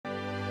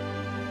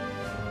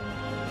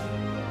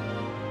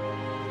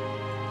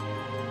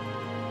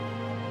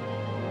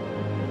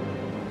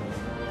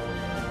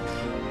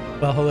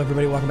Well, hello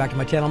everybody, welcome back to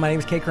my channel. My name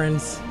is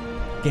Cakerins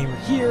Gamer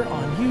here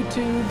on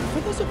YouTube. For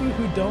those of you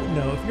who don't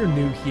know, if you're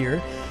new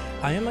here,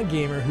 I am a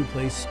gamer who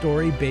plays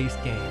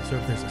story-based games. So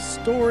if there's a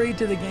story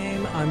to the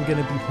game, I'm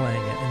going to be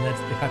playing it, and that's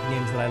the type of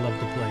games that I love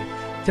to play.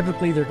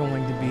 Typically, they're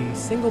going to be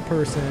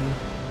single-person,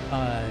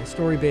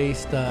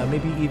 story-based,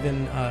 maybe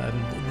even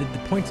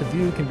the points of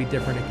view can be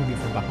different. It can be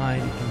from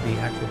behind, it can be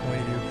actual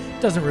point of view.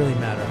 It doesn't really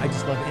matter. I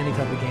just love any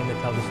type of game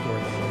that tells a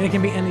story. And it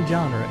can be any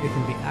genre. It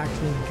can be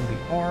action, it can be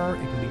horror, it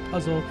can be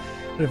puzzle.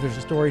 But if there's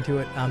a story to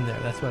it, I'm there.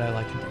 That's what I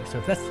like to do. So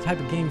if that's the type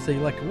of games that you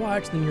like to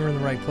watch, then you're in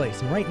the right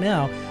place. And right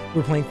now,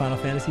 we're playing Final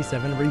Fantasy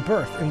VII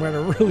Rebirth, and we're at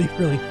a really,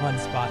 really fun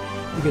spot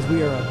because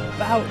we are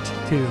about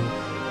to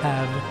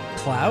have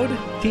Cloud,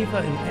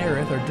 Tifa, and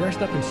Aerith are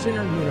dressed up in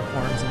Sinner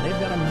uniforms, and they've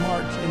got to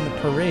march in the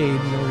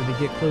parade in order to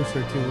get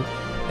closer to,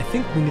 I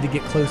think we need to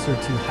get closer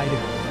to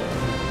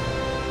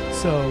Heidegger.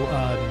 So,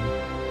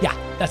 yeah,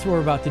 that's what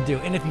we're about to do.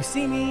 And if you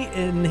see me,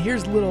 and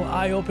here's a little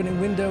eye-opening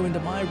window into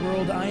my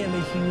world, I am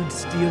a huge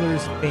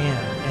Steelers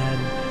fan.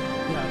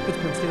 And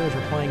Pittsburgh Steelers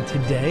are playing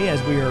today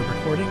as we are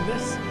recording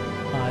this.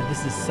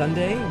 This is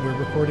Sunday. We're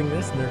recording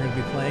this, and they're going to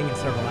be playing in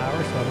several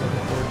hours. So I'm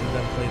looking forward to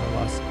them playing the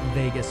Las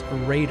Vegas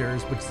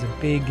Raiders, which is a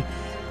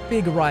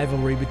big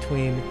rivalry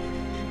between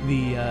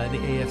the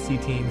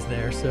AFC teams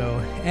there. So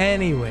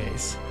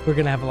anyways, we're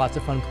going to have lots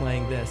of fun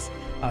playing this.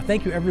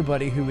 Thank you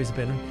everybody who has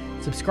been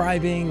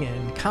subscribing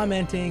and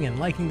commenting and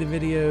liking the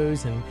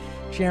videos and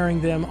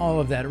sharing them.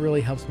 All of that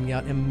really helps me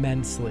out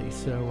immensely.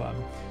 So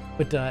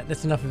but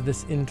that's enough of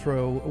this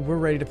intro. We're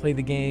ready to play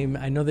the game.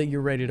 I know that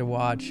you're ready to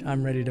watch.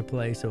 I'm ready to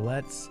play, so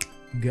let's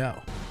go.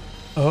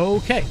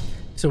 Okay,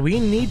 so we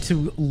need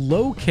to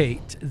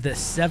locate the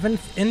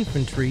 7th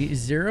Infantry,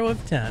 0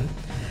 of 10.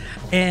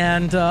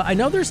 And I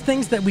know there's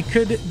things that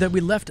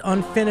we left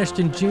unfinished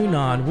in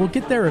Junon. We'll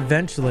get there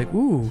eventually.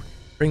 Ooh,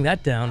 bring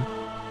that down.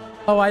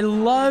 Oh, I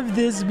love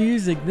this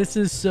music. This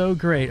is so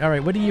great. All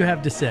right, what do you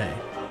have to say?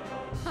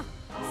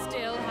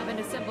 Still haven't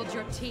assembled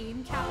your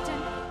team,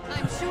 Captain?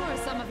 I'm sure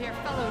some of your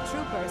fellow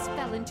troopers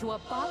fell into a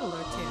bottle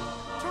or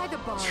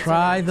two.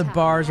 Try the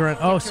bars around.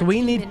 Oh, so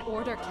we need in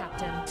order,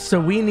 Captain.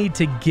 So we need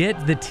to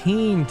get the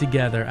team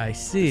together. I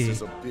see. This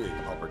is a big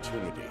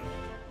opportunity.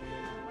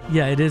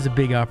 Yeah, it is a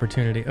big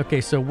opportunity. Okay,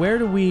 so where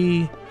are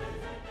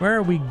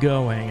we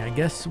going? I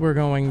guess we're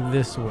going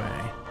this way.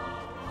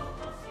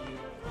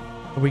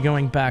 Are we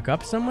going back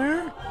up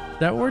somewhere? Is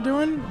that what we're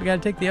doing? We got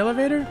to take the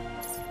elevator?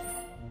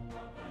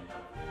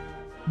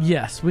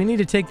 Yes, we need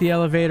to take the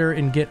elevator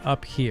and get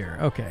up here.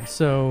 Okay,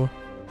 so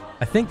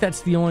I think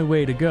that's the only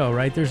way to go,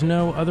 right? There's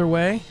no other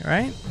way,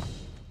 right?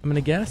 I'm going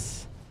to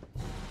guess.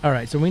 All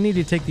right, so we need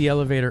to take the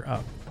elevator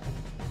up.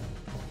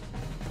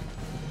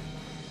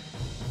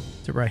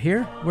 Is it right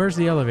here? Where's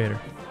the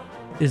elevator?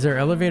 Is there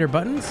elevator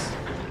buttons?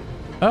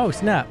 Oh,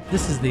 snap.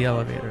 This is the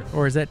elevator.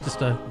 Or is that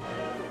just a...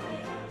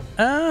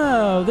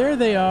 Oh, there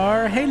they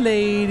are. Hey,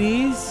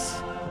 ladies.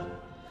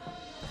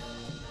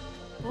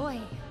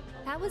 Boy,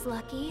 that was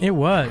lucky. It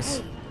was.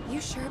 Hey,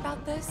 you sure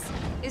about this?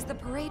 Is the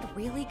parade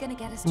really gonna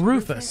get us to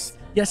Rufus?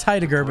 Yes,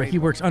 Heidegger, but he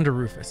works under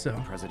Rufus, so.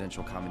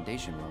 Presidential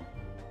commendation will.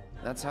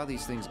 That's how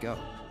these things go.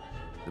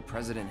 The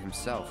president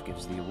himself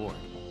gives the award.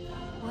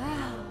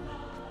 Wow,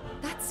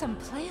 that's some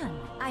plan.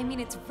 I mean,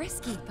 it's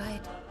risky,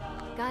 but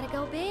gotta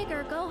go big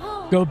or go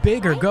home. Go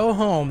big or go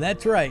home.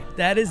 That's right.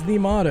 That is the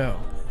motto.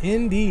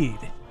 Indeed.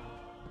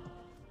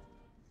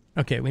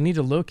 Okay, we need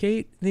to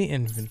locate the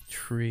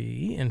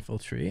infantry.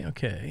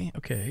 Okay.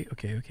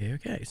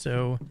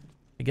 So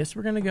I guess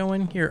we're gonna go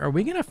in here. Are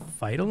we gonna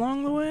fight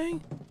along the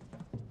way?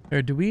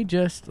 Or do we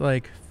just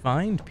like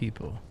find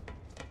people?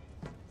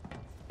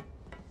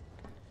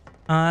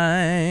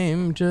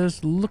 I'm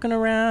just looking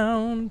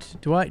around.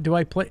 Do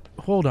I play?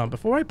 Hold on,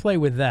 before I play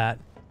with that,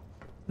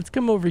 let's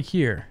come over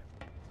here.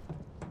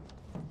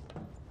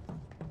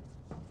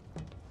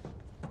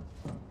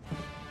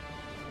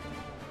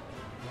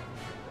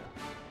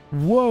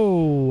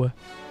 Whoa,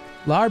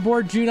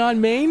 Larboard Junon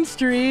Main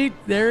Street.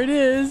 There it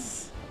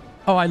is.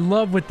 Oh, I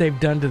love what they've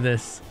done to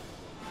this.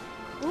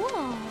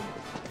 Cool.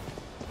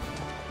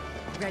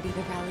 Ready to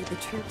rally the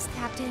troops,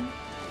 Captain?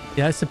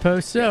 Yeah, I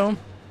suppose so.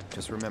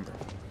 Just remember,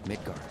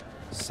 Midgard,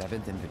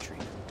 7th Infantry.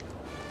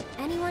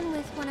 Anyone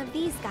with one of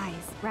these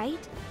guys,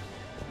 right?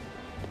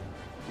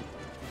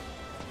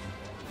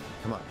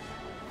 Come on.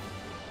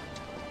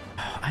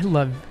 I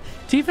love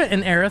Tifa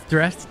and Aerith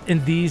dressed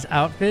in these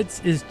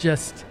outfits is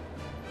just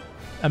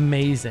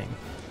amazing.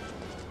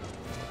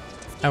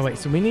 Oh wait,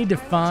 so we need to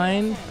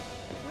find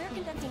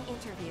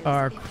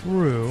our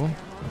crew.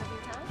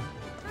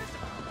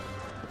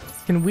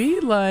 Can we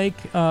like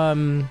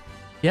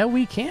yeah,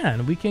 we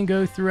can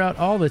go throughout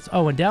all this.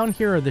 Oh, and down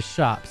here are the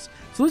shops,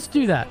 so let's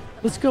do that.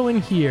 Let's go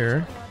in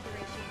here.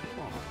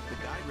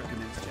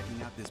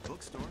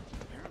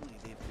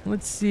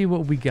 Let's see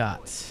what we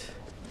got.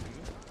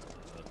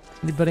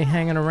 Anybody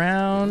hanging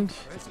around?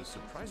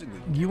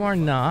 You are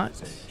not.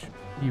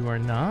 You are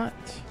not.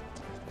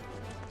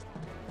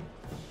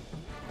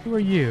 Who are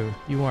you?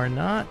 You are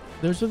not.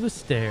 Those are the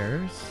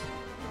stairs.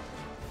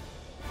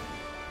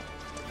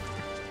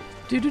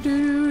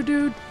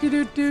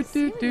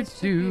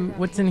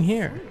 What's in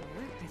here?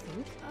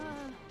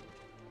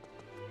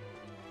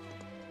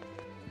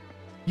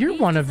 You're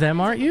one of them,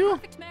 aren't you?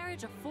 Perfect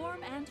marriage of form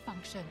and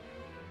function.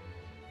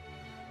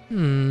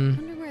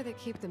 Wonder where they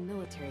keep the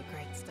military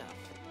grade stuff.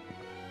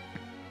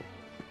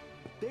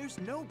 There's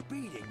no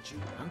beating you.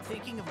 I'm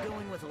thinking of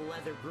going with a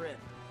leather grip.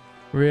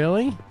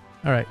 Really?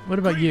 All right. What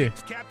about you?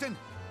 Greetings, Captain.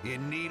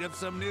 In need of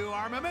some new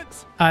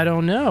armaments? I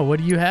don't know. What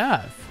do you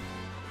have?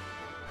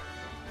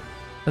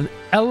 An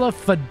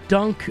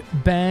Elephadunk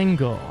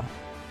bangle.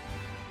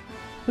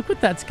 Look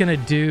what that's gonna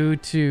do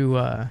to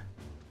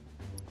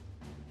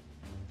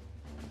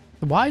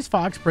the Wise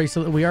Fox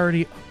bracelet that we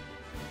already.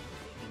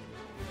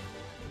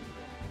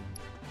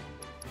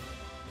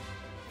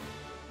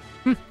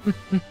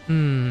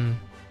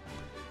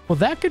 Well,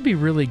 that could be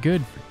really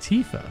good for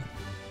Tifa.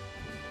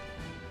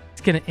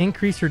 It's going to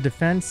increase her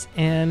defense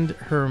and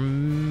her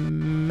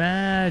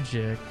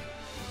magic.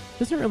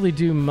 Doesn't really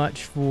do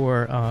much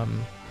for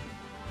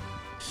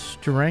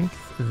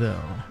strength,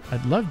 though.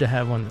 I'd love to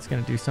have one that's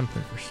going to do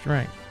something for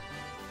strength.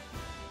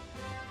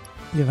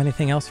 You have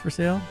anything else for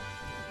sale?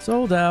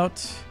 Sold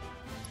out.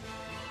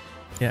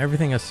 Yeah,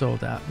 everything is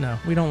sold out. No,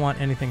 we don't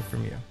want anything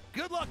from you.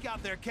 Good luck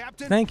out there,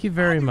 Captain. Thank you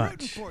very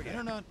much.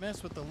 Better not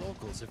mess with the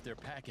locals if they're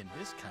packing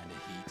this kind of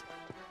heat.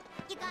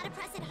 You gotta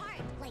press it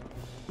hard, like,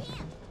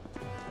 bam.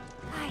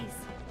 Guys,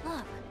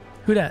 look.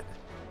 Who dat?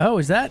 Oh,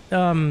 is that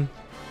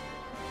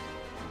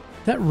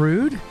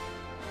Rude?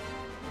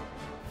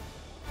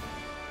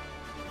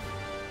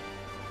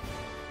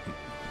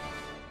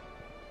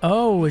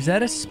 Oh, is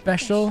that a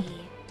special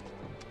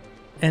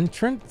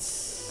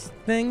entrance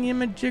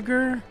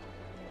thingy-majigger?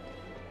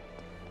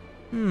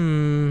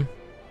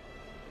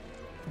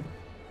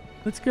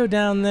 Let's go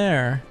down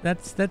there.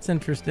 That's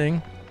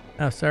interesting.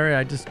 Oh, sorry,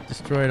 I just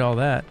destroyed all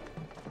that.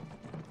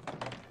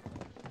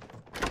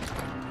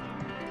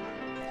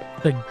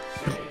 The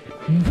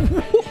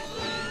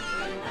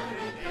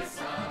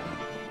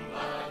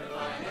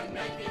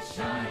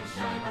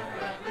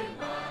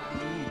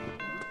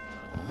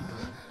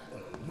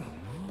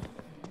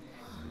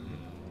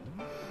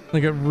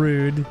Look at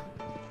Rude.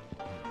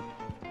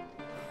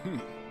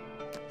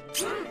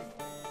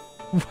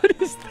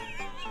 What is that?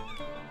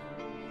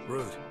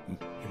 Rude,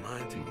 you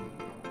mind?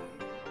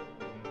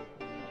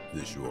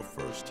 This your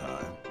first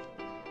time?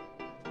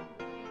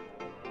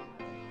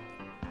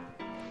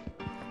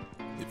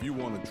 If you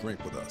want to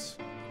drink with us,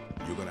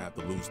 you're gonna have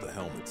to lose the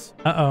helmets.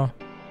 Uh-oh.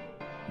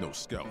 No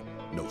scout,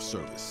 no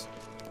service.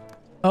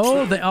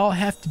 Oh, they all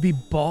have to be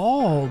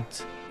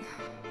bald.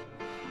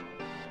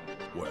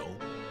 Well,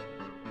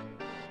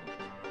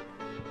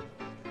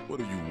 what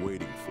are you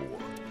waiting for?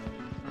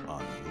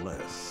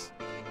 Unless...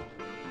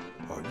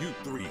 Are you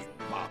three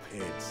mop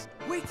heads?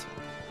 Wait!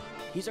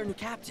 He's our new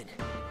captain.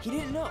 He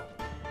didn't know.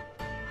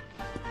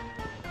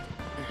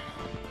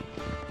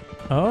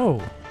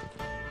 Oh.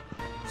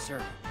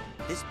 Sir,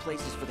 this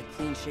place is for the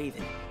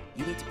clean-shaven.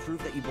 You need to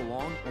prove that you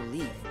belong or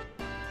leave.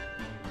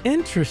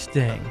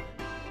 Interesting.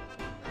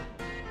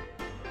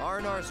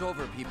 R&R's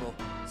over, people.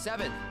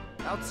 7,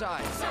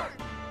 outside. Sir!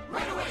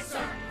 Right away,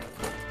 sir!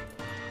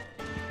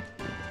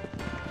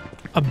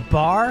 A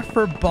bar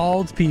for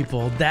bald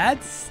people.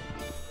 That's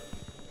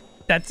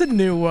a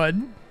new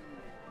one.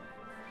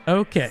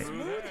 Okay.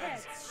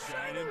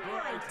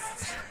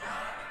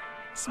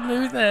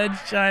 Smooth edge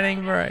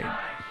shining bright.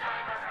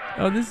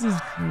 Oh, this is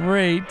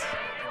great.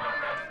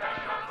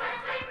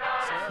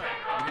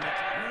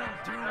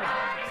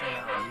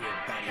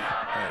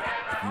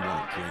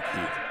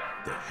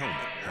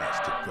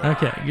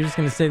 Okay, you're just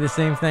gonna say the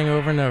same thing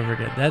over and over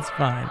again. That's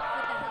fine.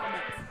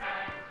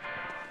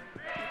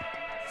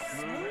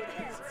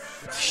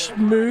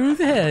 Smooth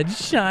head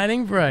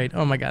shining bright.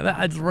 Oh my god,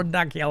 that's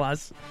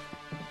ridiculous.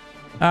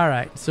 All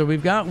right, so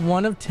we've got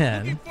 1 of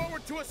 10. Looking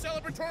forward to a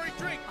celebratory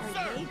drink,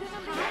 sir!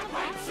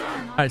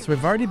 All right, so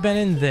we've already been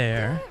in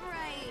there.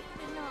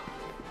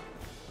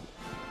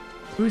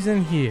 Who's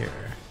in here?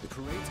 The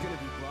parade's gonna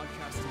be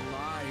broadcast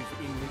live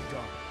in the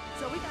dark.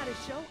 So we gotta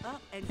show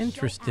up and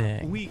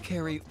Interesting. We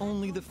carry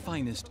only the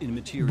finest in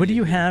material. What do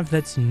you have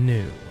that's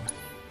new?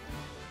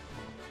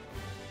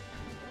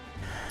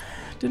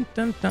 Dun,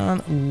 dun,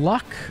 dun.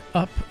 Luck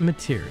up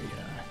materia.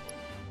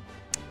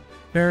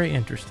 Very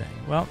interesting.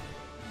 Well,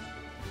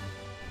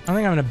 I don't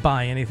think I'm going to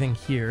buy anything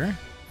here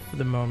for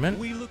the moment.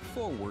 We look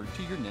forward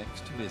to your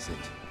next visit.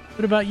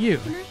 What about you?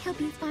 Can I help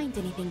you find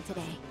anything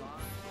today?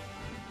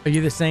 Are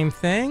you the same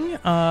thing?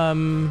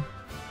 No,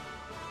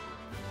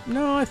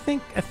 I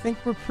think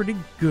we're pretty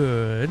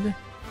good.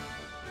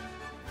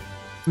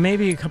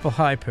 Maybe a couple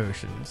high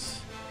potions.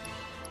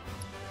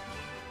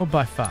 We'll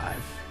buy 5.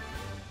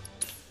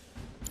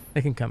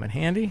 They can come in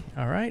handy.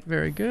 All right,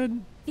 very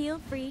good. Feel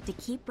free to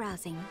keep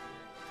browsing.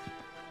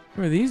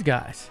 Who are these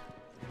guys?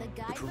 The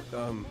guy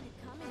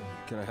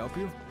Can I help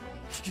you?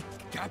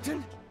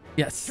 Captain?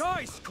 Yes.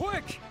 Guys,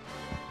 quick!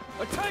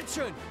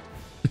 Attention!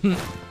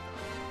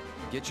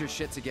 Get your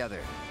shit together.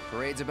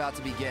 Parade's about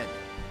to begin.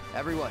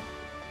 Everyone,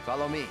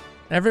 follow me.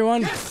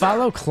 Everyone,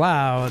 follow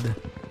Cloud.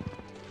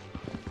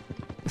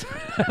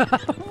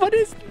 What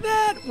is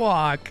that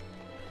walk?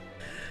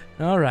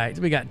 All right,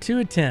 we got 2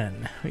 of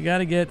 10. We got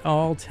to get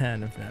all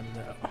 10 of them,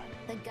 though.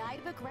 The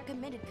guidebook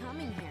recommended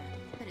coming here,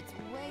 but it's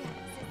way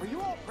out. Are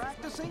you all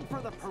practicing for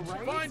the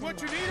parade? Find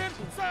what you needed,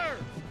 sir!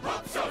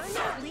 I'm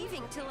not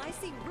leaving till I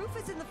see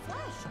Rufus in the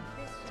flesh.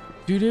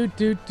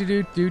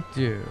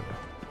 Do.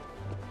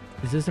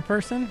 Is this a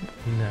person?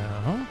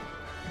 No.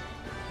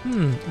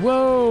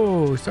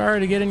 Whoa! Sorry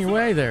to get in your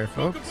way there,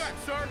 folks. Welcome back,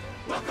 sir!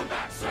 Welcome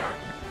back, sir!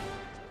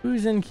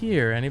 Who's in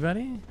here?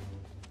 Anybody?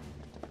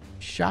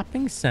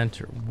 Shopping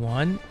Center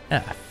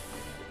 1F.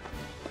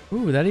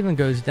 Ooh, that even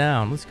goes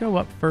down. Let's go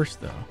up first,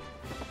 though.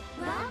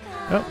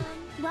 Welcome.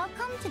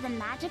 Welcome to the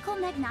Magical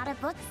Magnata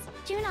Books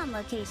Junon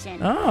location.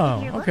 Oh,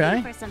 if you're okay.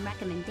 looking for some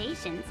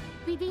recommendations,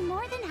 we'd be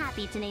more than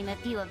happy to name a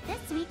few of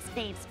this week's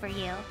faves for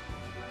you.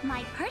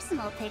 My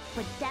personal pick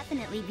would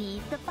definitely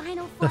be The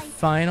Final Flight. The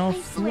Final I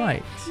swear,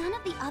 Flight. none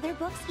of the other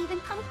books even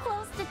come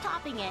close to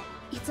topping it.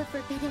 It's a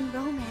forbidden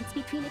romance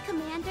between a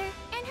commander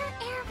and her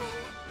airman.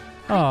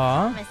 I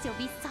Aww. promise you'll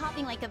be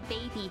sobbing like a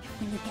baby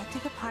when you get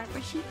to the part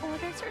where she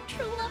orders her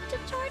true love to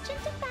charge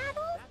into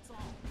battle.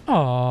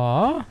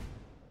 Aww.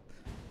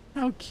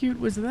 How cute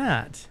was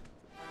that?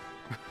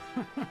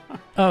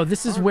 Oh,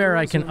 this is where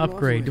I can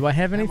upgrade. Do I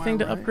have anything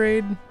to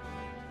upgrade?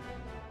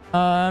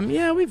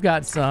 Yeah, we've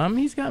got some.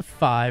 He's got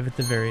 5 at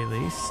the very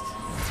least.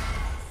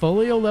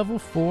 Folio level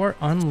 4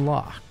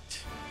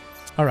 unlocked.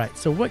 All right,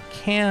 so what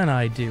can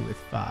I do with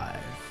 5?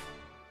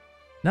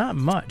 Not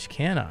much,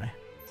 can I?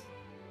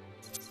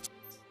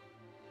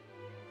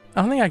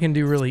 I don't think I can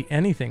do really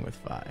anything with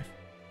 5.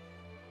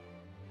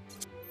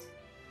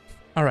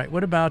 All right,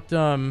 what about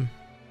 5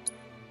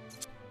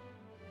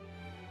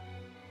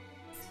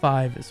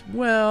 as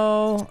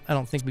well? I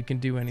don't think we can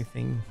do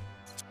anything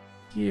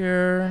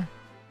here.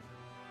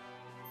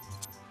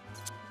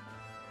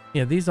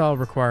 Yeah, these all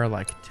require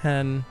like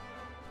 10.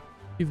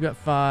 You've got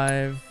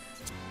 5.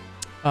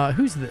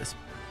 Who's this?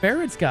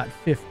 Barrett's got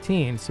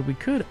 15, so we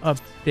could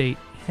update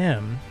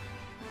him.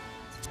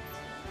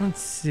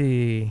 Let's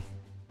see.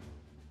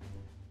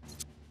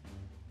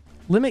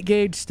 Limit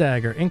gauge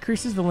stagger.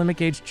 Increases the limit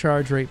gauge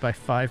charge rate by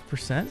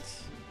 5%.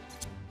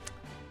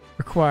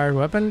 Required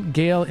weapon.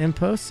 Gale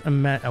impulse.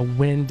 A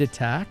wind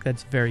attack.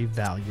 That's very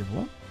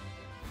valuable.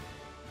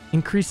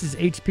 Increases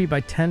HP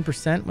by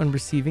 10% when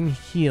receiving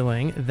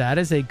healing. That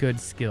is a good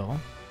skill.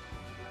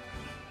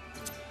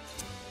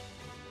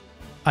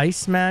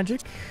 Ice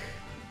magic.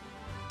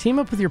 Team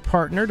up with your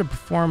partner to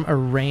perform a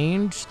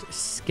ranged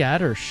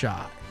scatter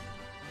shot.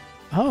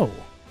 Oh.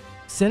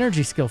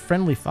 Synergy skill.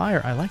 Friendly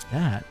fire. I like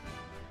that.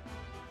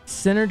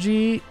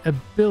 Synergy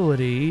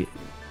ability.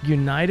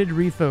 United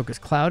refocus.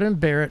 Cloud and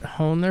Barrett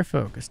hone their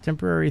focus.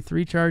 Temporary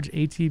 3-charge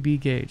ATB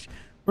gauge.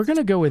 We're going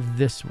to go with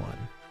this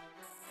one.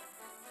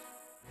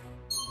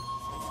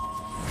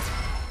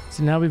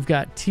 So now we've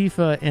got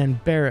Tifa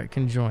and Barrett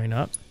can join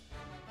up.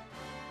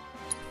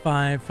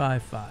 5,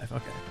 5, 5.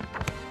 Okay.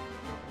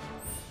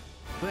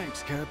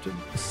 Thanks, Captain.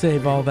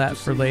 Save all that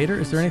for later.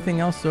 Is there anything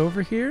else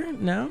over here?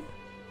 No?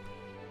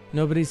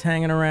 Nobody's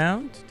hanging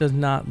around? Does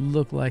not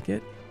look like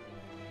it.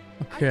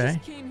 Okay.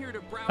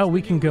 Oh,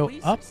 we can go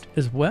up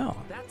as well.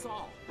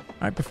 All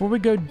right, before we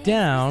go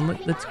down,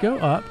 let's go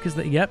up because,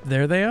 yep,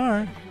 there they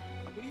are.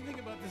 What do you think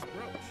about this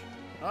brooch?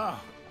 Oh,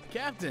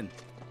 Captain.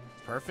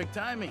 Perfect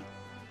timing.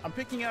 I'm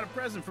picking out a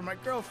present for my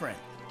girlfriend.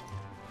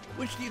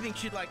 Which do you think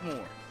she'd like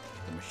more?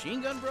 The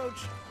machine gun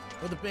brooch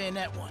or the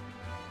bayonet one?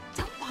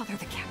 Don't bother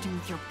the captain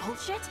with your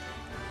bullshit.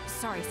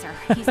 Sorry, sir.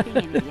 He's being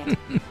an idiot.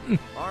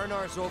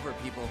 R&R's over,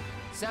 people.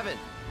 7,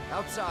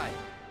 outside.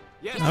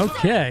 Yes.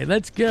 Okay,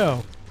 let's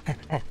go.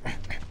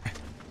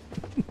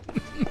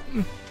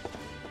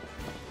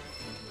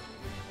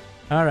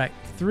 All right,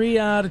 3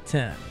 out of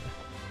 10.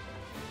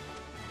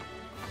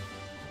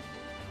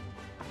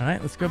 All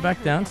right, let's go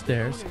back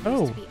downstairs.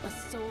 Oh,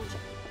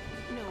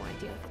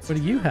 what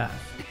do you have?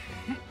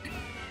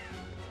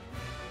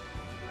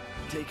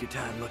 Take your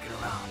time looking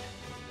around.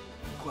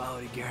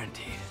 Quality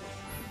guaranteed.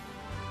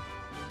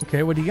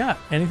 Okay, what do you got?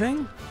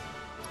 Anything?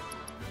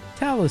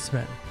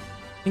 Talisman.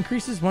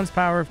 Increases one's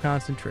power of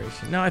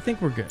concentration. No, I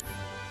think we're good.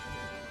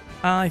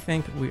 I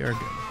think we are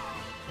good.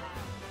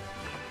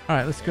 All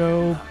right, let's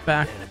go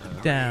back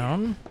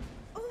down.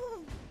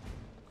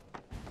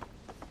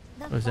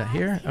 Was that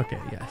here? Okay,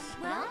 yes.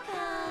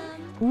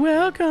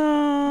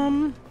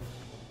 Welcome.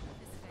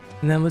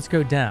 And then let's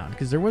go down,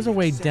 because there was a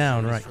way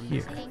down right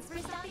here.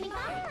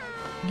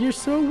 You're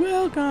so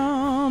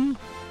welcome.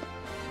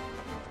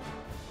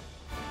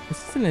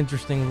 This is an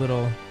interesting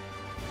little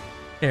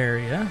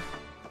area.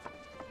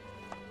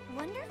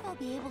 Wonder if I'll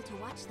be able to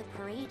watch the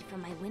parade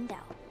from my window.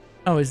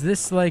 Oh, is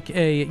this like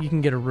you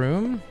can get a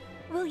room?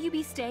 Will you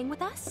be staying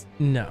with us?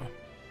 No.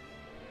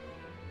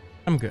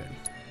 I'm good.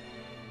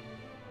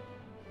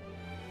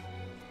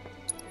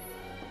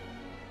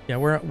 Yeah,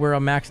 we're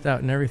all maxed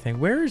out and everything.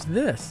 Where is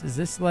this? Is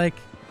this like...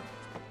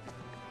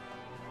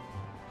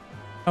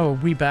 Oh, are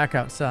we back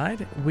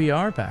outside? We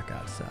are back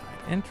outside.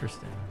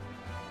 Interesting.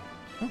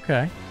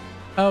 Okay.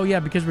 Oh, yeah,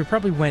 because we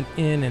probably went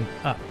in and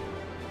up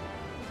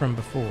from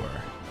before.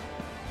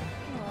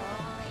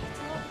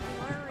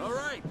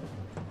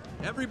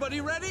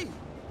 Everybody ready?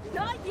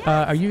 Not yet.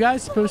 Are you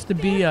guys supposed to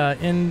be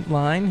in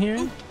line here?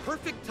 Ooh,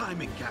 perfect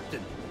timing,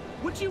 Captain.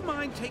 Would you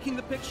mind taking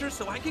the picture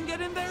so I can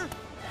get in there?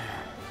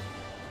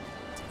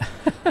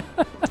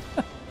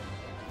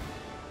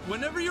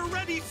 Whenever you're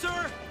ready,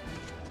 sir.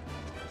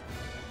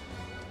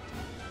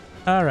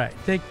 All right,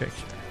 take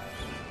picture.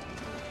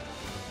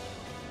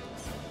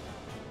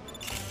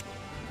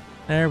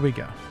 There we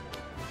go.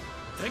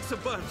 Thanks a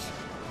bunch.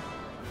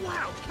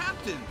 Wow,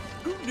 Captain,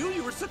 who knew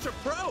you were such a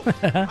pro?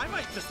 I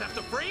might just have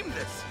to frame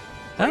this.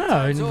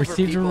 Oh, and over,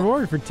 received a people.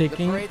 reward for The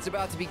taking. parade's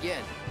about to begin.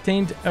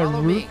 Obtained a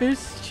Follow me.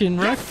 Rufus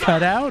Shinra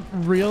cutout.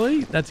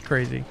 Really? That's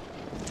crazy.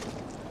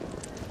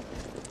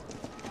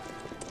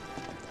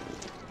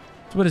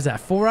 So what is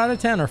that? 4 out of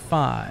 10 or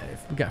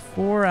 5? We got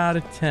 4 out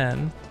of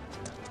 10.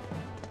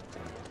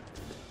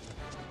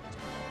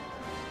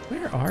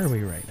 Where are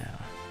we right now?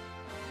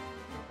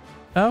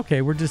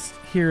 Okay, we're just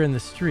here in the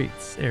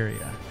streets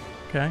area.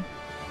 Okay.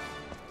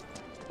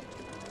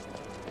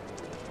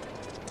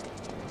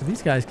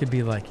 These guys could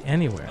be like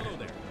anywhere. Hello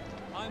there.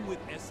 I'm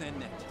with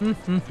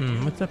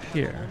SNNet. What's up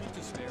here?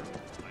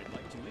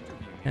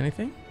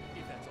 Anything?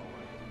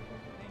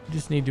 You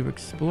just need to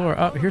explore.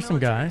 Oh, here's some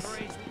guys.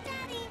 Daddy,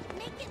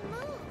 make it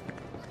move.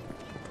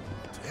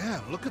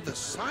 Damn, look at the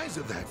size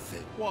of that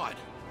thing. What?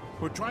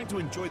 We're trying to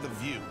enjoy the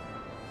view.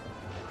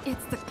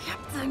 It's the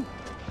captain.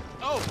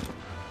 Oh!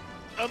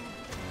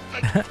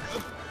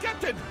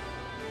 Captain!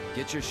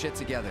 Get your shit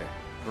together.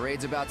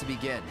 Parade's about to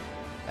begin.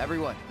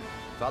 Everyone,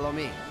 follow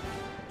me.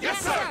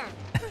 Yes, sir!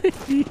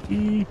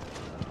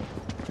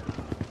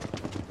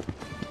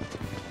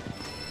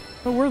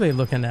 What were they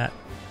looking at?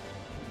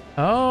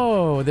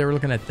 Oh, they were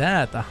looking at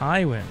that. The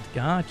high wind.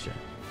 Gotcha.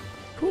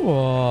 Cool.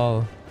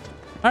 All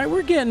right,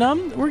 we're getting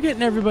them. We're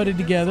getting everybody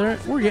together.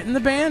 We're getting the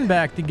band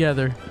back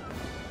together.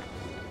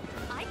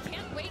 I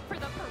can't wait for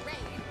the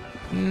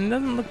parade.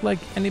 Doesn't look like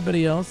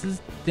anybody else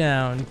is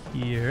down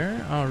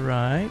here. All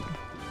right.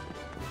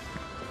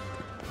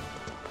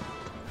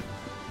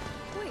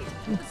 Wait,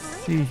 Let's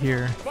see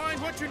here. Find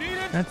what you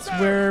needed? That's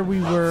where we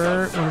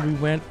were when we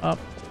went up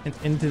and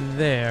into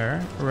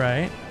there,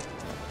 right?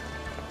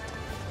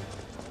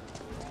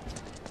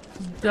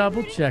 Just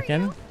double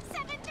checking.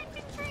 7th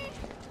Infantry.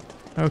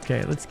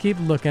 Okay, let's keep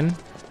looking.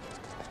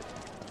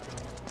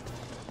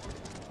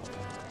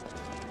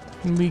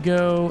 Can we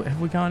go? Have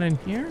we gone in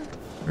here?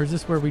 Or is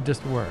this where we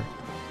just were?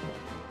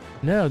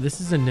 No, this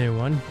is a new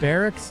one.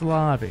 Barracks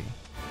lobby.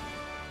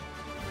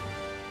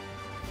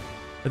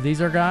 Are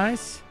these our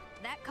guys?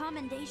 That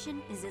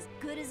commendation is as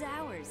good as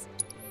ours.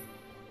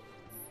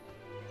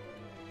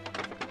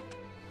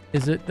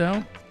 Is it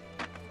though?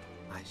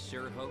 I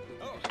sure hope.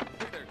 Oh,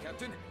 hey there,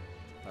 Captain.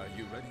 Are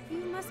you ready?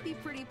 You must be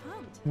pretty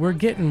pumped. We're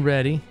getting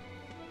ready.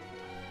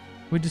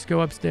 We just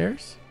go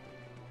upstairs?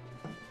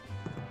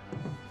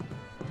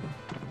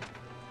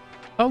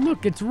 Oh,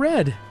 look, it's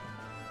Red.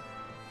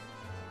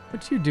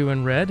 What you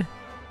doing, Red?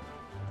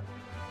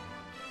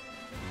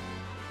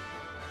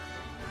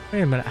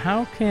 Wait a minute.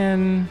 How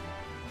can...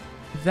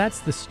 If that's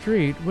the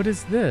street, what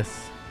is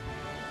this?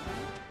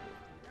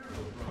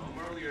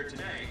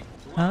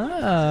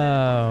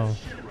 Oh.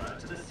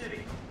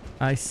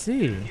 I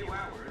see.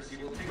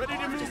 Ready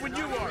to move when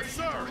you are,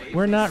 sir!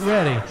 We're not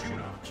ready.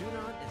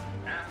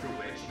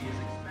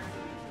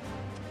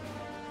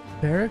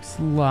 Barracks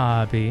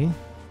lobby.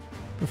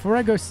 Before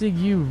I go see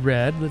you,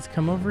 Red, let's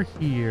come over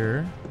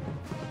here.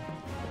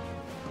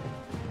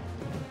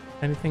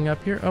 Anything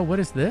up here? Oh, what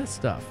is this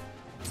stuff?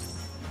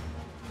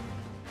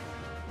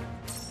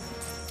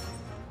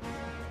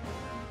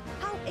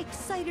 How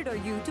excited are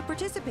you to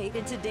participate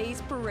in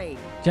today's parade?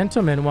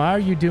 Gentlemen, why are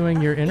you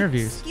doing your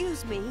interviews?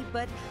 Excuse me,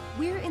 but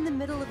we're in the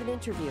middle of an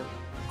interview.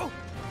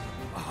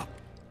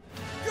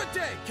 Good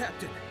day,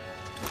 Captain.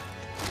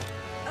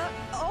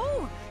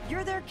 Oh,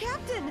 you're their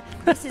captain.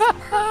 This is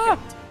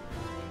perfect.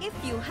 If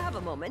you have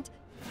a moment,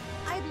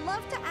 I'd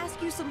love to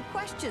ask you some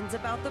questions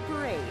about the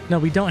parade. No,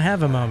 we don't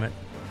have a moment.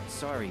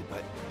 Sorry,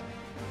 but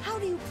How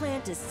do you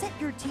plan to set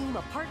your team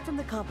apart from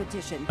the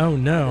competition? Oh,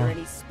 no. Are there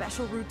any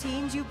special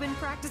routines you've been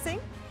practicing?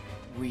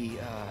 we,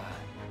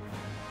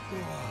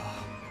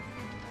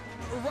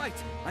 Right,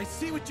 I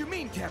see what you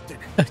mean, Captain.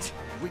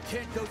 We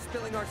can't go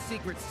spilling our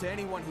secrets to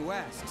anyone who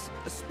asks,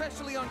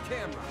 especially on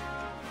camera.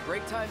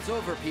 break time's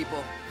over,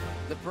 people.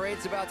 The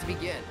parade's about to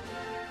begin.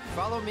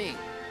 Follow me.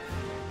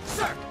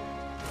 Sir!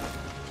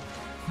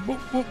 Boop,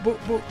 boop, boop,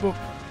 boop, boop.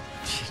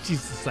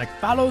 Jesus, like,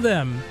 follow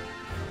them.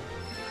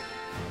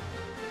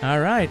 All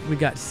right, we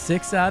got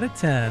 6 out of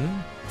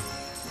 10.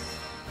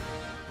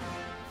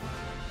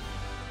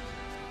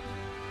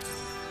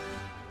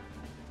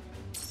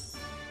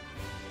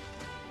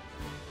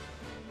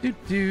 Do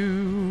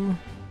do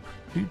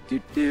do do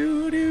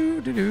do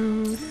do do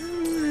do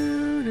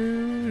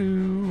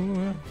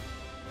do.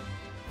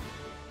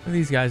 What are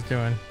these guys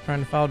doing? Trying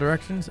to follow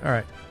directions? All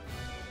right.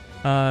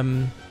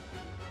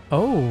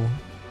 Oh.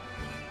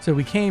 So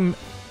we came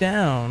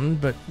down,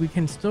 but we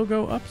can still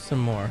go up some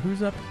more.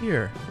 Who's up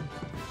here?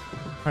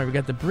 All right, we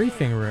got the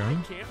briefing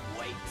room. Can't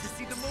wait to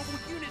see the mobile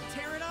unit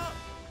tear it up.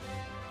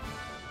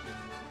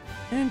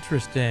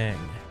 Interesting.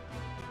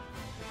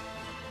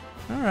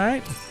 All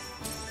right.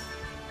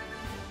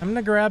 I'm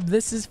gonna grab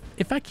this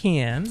if I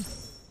can.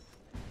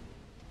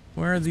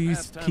 Where are these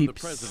Last time peeps? the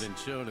president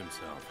showed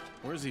himself.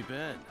 Where's he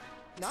been?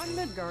 Not in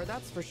Midgard,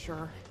 that's for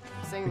sure.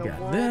 Seeing We the got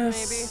world,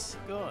 this.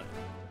 Good.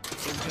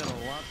 He's got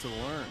a lot to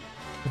learn.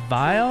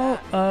 Vial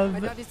of I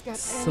doubt he's got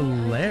any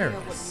idea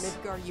what Solaris.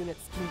 Midgard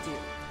units can do.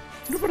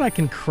 I wonder what I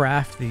can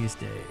craft these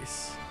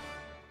days.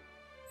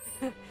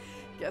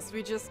 Guess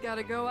we just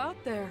gotta go out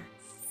there.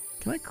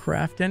 Can I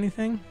craft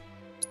anything?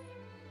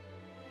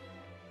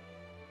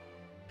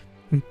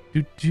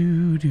 Do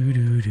do do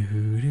do do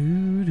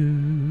do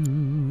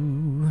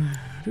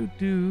do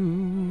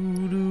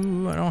do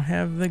do. I don't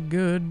have the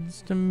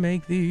goods to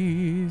make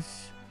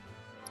these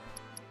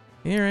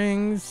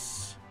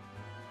earrings.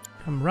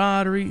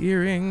 Camaraderie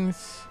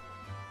earrings.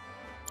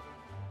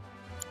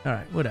 All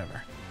right,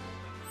 whatever.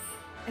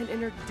 And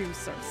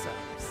introduce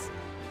ourselves.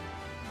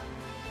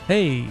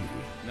 Hey,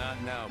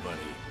 Not now, buddy.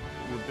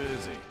 We're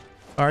busy.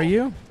 are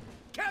you?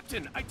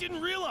 Captain, I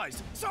didn't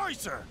realize. Sorry,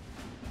 sir.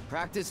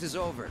 Practice is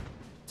over.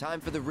 Time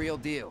for the real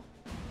deal.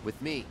 With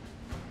me.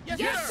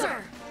 Yes,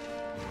 sir!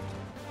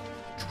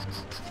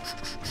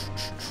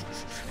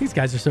 These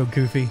guys are so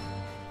goofy.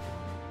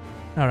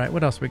 All right,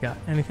 what else we got?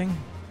 Anything?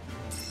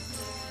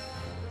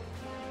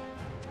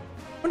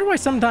 Wonder why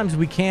sometimes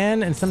we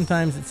can and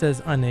sometimes it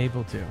says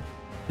unable to.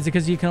 Is it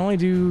because you can only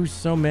do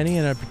so many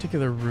in a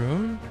particular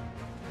room?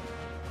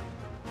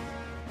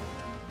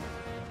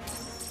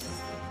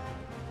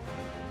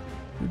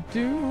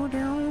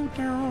 Can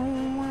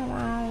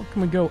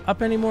we go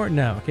up anymore?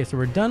 No. Okay, so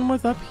we're done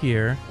with up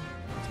here.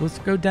 So let's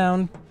go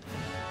down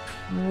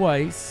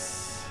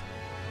twice.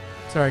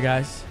 Sorry,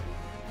 guys.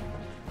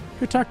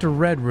 Go talk to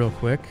Red real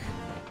quick.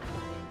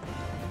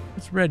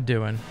 What's Red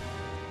doing?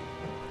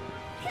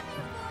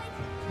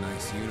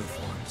 Nice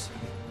uniforms.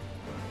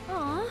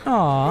 Aw.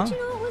 Aw. How'd you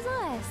know it was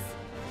us?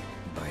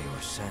 By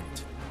your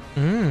scent.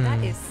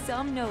 That is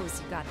some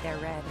nose you got there,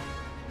 Red.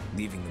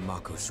 Leaving the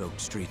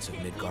Mako-soaked streets of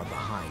Midgard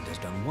behind has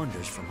done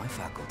wonders for my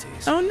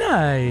faculties. Oh, Though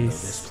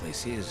nice. this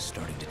place is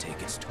starting to take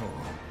its toll.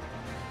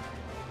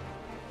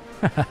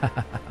 All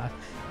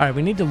right,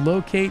 we need to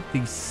locate the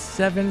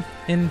 7th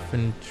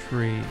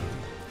Infantry.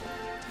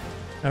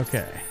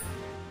 Okay.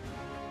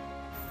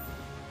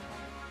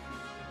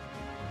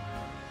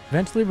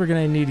 Eventually, we're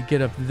going to need to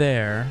get up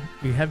there.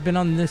 We have been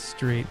on this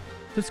street.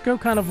 Let's go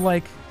kind of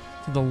like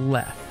to the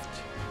left.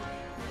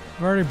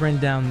 We've already been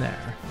down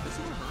there. Is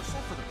it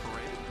rehearsal for the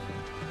parade?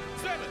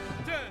 7,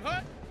 10,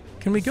 hut.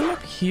 Can we go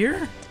up here?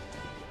 Is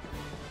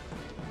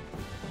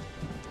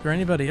there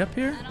anybody up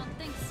here? I don't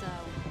think so.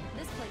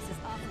 This place is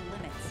off the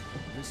limits.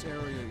 This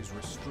area is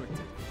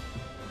restricted.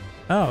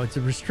 Oh, it's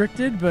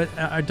restricted, but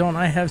don't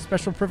I have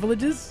special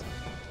privileges?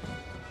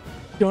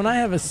 Don't I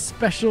have a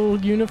special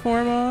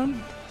uniform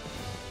on?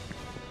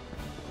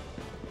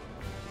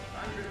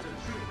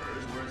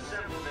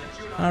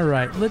 All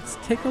right, let's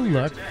take a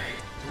look.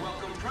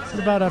 What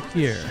about up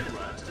here?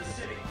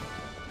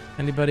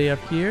 Anybody up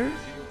here?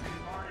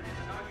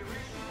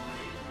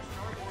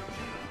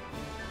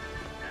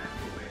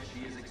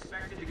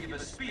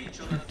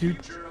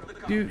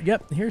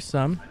 Yep, here's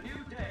some.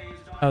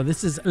 Oh,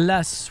 this is La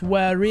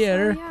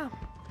Soirée. So, yeah,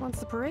 once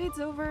the parade's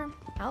over,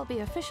 I'll be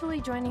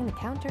officially joining the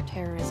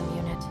counter-terrorism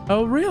unit.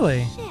 Oh,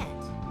 really? Shit.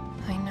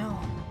 I know.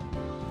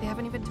 They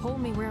haven't even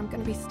told me where I'm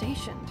gonna be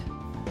stationed.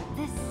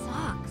 This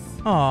sucks.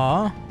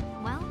 Aw.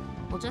 Well,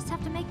 we'll just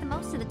have to make the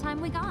most of the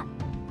time we got.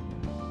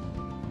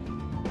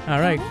 All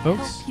right, Can I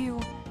folks. help you?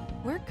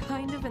 We're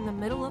kind of in the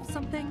middle of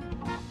something.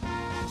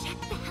 Check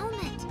the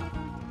helmet.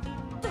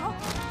 Oh,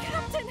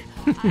 Captain!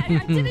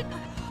 I didn't...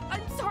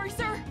 I'm sorry,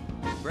 sir.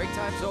 Break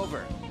time's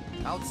over.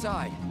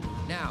 Outside.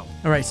 Now.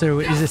 All right, so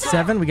is it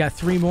 7? We got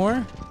 3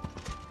 more.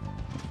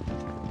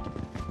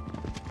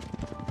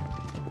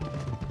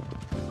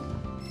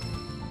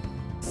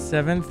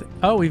 Seventh.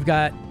 Oh, we've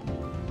got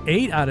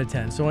 8 out of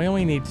 10, so we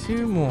only need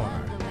 2 more.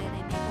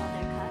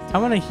 I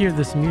want to hear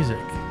this music.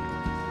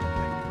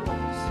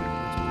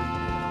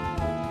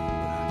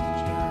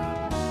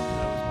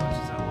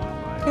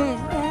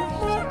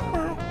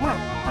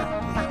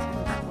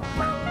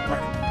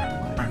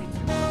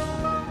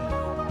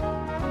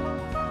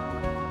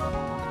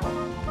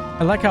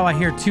 I like how I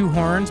hear 2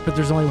 horns, but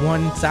there's only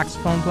 1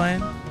 saxophone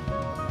playing.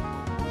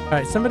 All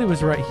right, somebody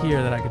was right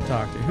here that I could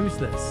talk to. Who's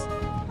this?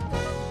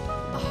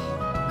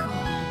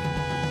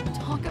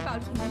 Talk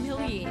about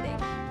humiliating.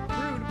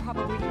 Rude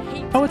probably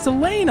hates Oh, it's me.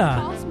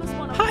 Elena. Boss must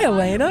wanna Hi,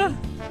 Elena.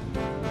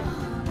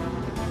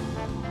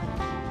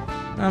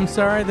 I'm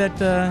sorry that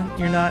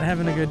you're not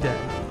having a good day.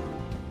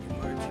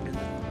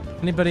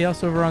 Anybody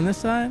else over on this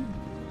side?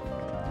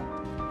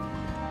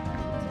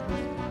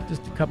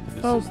 Just a couple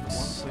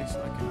folks.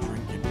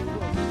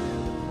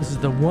 This is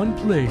the one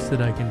place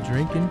that I can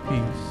drink in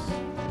peace.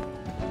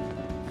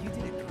 You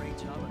did a great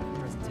job on the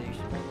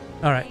presentation.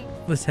 All right,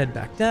 let's head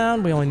back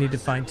down. We only need to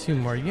find 2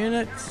 more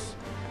units.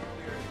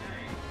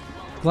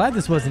 Glad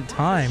this wasn't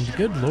timed.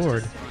 Good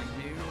lord.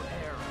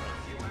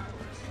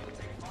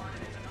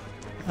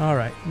 All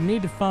right,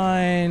 need to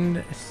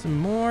find some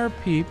more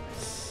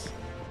peeps.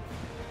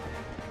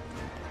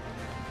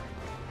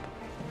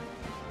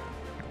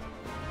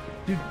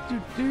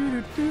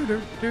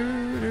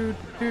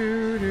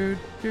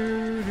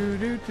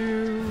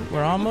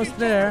 We're almost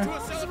there.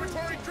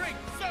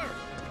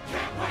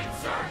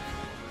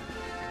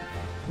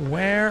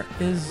 Where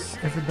is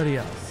everybody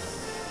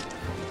else?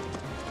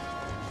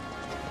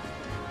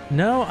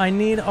 No, I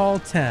need all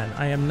 10.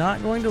 I am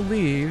not going to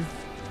leave.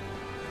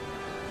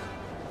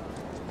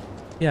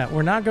 Yeah,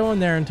 we're not going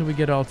there until we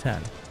get all 10.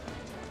 All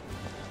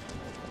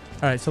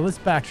right, so let's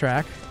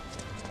backtrack.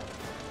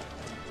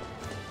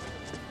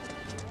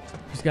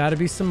 There's got to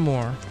be some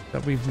more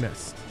that we've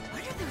missed.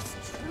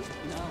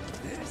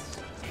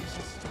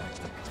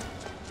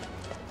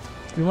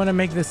 If we want to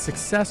make this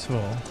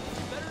successful,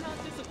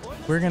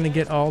 we're going to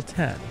get all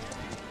 10.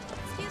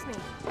 Excuse me,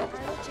 I'm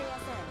with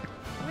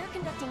JSN. We're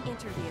conducting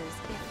interviews.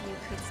 If you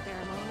could spare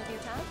a moment of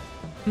your time.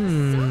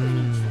 So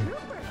many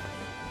troopers.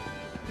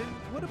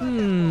 What about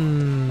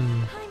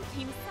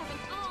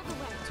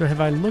So have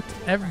I looked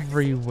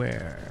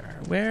everywhere?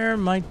 Where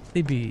might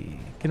they be?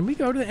 Can we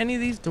go to any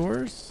of these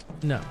doors?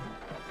 No.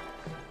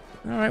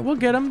 All right, we'll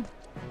get them.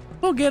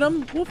 We'll get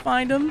them. We'll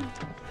find them.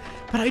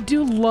 But I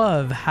do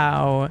love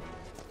how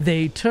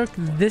they took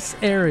this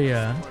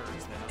area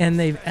and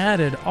they've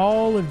added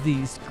all of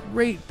these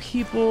great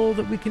people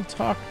that we can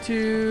talk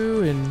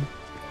to and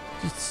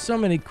just so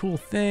many cool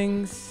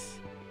things.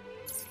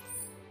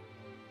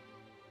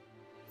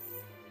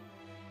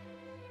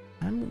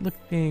 I'm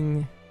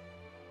looking.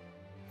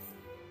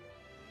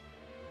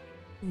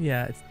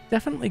 Yeah, it's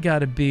definitely got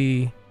to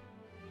be.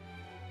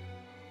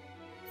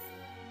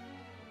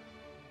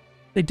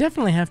 They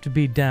definitely have to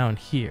be down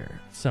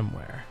here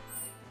somewhere.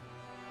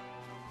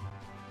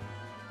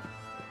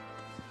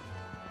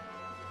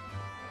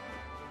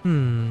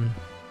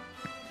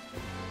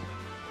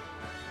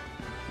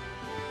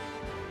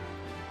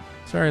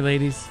 Sorry,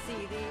 ladies.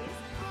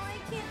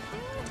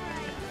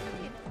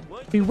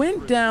 We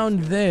went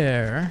down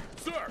there.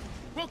 Sir,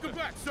 welcome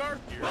back, sir.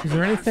 Is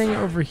there anything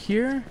over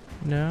here?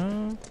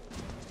 No.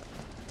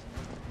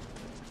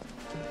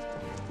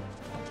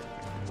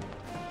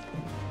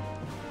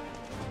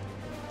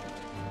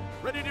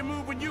 Ready to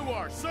move when you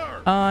are,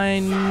 sir. I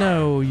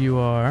know you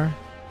are.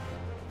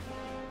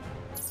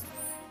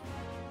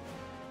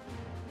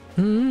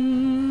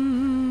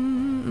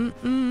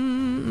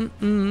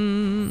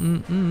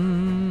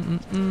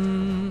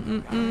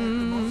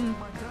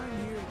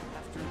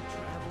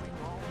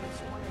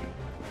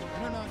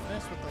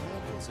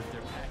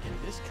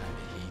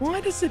 Why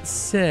does it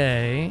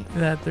say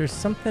that there's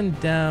something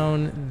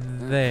down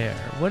there?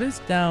 What is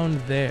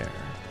down there?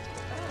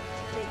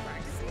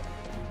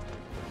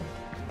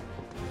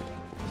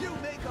 You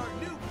make our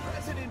new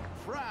president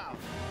proud.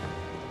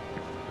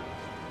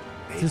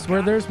 Is this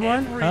where there's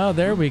one? Oh,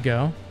 there we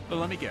go. But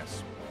let me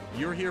guess.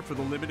 You're here for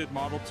the limited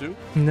model too?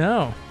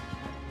 No.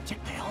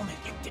 Check the helmet,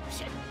 you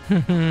dipshit.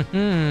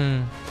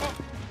 Oh,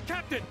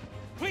 Captain,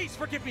 please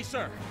forgive me,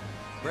 sir.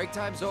 Break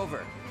time's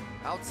over.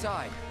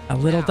 Outside. A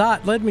little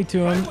dot led me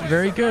to him.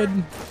 Very good.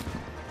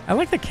 I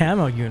like the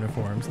camo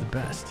uniforms the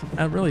best.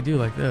 I really do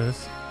like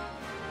those.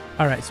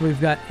 All right, so we've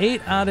got 8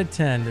 out of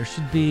 10. There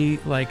should be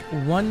like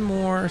one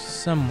more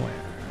somewhere.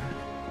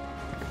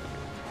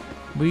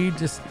 We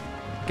just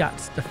got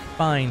to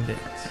find it.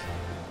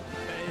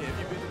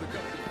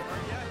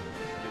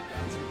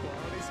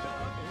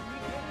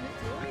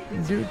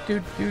 Do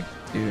do do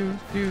do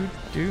do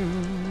do.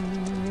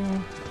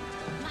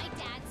 My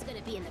dad's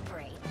gonna be in the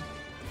parade.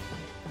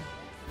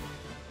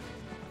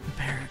 The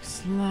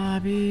barracks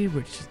lobby,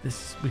 which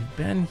this we've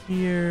been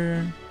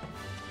here.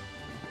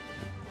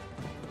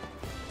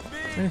 Is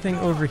there anything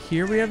over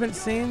here we haven't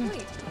seen?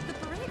 Wait, the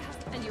parade has...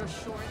 And you're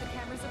sure the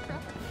cameras are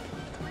prepped?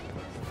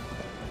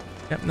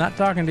 Yep, not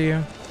talking to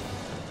you.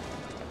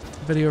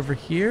 Anybody over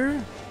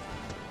here?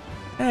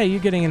 Hey, you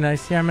getting a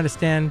nice... Here, I'm going to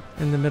stand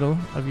in the middle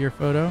of your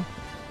photo.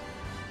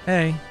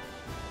 Hey.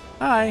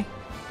 Hi.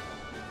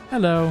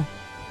 Hello.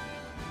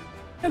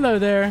 Hello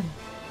there.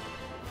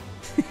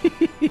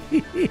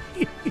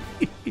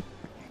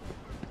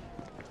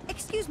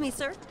 Excuse me,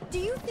 sir. Do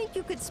you think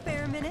you could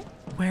spare a minute?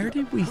 Where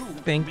did we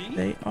think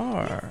they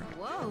are?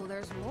 Whoa,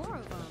 there's more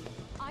of them.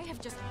 I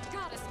have just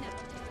got a snap.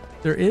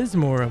 There is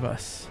more of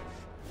us.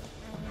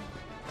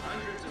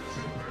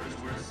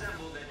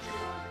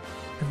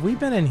 Have we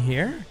been in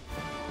here?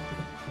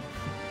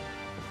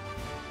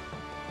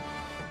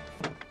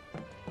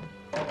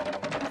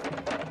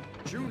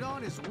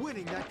 Junon is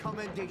winning that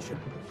commendation.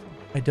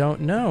 I don't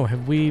know.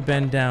 Have we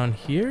been down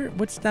here?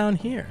 What's down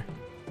here?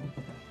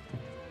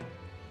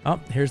 Oh,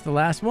 here's the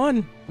last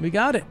one. We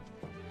got it.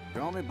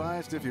 Call me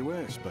biased if you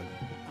wish, but...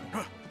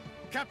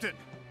 Captain!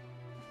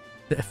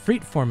 The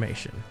Efreet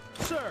formation.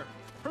 Sir,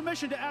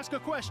 permission to ask a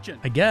question.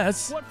 I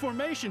guess. What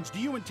formations do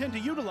you intend to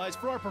utilize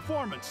for our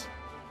performance?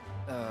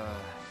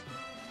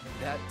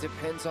 That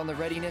depends on the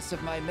readiness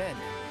of my men.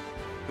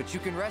 But you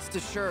can rest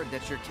assured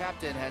that your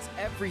captain has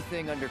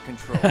everything under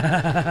control. Is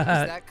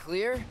that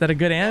clear? Is that a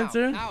good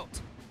answer? Now,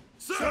 out!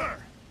 Sir!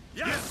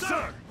 Yes,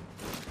 sir!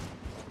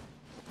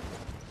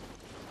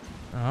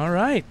 All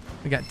right.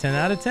 We got 10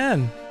 out of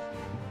 10.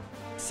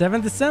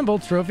 7th assemble,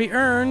 trophy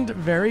earned.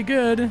 Very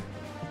good.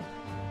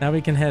 Now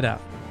we can head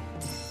out.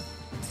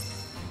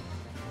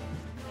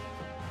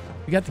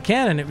 We got the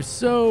cannon. It was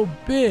so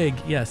big.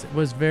 Yes, it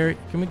was very...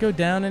 Can we go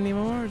down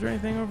anymore? Is there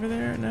anything over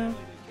there? No.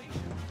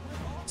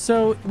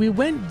 So we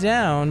went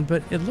down,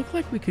 but it looked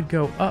like we could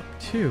go up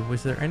too.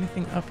 Was there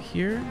anything up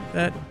here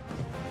that...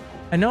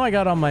 I know I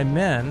got all my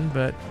men,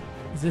 but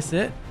is this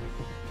it?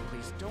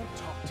 Please don't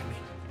talk to me.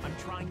 I'm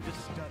trying to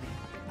study.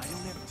 I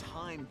don't have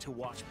time to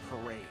watch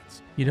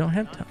parades. You don't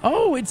have time?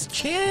 Oh, it's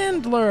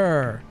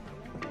Chandler!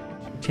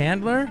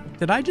 Chandler?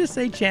 Did I just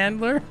say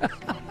Chandler?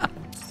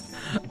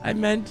 I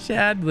meant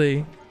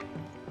Chadley.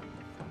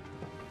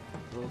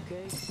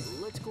 Okay,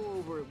 let's go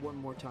over it one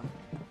more time.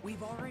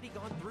 We've already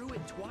gone through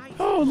it twice.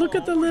 Oh, look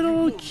at the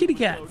little kitty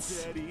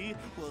cats. Daddy.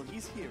 Well,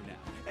 he's here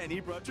now, and he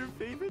brought your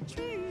favorite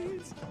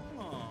treats.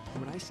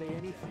 When I say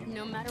anything,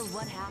 no matter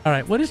what happens. All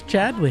right, what does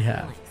Chadley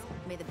have?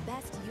 May the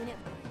best unit.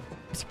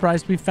 I'm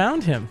surprised we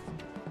found him.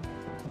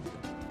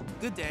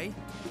 Good day.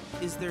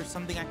 Is there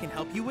something I can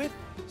help you with?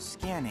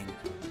 Scanning.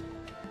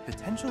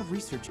 Potential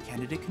research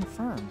candidate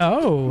confirmed.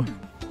 Oh.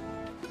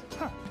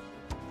 Huh.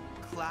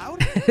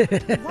 Cloud?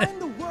 Why in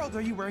the world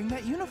are you wearing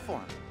that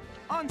uniform?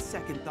 On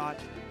second thought,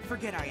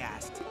 forget I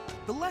asked.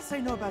 The less I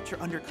know about your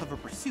undercover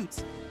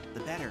pursuits, the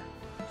better.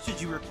 Should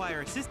you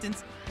require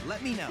assistance,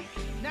 let me know.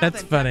 Now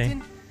That's then, funny.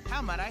 Captain,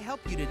 how might I help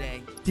you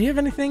today? Do you have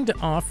anything to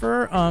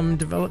offer?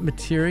 Develop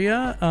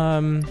materia,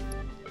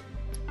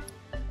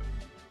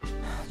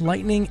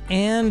 lightning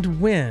and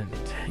wind.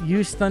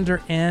 Use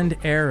thunder and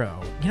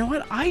arrow. You know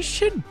what? I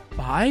should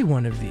buy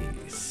one of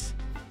these.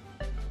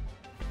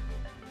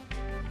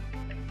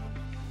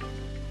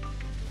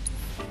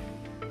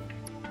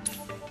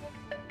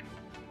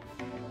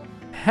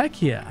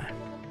 Heck yeah.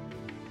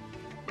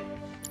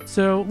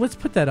 So let's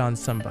put that on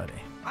somebody.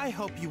 I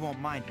hope you won't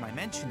mind my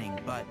mentioning,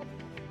 but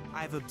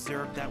I've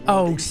observed that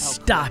Oh, intel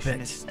stop production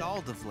it. is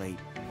stalled of late.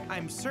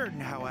 I'm certain,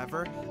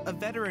 however, a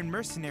veteran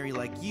mercenary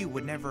like you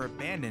would never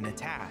abandon a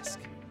task.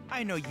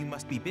 I know you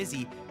must be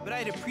busy, but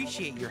I'd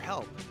appreciate your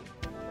help.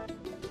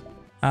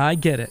 I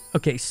get it.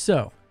 Okay,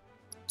 so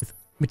with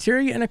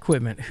materia and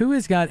equipment, who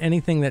has got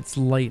anything that's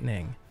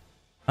lightning?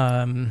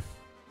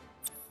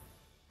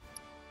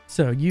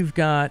 So you've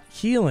got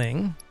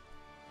healing,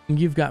 and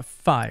you've got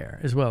fire,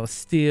 as well as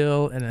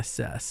steel and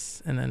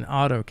assess, and then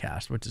auto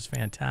cast, which is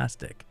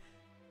fantastic.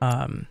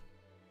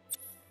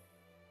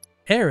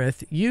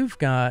 Aerith, you've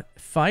got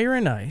fire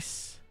and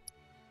ice,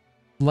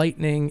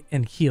 lightning,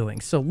 and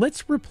healing. So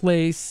let's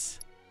replace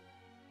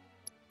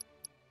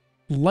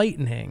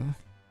lightning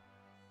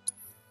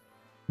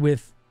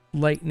with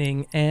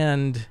lightning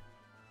and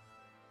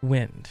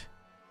wind.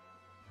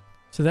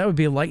 So that would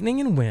be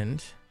lightning and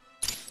wind.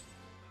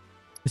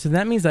 So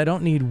that means I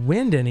don't need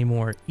wind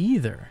anymore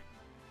either.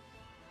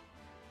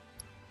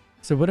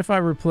 So what if I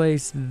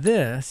replace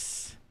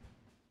this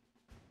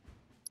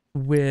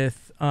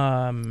with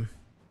what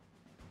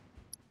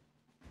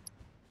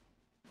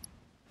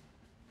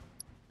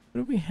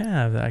do we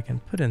have that I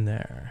can put in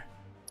there?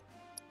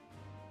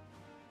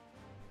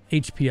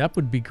 HP up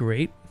would be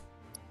great.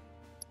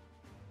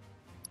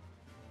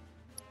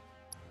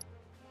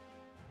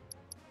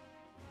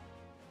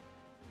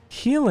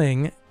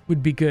 Healing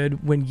would be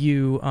good when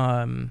you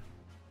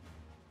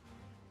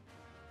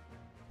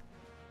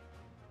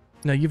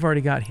no, you've already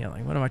got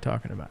healing. What am I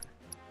talking about?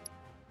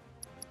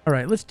 All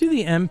right, let's do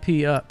the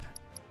MP up,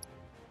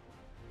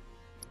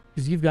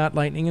 because you've got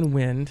lightning and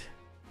wind.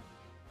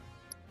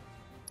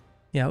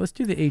 Yeah, let's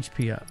do the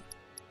HP up.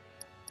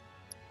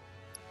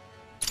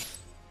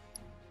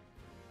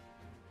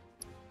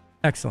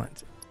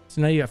 Excellent.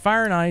 So now you got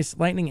fire and ice,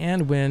 lightning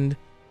and wind,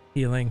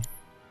 healing.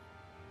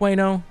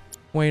 Bueno,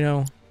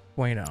 bueno,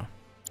 bueno.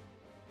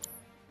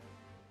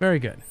 Very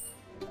good.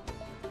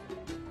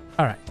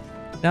 All right.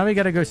 Now we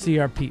got to go see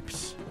our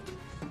peeps.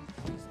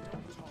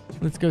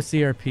 Let's go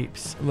see our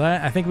peeps.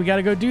 I think we got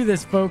to go do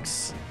this,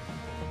 folks.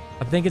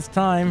 I think it's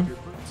time.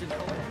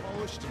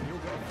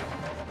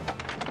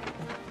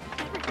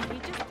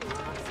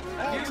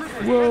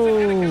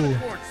 Whoa.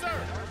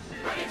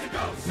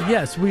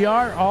 Yes, we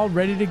are all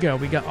ready to go.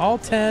 We got all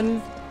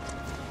 10.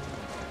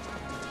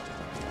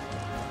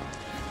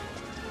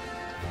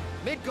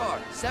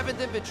 Midgard, 7th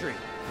Infantry.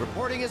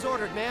 Reporting as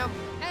ordered, ma'am.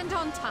 And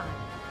on time.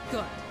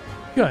 Good.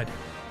 Good.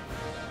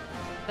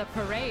 The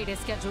parade is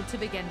scheduled to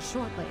begin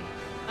shortly.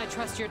 I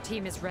trust your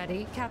team is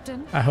ready,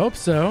 Captain? I hope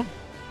so.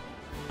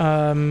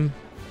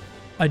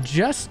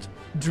 Adjust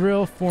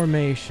drill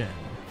formation.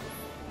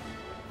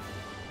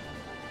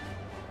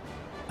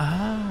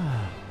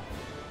 Ah.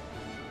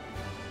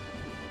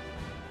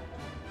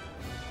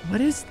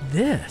 What is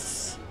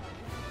this?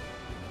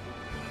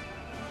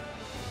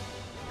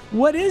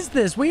 What is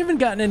this? We haven't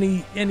gotten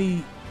any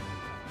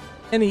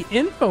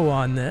info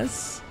on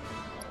this.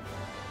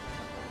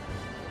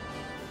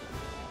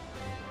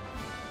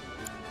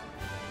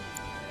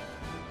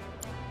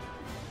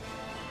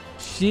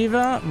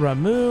 Shiva,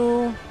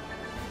 Ramu.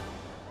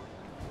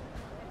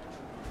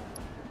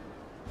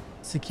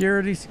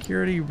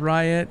 Security,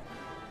 Riot.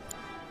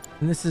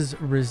 And this is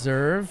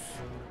reserve.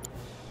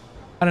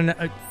 I don't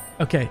know.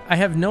 Okay, I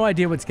have no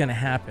idea what's going to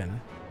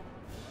happen.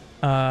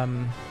 I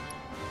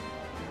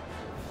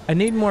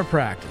need more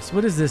practice.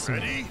 What does this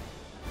mean?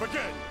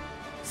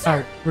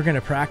 Oh, we're going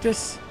to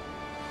practice?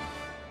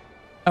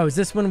 Oh, is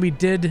this when we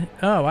did?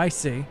 Oh, I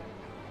see.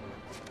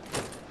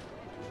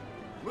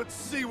 Let's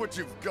see what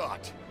you've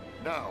got.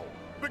 Now,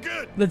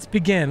 begin. Let's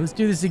begin. Let's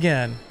do this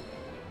again.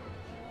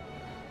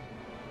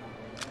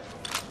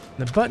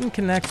 The button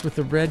connects with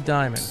the red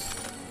diamond.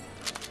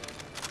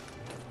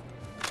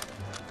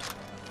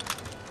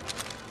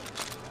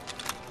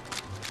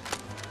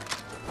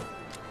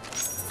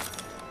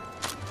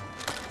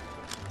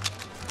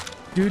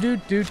 Do.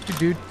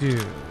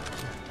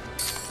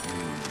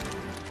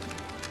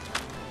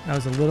 That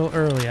was a little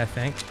early, I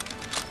think.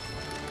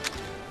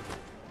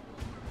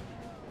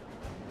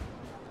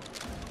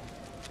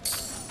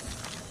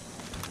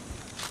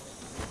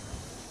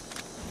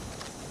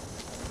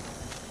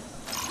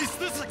 Is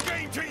this a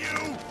game to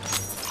you?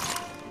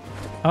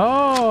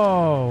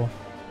 Oh,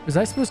 was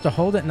I supposed to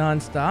hold it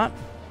non-stop?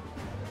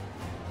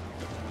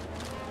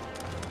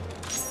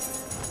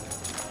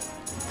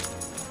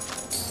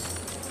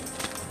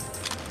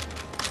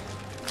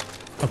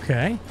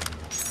 Okay.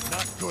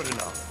 Not good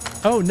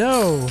enough. Oh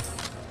no.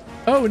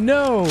 Oh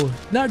no.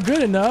 Not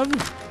good enough.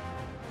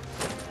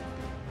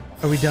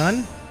 Are we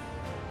done?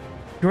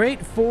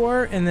 Great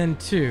 4 and then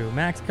 2.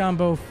 Max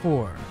combo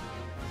 4.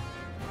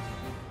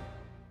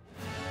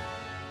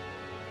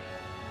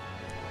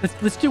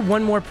 Let's do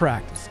one more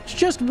practice.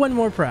 Just one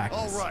more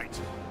practice. All right.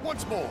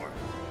 Once more.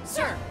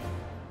 Sir.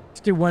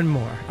 Let's do one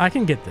more. I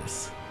can get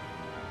this.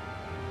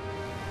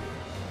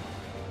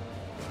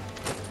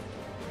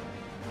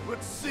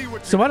 Let's see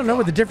what So I don't know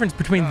what the difference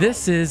between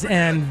this is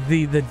and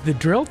the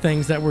drill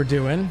things that we're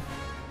doing.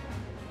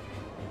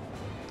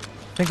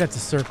 I think that's a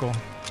circle.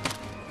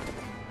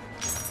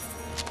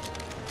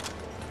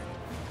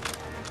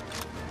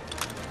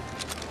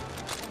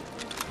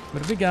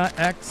 What have we got?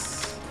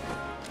 X.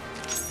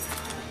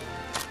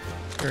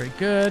 Very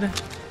good.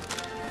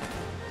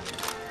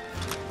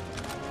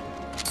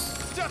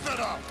 Step it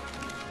up.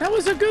 That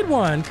was a good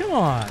one. Come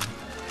on.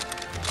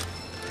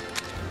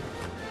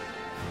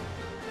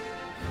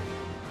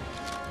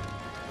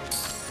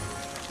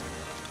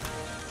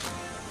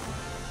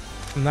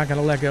 I'm not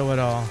gonna let go at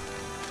all.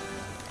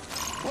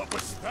 What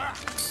was that?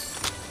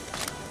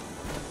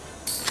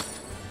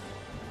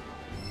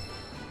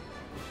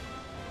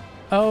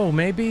 Oh,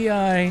 maybe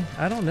I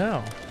don't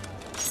know.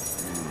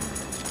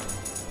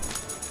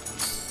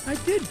 I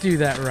did do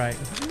that right.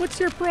 What's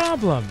your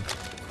problem?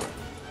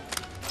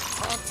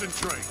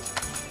 Concentrate.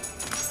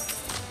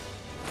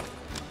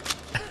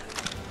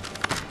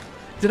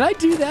 Did I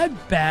do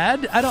that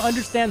bad? I don't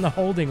understand the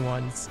holding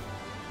ones.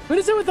 What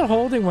is it with the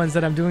holding ones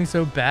that I'm doing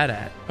so bad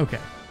at? Okay.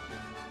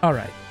 All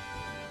right.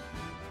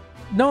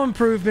 No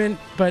improvement,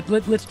 but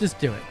let's just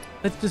do it.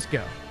 Let's just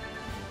go.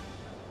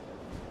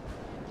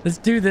 Let's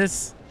do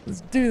this.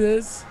 Let's do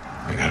this.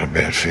 I got a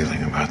bad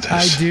feeling about this.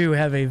 I do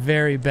have a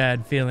very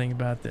bad feeling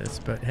about this,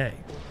 but hey.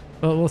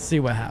 Well, we'll see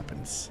what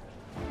happens.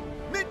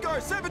 Midgar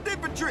 7th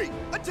Infantry,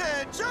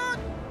 attention!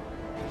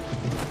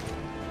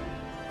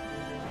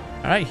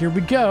 All right, here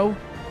we go.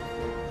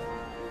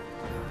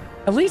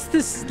 At least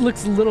this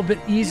looks a little bit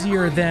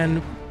easier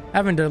than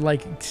having to,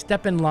 like,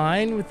 step in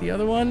line with the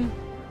other one.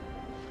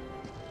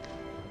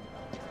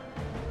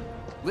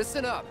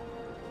 Listen up.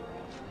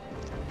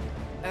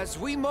 As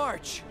we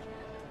march,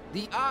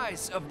 the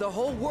eyes of the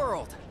whole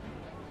world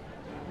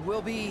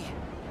will be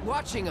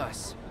watching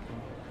us.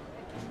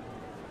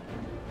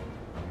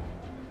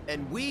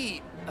 And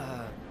we,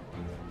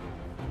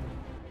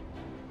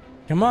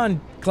 Come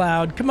on,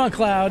 Cloud. Come on,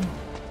 Cloud.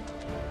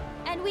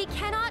 And we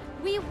cannot,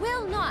 we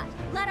will not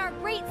let our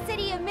great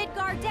city of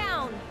Midgar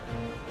down.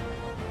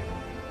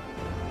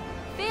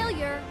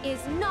 Failure is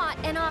not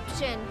an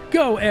option.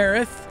 Go,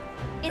 Aerith.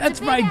 It's That's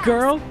a big my ask,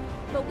 girl.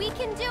 But we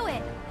can do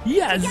it.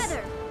 Yes.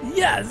 Together.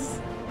 Yes.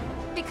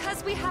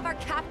 Because we have our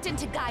captain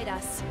to guide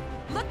us.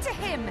 Look to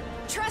him,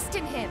 trust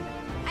in him,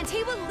 and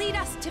he will lead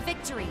us to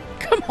victory.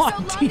 Come on, so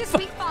long Tifa. as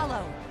we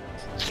follow.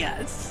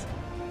 Yes.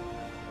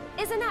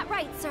 Isn't that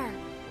right, sir?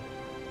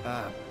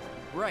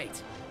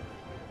 Right.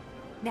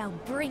 Now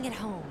bring it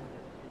home.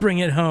 Bring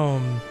it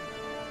home.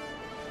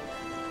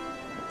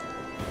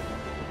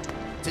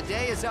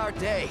 Today is our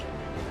day.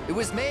 It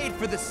was made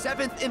for the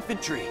 7th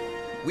Infantry.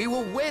 We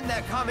will win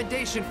that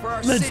commendation for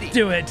our city. Let's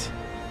do it.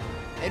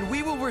 And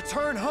we will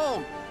return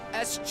home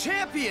as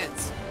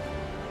champions.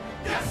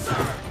 Yes,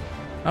 sir.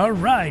 All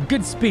right,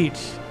 good speech.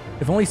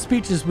 If only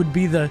speeches would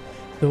be the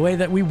way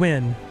that we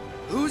win.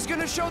 Who's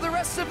gonna show the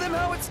rest of them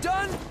how it's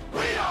done?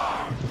 We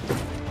are.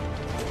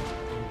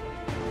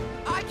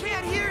 I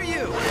can't hear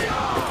you. We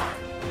are.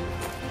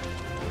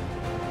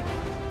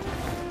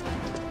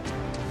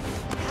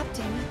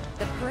 Captain,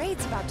 the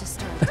parade's about to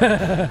start.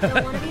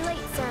 Don't want to be late,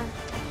 sir.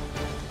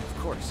 Of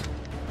course.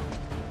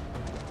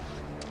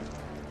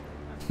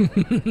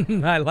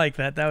 I like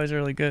that. That was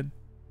really good.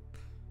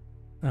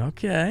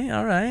 Okay,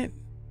 all right.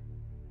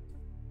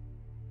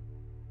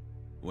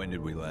 When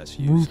did we last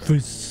use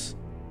Rufus.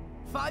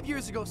 5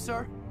 years ago,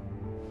 sir.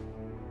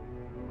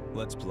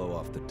 Let's blow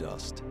off the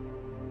dust.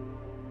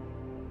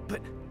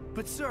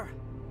 But sir...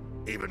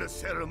 Even a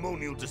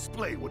ceremonial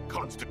display would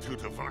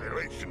constitute a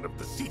violation of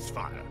the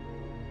ceasefire.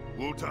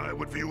 Wutai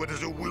would view it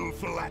as a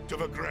willful act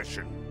of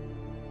aggression.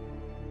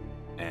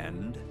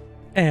 And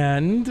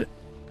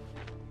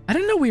I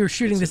didn't know we were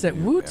shooting this at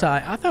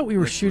Wutai. I thought we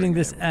were shooting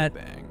this at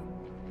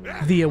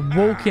the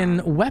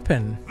awoken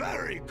weapon.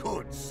 Very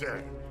good,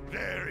 sir.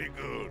 Very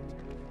good.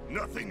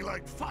 Nothing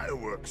like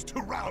fireworks to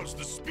rouse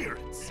the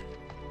spirits.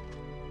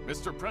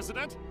 Mr.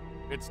 President,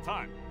 it's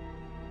time.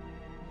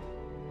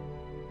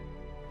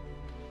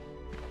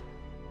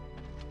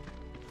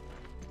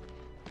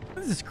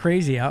 What is this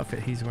crazy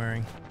outfit he's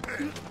wearing?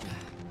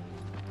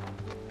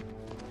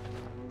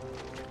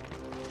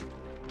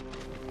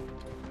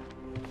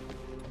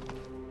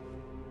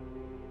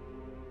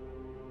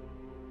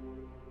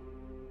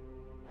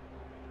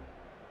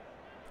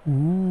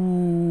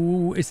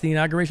 Ooh, it's the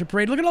inauguration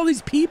parade. Look at all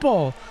these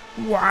people.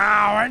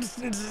 Wow,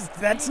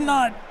 that's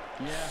not...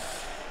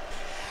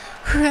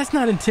 That's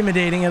not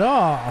intimidating at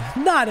all.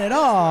 Not at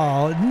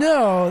all.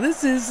 No,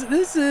 this is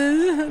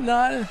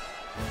not...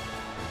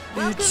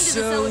 Welcome to the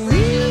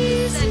celebration of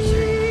the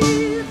century.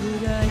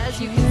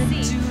 As you can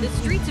see, the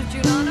streets of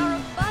Junon are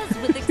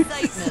abuzz with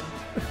excitement.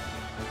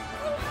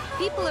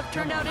 People have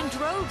turned out in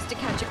droves to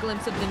catch a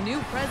glimpse of the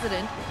new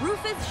president,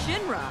 Rufus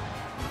Shinra.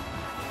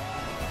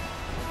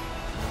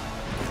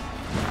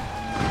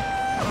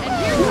 And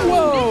here comes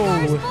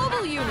Midgar's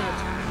mobile unit.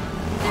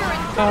 Their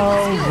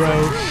incredible skills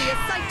are truly a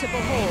sight to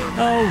behold.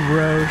 Oh,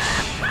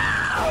 Roche.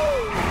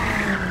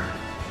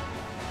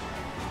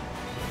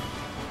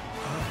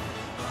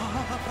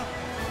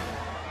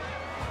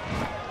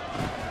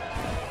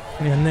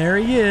 And there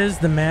he is,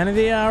 the man of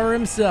the hour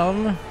himself.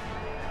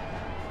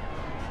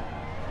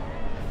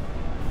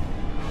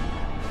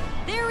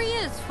 There he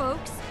is,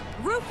 folks.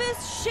 Rufus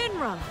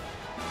Shinra.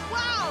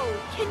 Wow,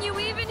 can you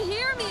even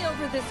hear me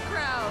over this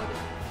crowd?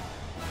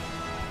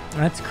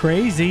 That's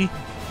crazy.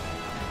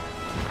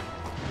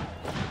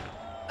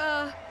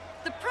 The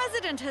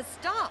president has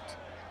stopped.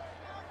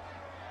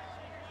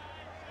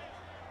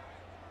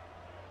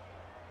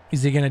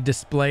 Is he going to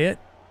display it?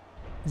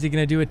 Is he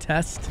going to do a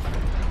test?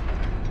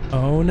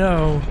 Oh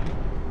no.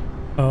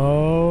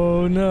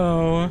 Oh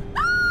no.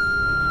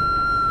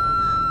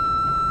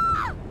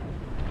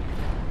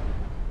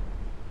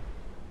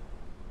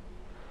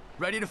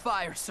 Ready to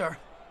fire, sir.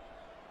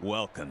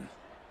 Welcome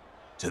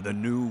to the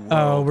new world.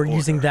 Oh, we're order.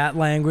 using that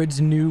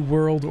language, New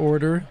World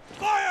Order.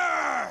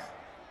 Fire!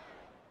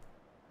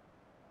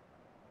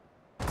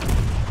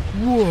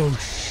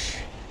 Whoosh.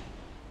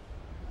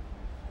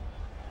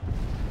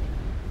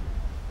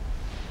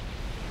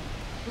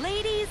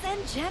 Ladies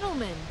and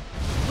gentlemen,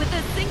 with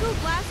a single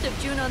blast of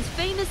Junon's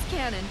famous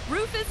cannon,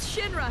 Rufus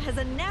Shinra has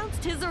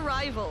announced his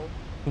arrival.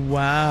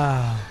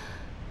 Wow.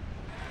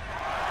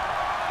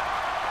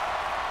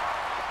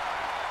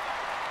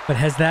 But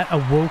has that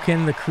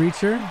awoken the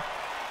creature?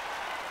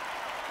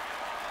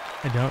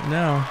 I don't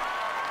know.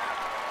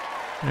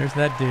 There's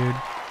that dude.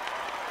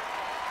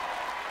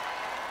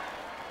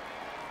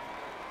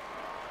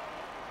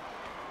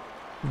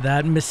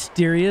 That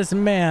mysterious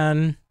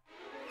man.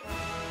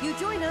 You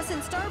join us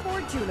in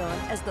Starboard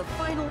Junon as the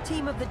final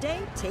team of the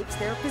day takes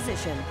their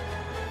position.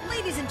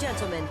 Ladies and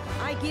gentlemen,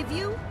 I give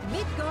you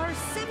Midgar's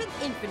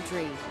 7th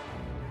Infantry.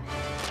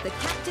 The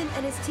captain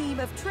and his team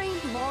have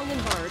trained long and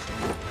hard,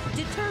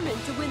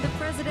 determined to win the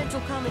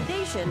presidential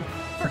commendation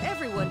for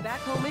everyone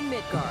back home in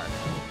Midgar.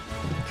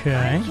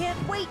 Okay. I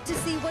can't wait to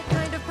see what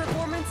kind of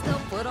performance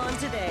they'll put on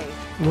today.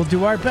 We'll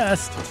do our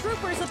best.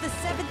 Troopers of the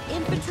 7th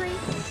Infantry,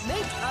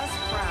 make us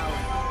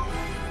proud.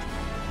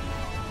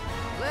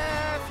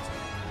 Left.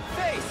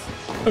 Face.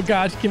 Oh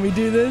gosh, can we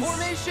do this?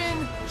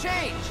 Formation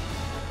change.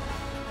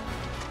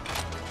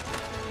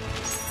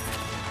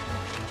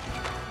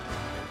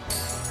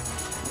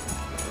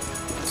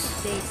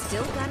 They've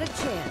still got a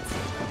chance.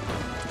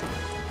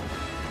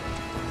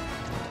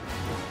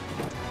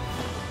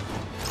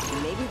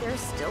 Maybe they're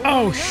still...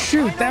 Oh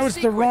shoot, that was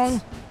the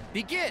wrong...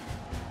 Begin.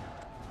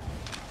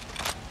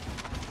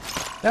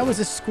 That was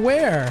a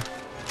square.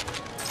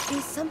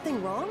 Is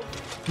something wrong?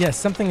 Yes,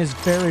 something is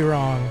very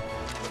wrong.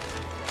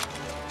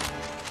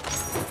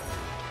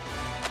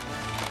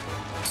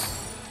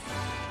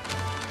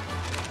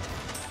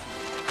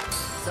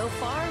 So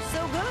far,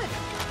 so good.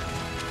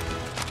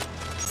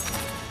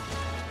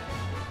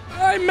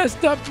 I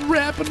messed up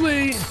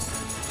rapidly.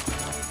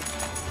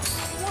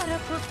 What a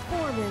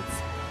performance.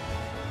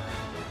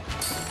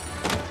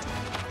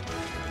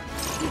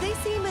 Do they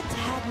seem a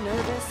tad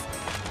nervous?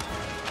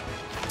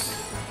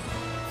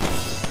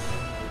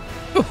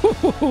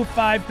 Ooh,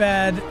 5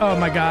 bad. Oh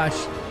my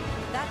gosh.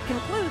 That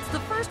concludes the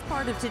first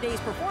part of today's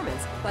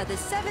performance by the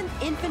 7th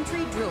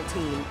Infantry Drill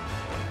Team.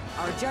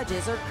 Our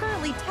judges are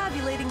currently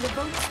tabulating the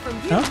votes from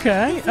you.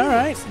 Okay, all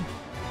right.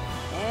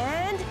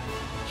 And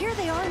here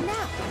they are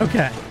now.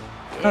 Okay.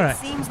 It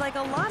seems like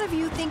a lot of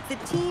you think the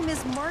team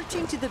is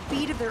marching to the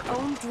beat of their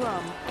own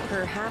drum.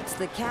 Perhaps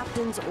the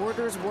captain's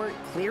orders weren't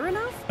clear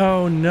enough?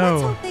 Oh no.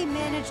 Let's hope they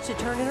managed to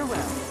turn it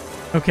around.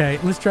 Okay,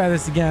 let's try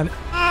this again.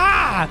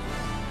 Ah!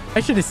 I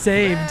should have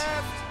saved.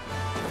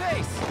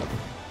 Face.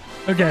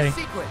 Okay.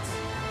 Sequence.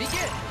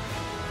 Begin.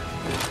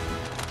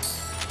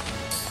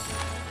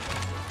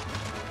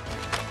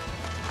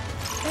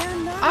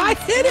 I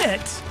hit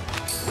it!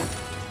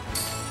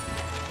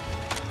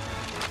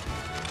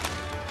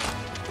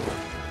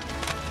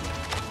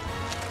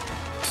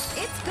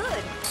 It's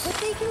good, but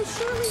they can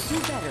surely do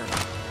better.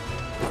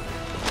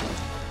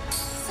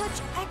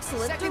 Such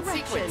excellent Second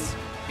direction. sequence.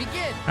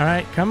 Begin. All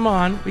right, come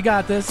on. We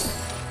got this.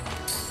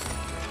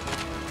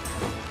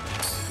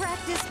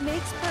 Practice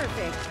makes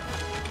perfect.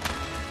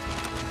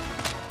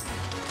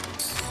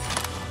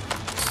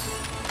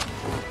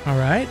 All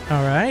right,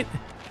 all right.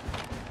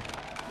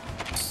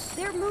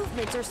 Their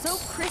movements are so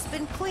crisp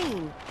and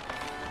clean.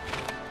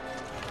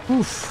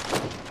 Oof.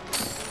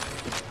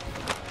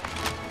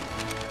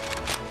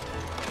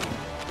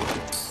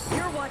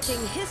 You're watching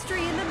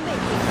history in the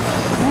making.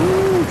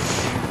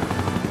 Whoosh.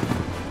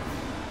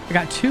 I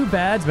got 2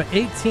 bads, but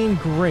 18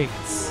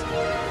 greats.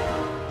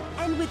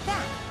 And with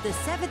that, the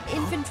 7th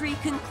Infantry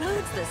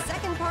concludes the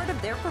second part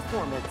of their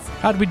performance.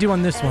 How'd we do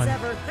on this one? As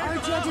ever, our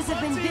judges have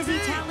been busy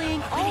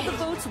tallying all the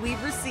votes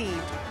we've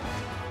received.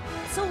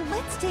 So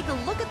let's take a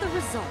look at the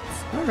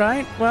results. All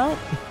right, well.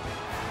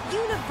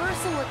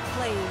 Universal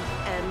acclaim,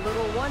 and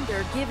little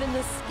wonder given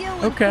the skill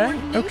and Okay,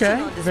 coordination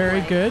okay. on display.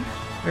 Very good.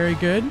 Very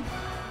good.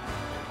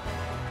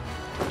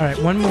 All right,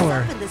 Keep one this more.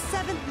 up and the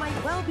 7th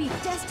might well be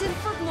destined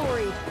for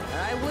glory.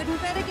 I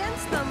wouldn't bet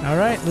against them. All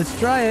right, let's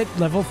try it.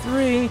 Level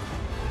 3.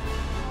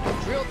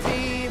 Drill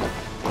team.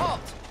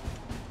 Halt.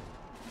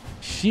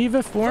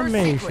 Shiva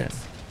formation.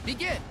 Sequence.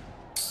 Begin.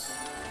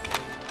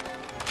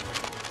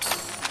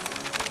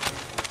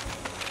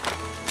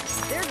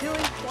 They're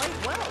doing quite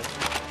well.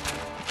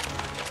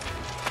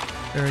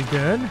 Very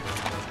good.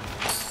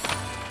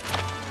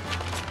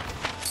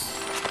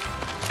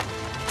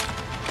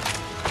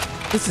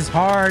 This is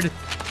hard.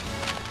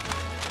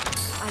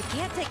 I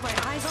can't take my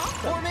eyes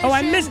off them. Oh,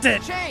 I missed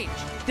it. Change.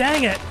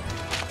 Dang it.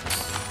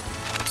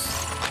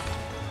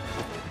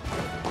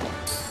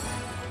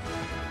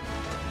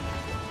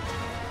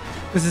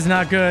 This is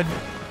not good.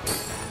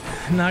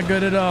 Not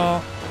good at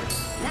all.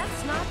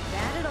 That's not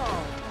bad at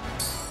all.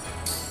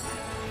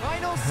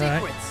 Final All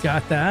sequence. right,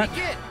 got that.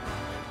 Begin.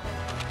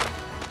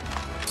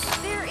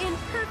 They're in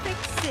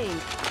perfect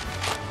sync.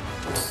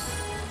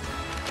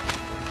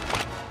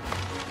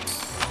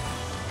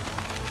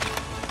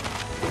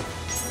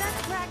 That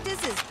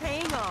practice is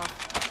paying off.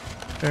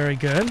 Very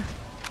good.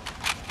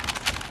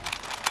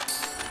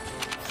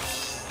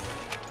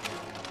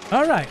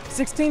 All right,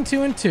 16,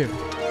 2, and 2.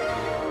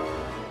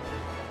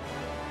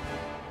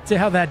 See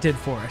how that did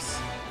for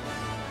us.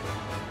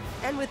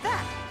 And with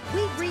that,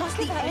 we've reached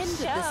the end of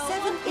the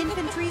 7th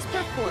Infantry's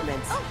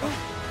performance.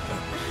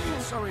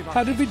 Sorry about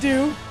How did we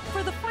do?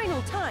 For the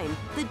final time,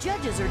 the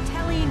judges are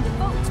tallying the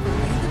votes from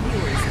you, the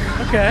viewers.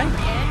 Okay.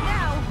 And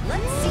now,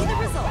 let's see the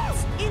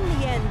results. In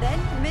the end, then,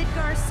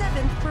 Midgar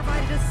 7th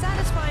provided a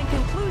satisfying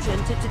conclusion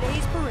to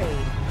today's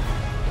parade.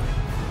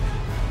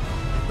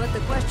 But the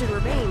question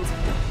remains,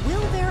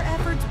 will their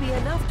efforts be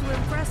enough to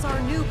impress our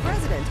new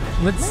president?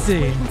 Let's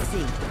see. Wait and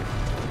see.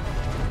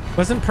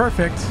 Wasn't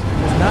perfect.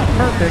 Was not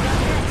perfect.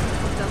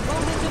 The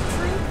moment of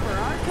truth for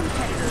our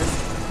competitors.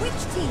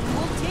 Which team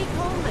will take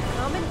home the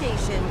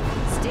commendation?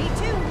 Stay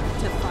tuned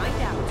to find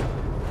out.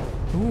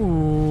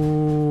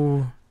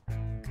 Ooh.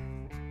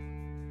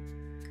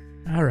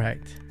 All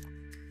right.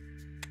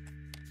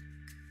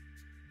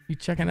 You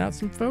checking out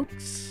some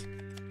folks?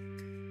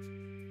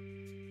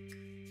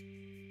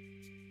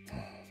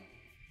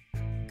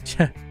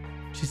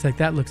 She's like,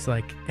 that looks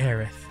like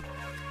Aerith.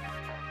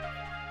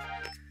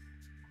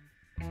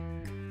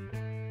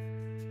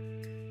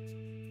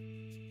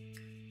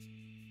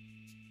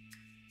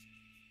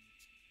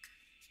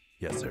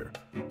 Yes, sir.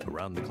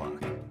 Around the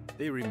clock.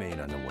 They remain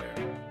unaware.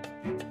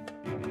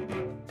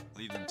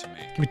 Leave them to me.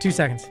 Give me 2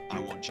 seconds. I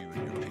want you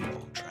and your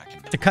people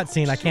tracking. It's a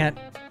cutscene. I can't.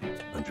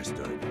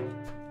 Understood.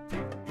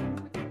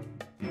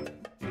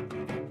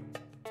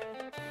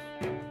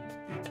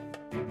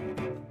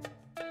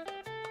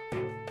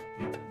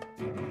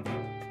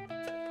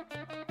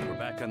 We're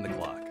back on the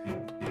clock.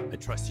 I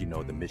trust you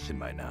know the mission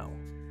by now.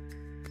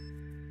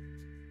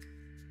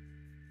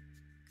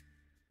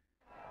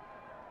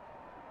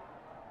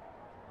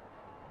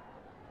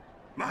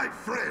 My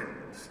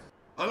friends,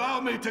 allow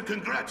me to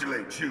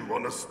congratulate you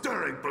on a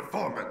stirring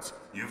performance.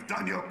 You've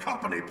done your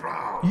company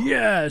proud.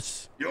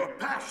 Yes. Your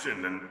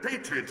passion and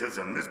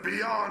patriotism is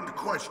beyond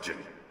question.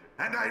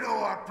 And I know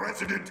our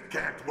president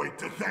can't wait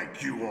to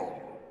thank you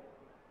all.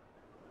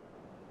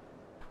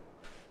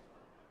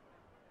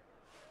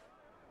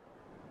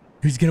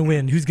 Who's gonna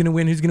win? Who's gonna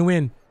win? Who's gonna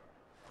win?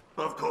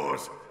 Of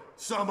course,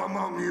 some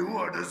among you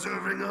are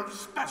deserving of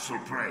special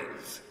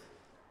praise.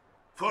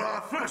 For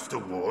our first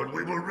award,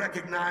 we will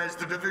recognize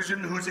the division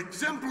whose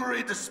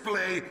exemplary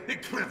display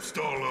eclipsed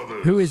all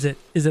others. Who is it?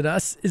 Is it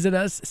us? Is it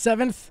us?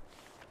 7th?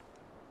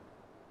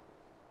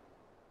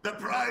 The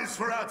prize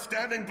for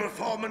outstanding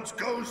performance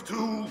goes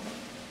to...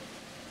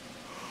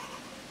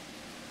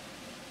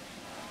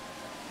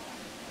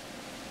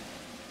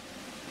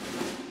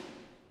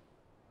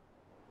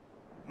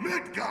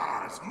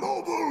 Midgar's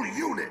mobile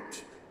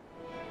unit.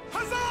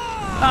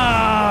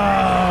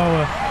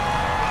 Oh!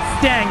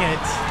 Dang it.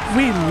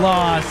 We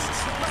lost.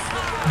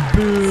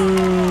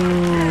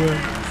 Boo.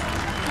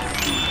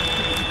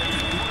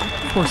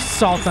 Pour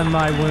salt on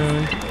my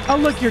wound. Oh,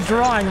 look, you're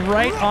drawing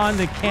right on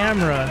the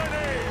camera.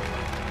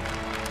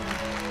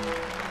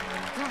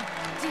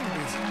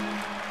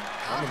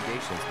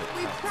 Commendations.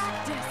 We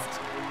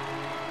practiced.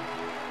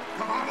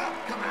 Come on up,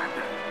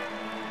 Commander.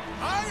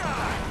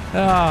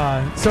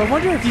 So I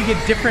wonder if you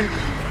get different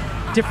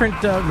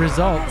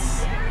results.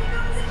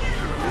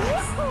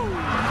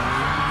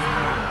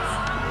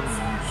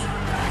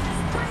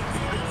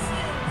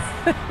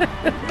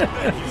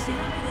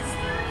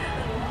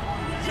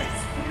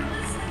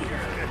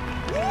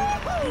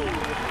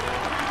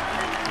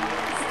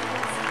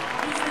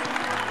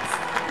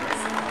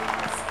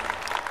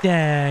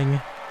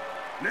 Dang.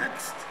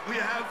 Next, we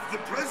have the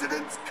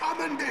President's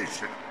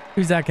Commendation.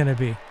 Who's that gonna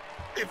be?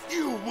 If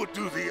you would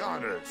do the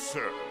honors,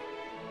 sir.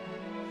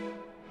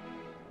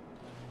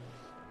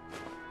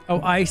 Oh,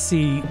 I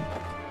see.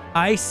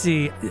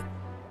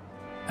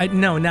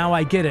 No, now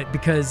I get it,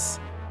 because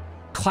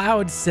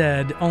Cloud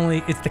said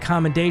only it's the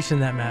commendation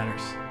that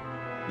matters.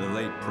 The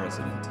late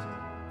president,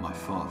 my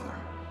father,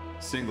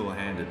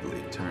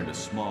 single-handedly turned a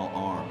small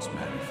arms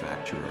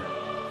manufacturer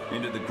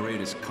into the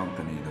greatest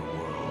company the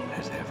world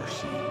has ever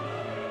seen,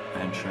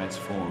 and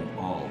transformed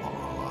all of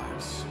our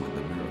lives with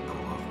the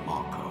miracle of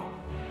Mako.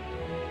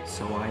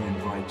 So I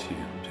invite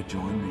you to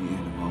join me in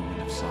a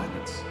moment of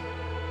silence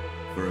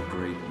for a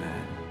great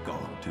man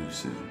gone too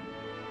soon.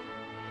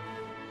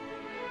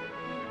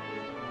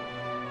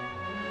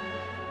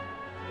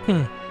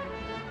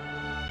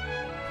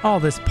 All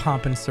this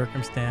pomp and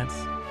circumstance.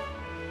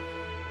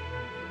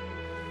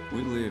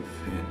 We live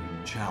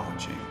in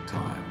challenging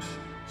times.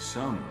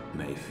 Some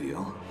may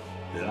feel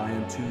that I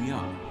am too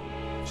young,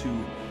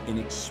 too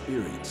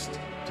inexperienced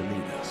to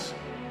lead us.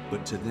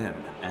 But to them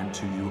and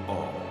to you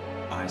all,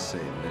 I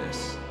say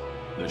this: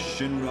 the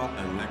Shinra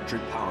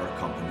Electric Power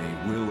Company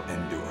will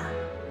endure.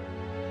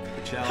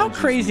 How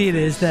crazy it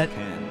is that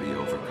can be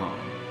overcome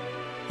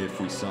if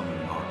we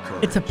summon our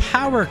courage. it's a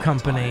power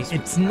company.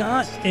 It's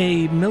not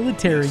a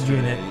military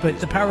unit, but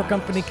the power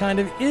company kind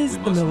of is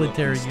the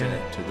military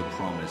unit. To the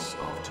promise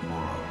of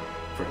tomorrow,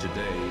 for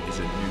today is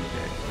a new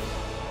day,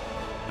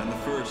 and the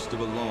first of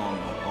a long,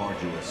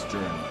 arduous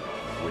journey,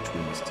 which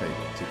we must take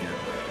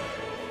together.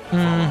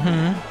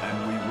 And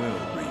we will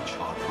reach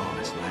our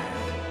promised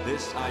land.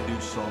 This I do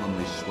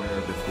solemnly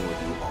swear before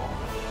you all,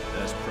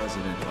 as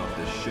president of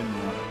the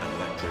Shinra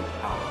Electric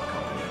Power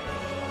Company.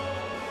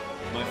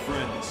 My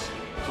friends,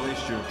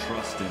 place your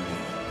trust in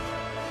me,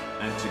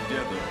 and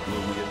together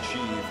will we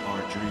achieve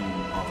our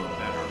dream of a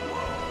better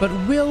world. But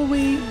will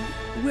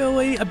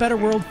we? A better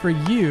world for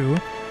you?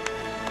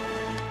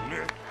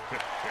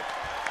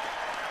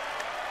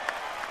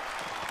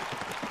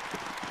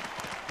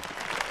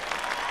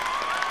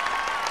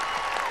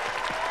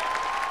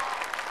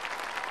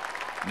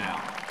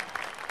 Now,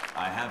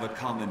 I have a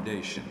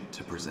commendation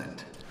to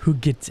present. Who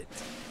gets it?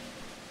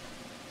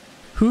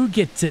 Who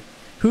gets it?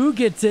 Who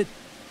gets it?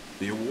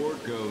 The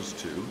award goes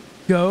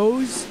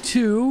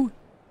to...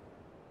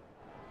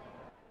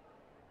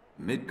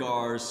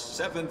 Midgar's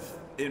 7th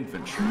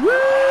Infantry. Woo!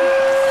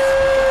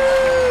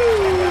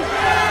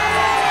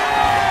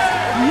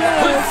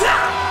 Yes!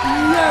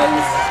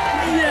 Yes!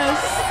 Yes!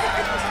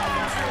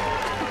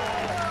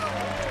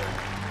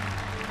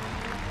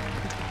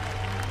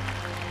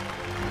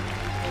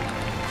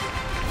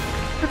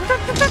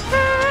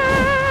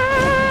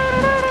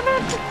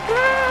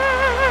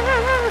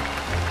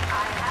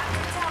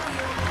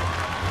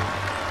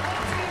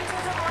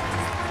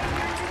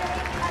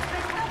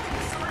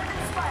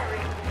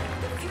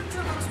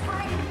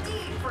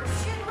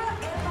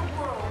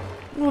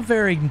 Well,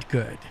 very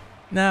good.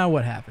 Now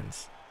what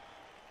happens?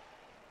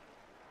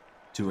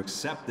 To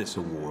accept this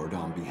award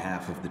on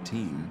behalf of the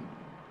team,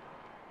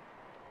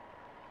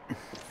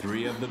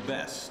 3 of the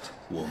best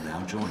will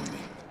now join me.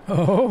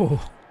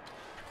 Oh.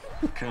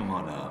 Come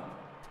on up.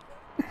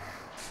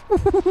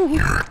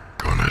 You're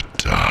gonna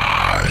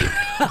die.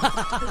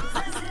 The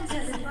President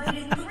has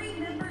invited 3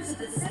 members of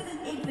the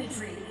 7th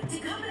Infantry to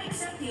come and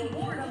accept the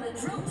award on the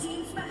drill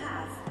team's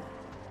behalf.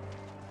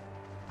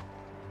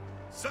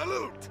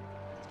 Salute!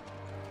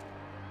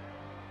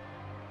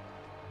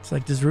 It's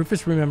like, does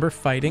Rufus remember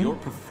fighting? Your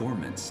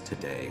performance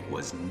today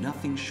was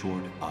nothing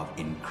short of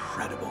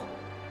incredible.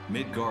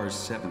 Midgar's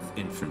 7th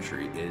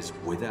Infantry is,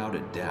 without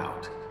a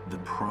doubt, the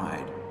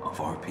pride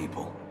of our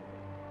people.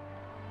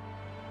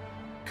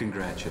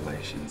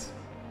 Congratulations.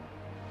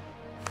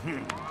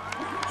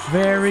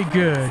 Very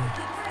good.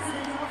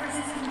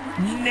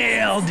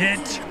 Nailed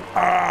it.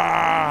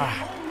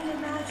 Ah.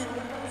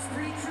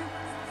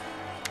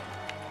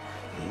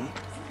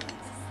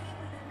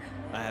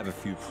 I have a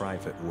few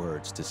private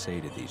words to say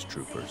to these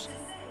troopers.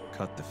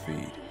 Cut the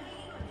feed.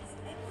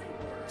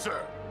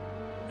 Sir,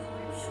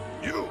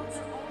 you're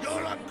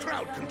on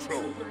crowd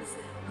control.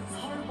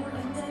 Hard work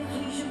and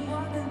dedication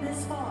brought them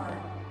this far.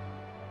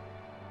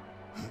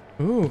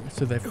 Ooh,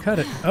 so they've cut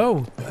it.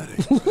 Oh,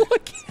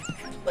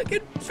 look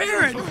at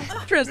Barrett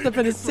dressed up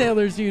in a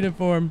sailor's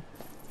uniform.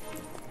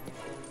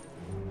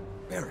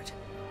 Barrett,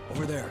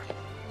 over there.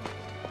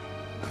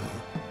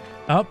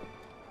 Up.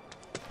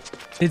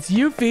 It's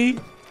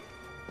Yuffie.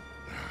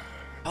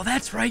 Oh,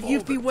 that's right.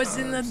 Yuffie was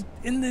in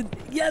the.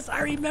 Yes,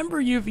 I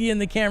remember Yuffie in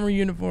the camera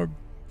uniform.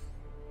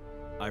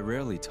 I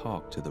rarely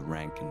talk to the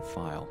rank and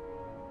file.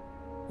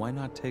 Why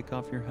not take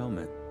off your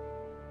helmet?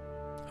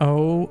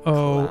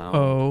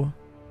 Oh.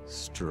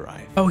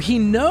 Strife. Oh, he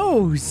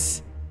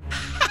knows.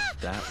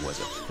 That was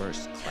a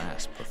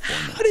first-class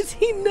performance. How does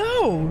he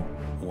know?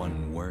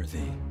 One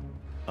worthy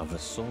of a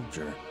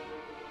soldier.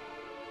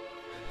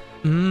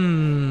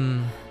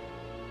 Mmm.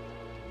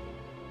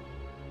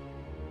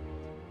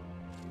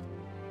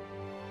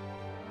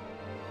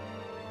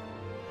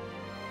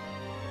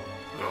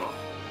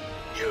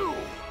 You!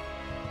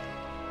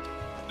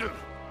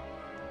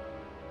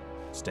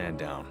 Stand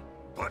down.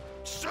 But,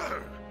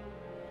 sir!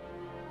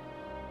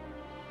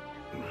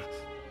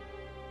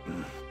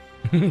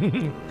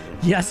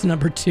 Yes,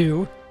 number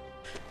 2.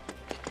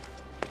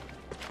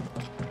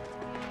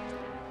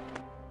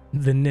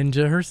 The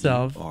ninja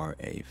herself. You are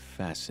a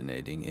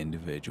fascinating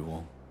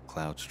individual,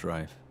 Cloud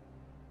Strife.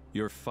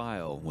 Your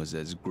file was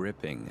as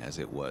gripping as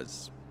it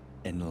was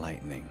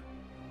enlightening.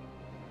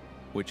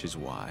 Which is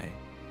why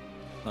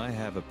I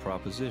have a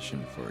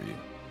proposition for you.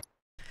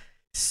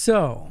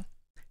 So,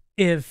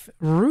 if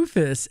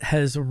Rufus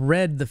has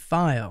read the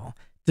file,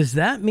 does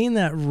that mean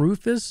that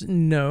Rufus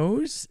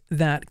knows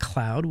that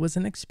Cloud was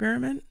an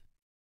experiment?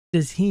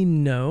 Does he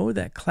know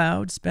that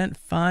Cloud spent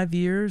 5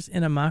 years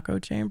in a Mako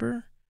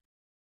chamber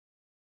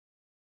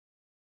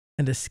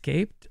and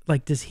escaped?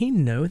 Like, does he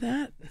know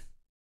that?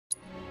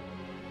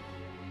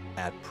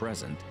 At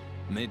present,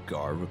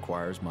 Midgar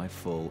requires my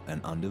full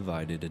and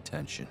undivided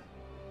attention.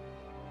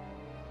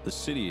 The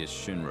city is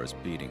Shinra's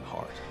beating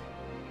heart.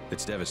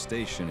 Its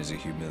devastation is a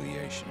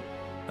humiliation,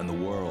 and the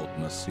world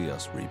must see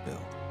us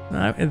rebuild.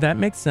 That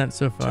makes sense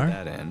so far. To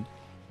that end,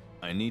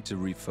 I need to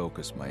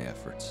refocus my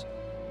efforts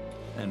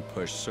and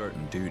push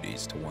certain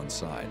duties to one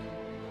side.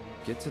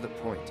 Get to the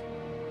point.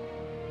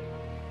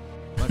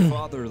 My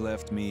father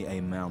left me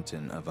a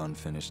mountain of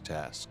unfinished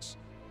tasks,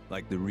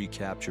 like the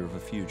recapture of a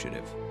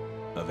fugitive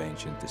of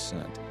ancient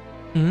descent,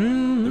 the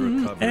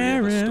recovery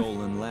of a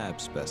stolen lab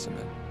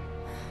specimen,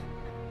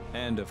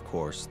 and of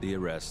course the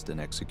arrest and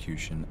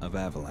execution of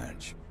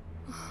Avalanche.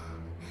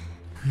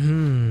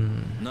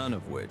 None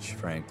of which,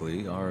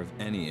 frankly, are of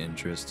any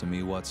interest to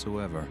me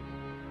whatsoever.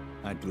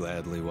 I'd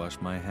gladly wash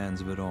my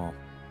hands of it all.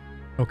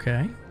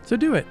 Okay, so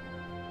do it.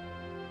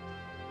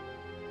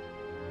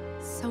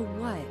 So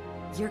what?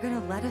 You're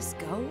gonna let us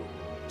go?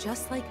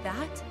 Just like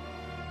that?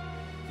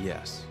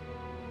 Yes.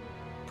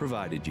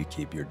 Provided you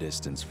keep your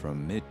distance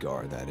from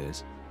Midgar, that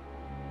is.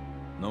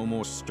 No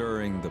more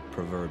stirring the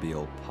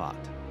proverbial pot.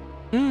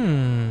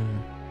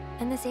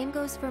 And the same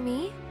goes for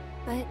me?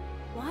 But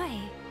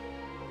why?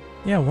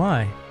 Yeah,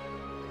 why?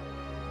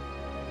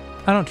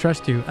 I don't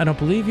trust you. I don't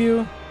believe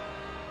you.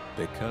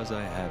 Because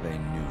I have a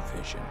new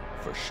vision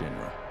for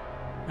Shinra.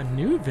 A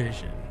new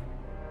vision?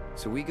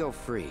 So we go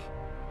free.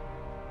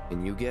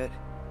 And you get?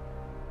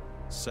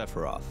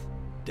 Sephiroth,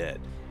 dead.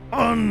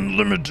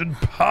 Unlimited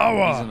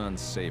power! He's an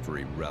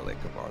unsavory relic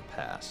of our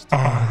past.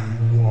 I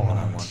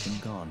want him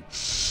gone.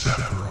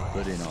 Sephiroth.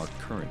 But in our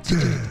current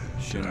state,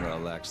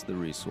 Shinra lacks the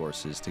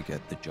resources to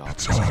get the job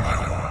That's all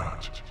I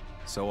want.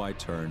 So I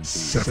turn to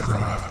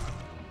Sephiroth.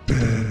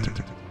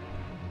 Dead.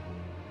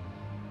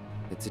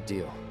 It's a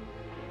deal.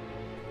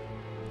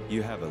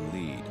 You have a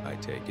lead, I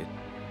take it.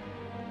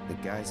 The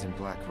guys in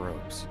black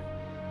robes.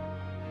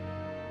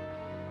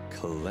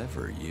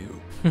 Clever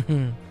you.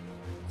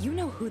 You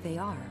know who they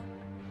are,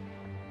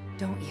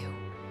 don't you?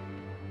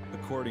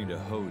 According to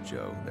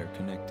Hojo, they're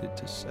connected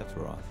to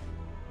Sephiroth.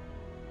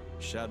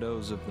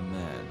 Shadows of the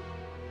Man,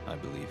 I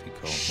believe he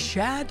called them.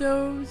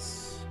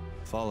 Shadows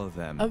Follow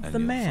them of and the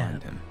you'll Man.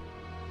 find him.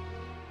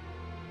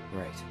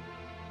 Right.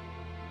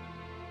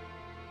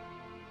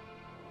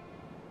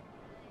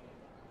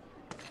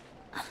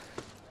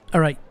 All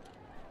right.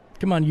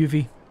 Come on,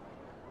 Yuffie.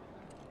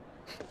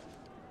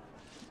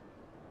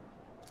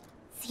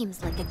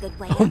 Seems like a good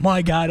way. Oh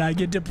my god, I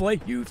get to play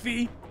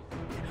Yuffie.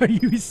 Are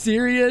you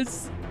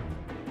serious?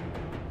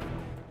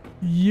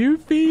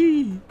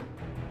 Yuffie.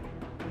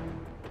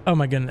 Oh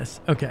my goodness.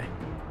 Okay.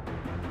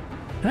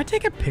 Can I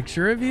take a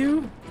picture of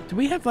you? Do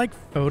we have like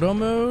photo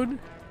mode?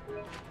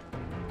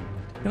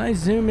 Can I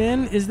zoom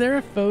in? Is there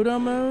a photo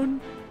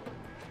mode?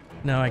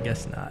 No, I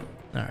guess not.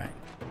 All right.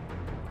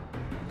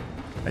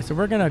 Okay, so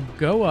we're gonna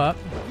go up.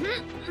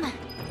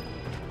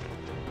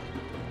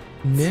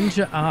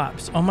 Ninja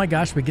Ops. Oh my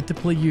gosh, we get to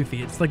play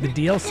Yuffie. It's like the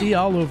DLC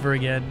all over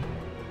again.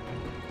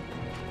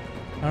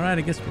 All right,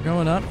 I guess we're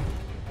going up.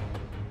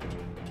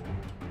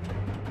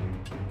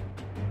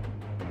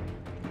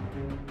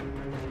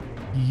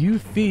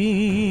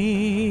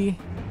 Yuffie.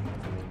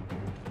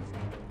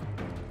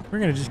 We're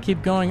gonna just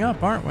keep going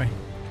up, aren't we?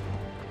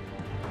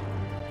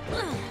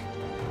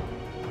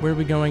 Where are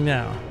we going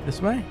now?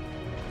 This way?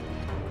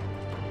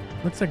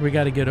 Looks like we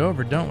got to get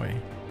over, don't we?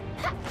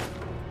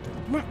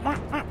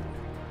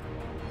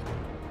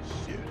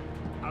 Shit,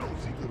 I don't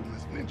see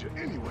Littlest Ninja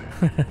anywhere.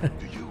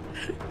 Do you?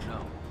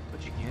 No,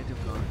 but you can't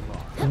have gone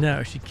far.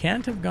 No, she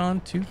can't have gone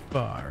too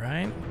far,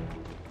 right?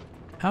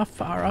 How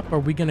far up are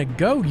we gonna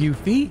go,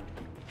 Yuffie?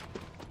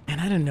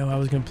 And I didn't know I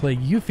was gonna play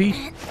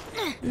Yuffie.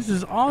 This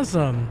is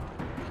awesome.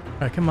 All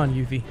right, come on,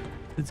 Yuffie.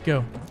 Let's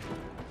go.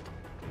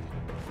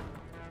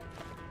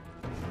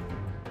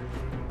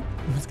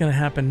 What's gonna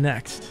happen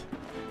next?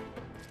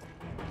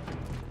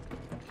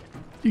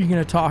 You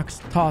gonna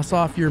toss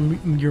off your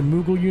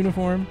Moogle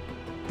uniform?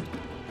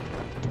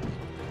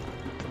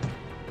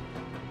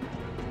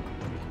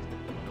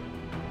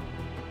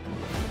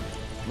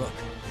 Look,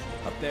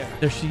 up there.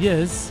 There she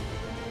is.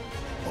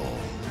 Oh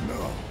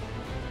no!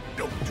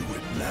 Don't do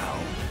it now.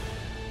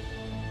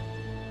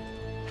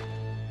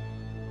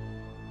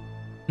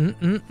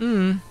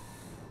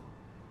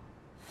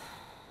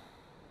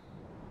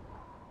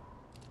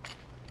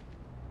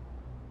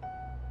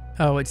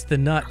 Oh, it's the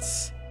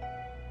nuts.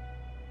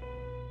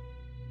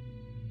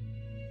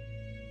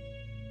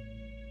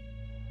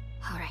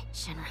 All right,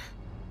 Shinra.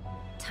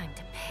 Time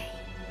to pay.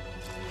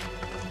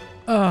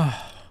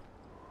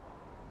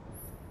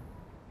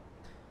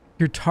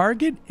 Your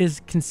target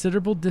is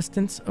considerable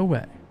distance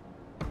away,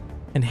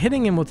 and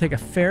hitting him will take a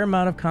fair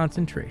amount of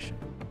concentration.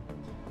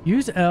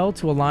 Use L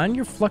to align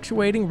your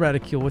fluctuating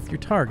reticule with your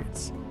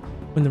targets.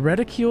 When the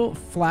reticule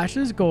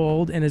flashes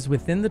gold and is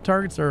within the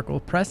target circle,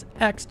 press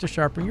X to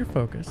sharpen your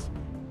focus.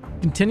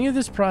 Continue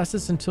this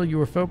process until you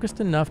are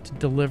focused enough to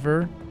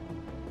deliver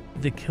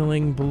the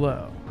killing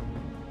blow.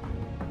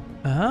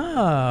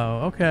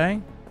 Oh,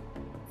 okay.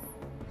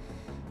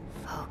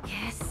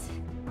 Focus.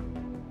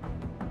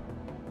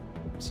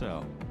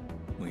 So,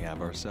 we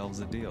have ourselves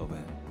a deal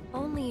then.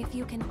 Only if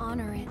you can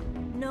honor it.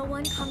 No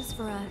one comes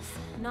for us.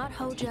 Not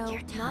Hojo,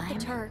 not the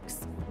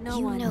Turks. No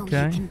one. You know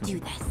Okay. you can do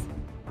this.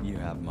 You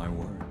have my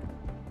word.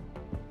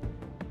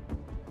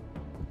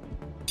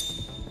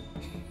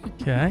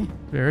 Okay,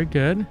 very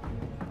good.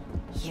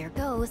 Here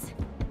goes.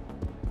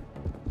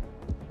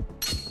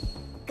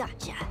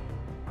 Gotcha.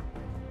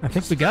 I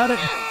think we got it.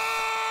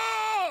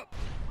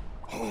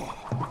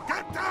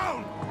 Get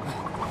down!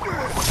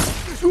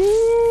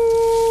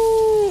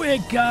 Ooh,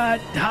 it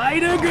got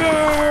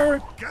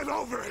Heidegger. Get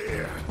over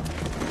here!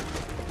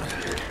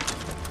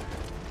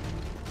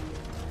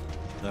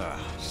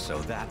 So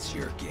that's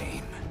your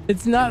game.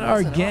 It's not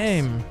our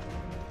game.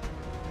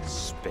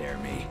 Spare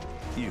me.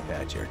 You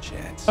had your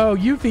chance. Oh,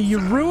 Yuffie, you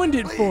ruined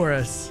it for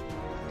us.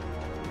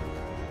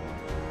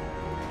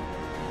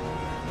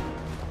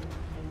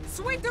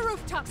 Sweep the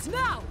rooftops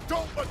now!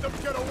 Don't let them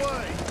get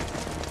away!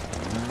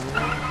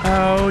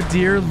 Oh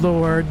dear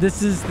Lord,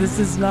 this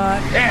is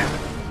not. Damn!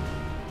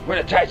 We're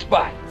in a tight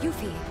spot.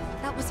 Yuffie,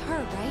 that was her,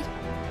 right?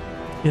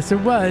 Yes, it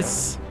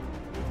was.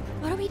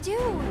 What do we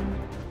do?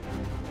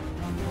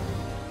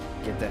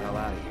 Get the hell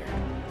out of here.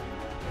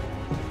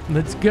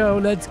 Let's go,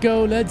 let's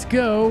go, let's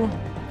go.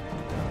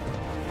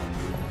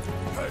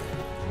 Hey!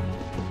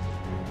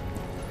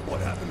 What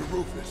happened to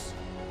Rufus?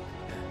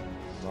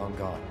 Long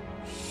gone.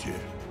 Shit.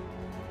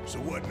 So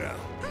what now?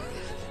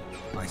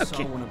 I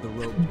saw one of the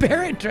road.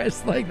 Barrett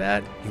dressed like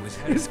that. He was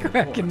It's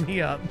cracking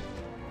me up.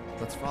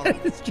 Let's follow.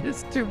 It's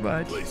just too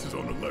much. Place is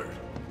on alert.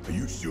 Are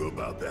you sure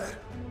about that?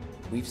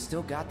 We've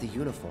still got the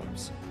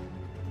uniforms.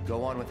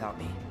 Go on without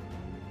me.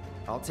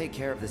 I'll take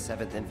care of the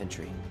 7th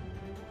Infantry.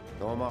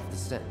 Throw them off the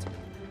scent.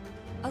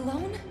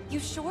 Alone? You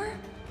sure?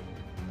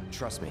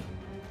 Trust me,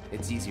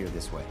 it's easier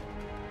this way.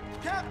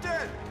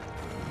 Captain!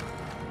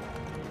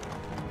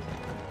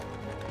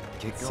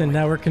 Keep So going.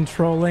 now we're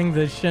controlling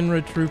the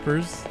Shinra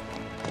troopers,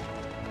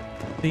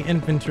 the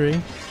infantry.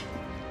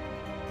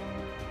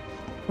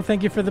 Well,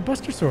 thank you for the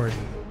Buster Sword.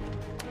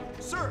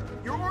 Sir,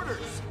 your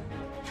orders!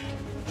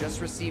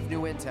 Just received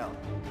new intel.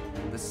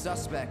 The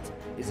suspect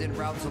is en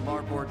route to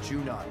Larboard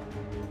Junon.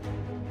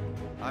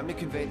 I'm to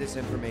convey this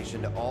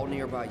information to all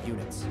nearby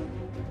units.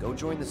 Go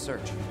join the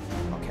search.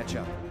 I'll catch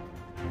up.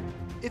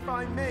 If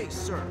I may,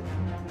 sir.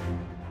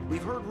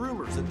 We've heard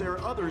rumors that there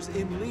are others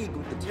in league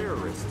with the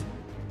terrorists.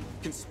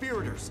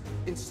 Conspirators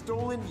in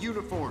stolen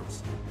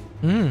uniforms.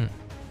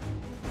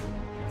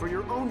 For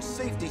your own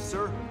safety,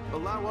 sir,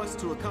 allow us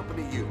to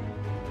accompany you.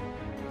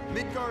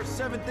 Midgar's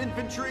 7th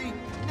Infantry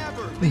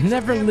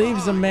never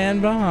leaves a man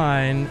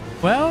behind.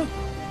 Well,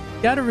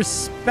 gotta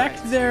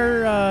respect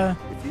their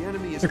If the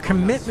enemy is their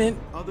among us, commitment.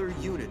 other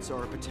units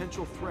are a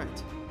potential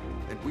threat,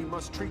 and we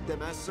must treat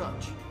them as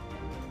such.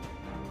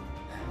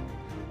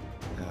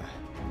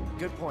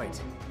 Good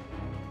point.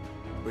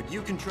 But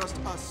you can trust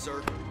us,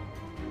 sir.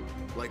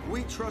 Like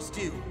we trust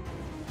you.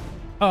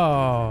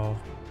 Oh.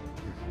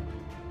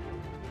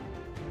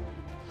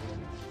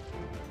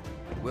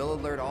 We'll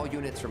alert all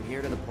units from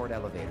here to the port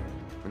elevator.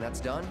 When that's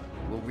done,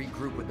 we'll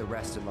regroup with the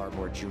rest in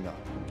Larboard Junon.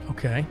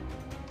 Okay.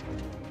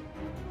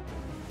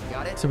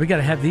 Got it? So we got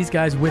to have these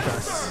guys with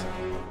us.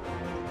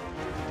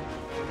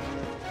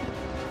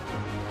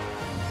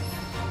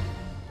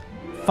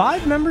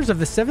 Five members of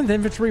the 7th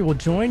Infantry will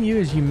join you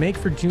as you make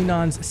for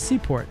Junon's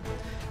seaport.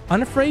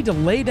 Unafraid to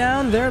lay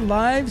down their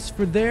lives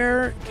for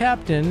their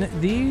captain,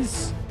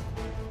 these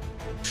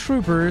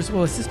troopers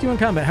will assist you in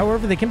combat.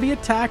 However, they can be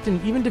attacked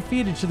and even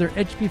defeated should their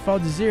HP fall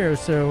to 0,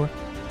 so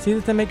see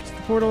that they make it to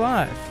the port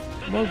alive.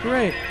 Well,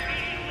 great.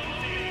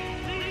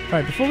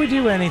 Alright, before we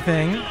do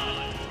anything,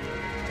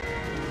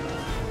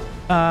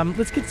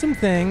 let's get some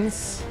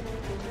things.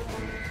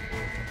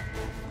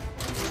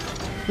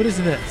 What is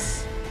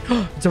this?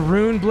 It's a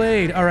rune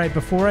blade. Alright,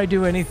 before I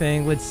do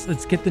anything,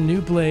 let's get the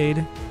new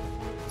blade.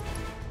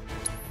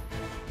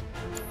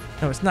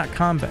 No, it's not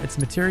combat. It's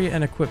materia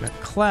and equipment.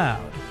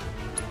 Cloud.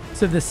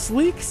 So the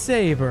sleek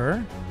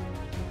saber,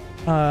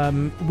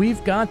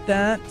 we've got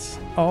that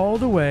all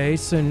the way.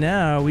 So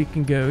now we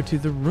can go to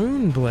the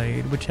rune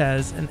blade, which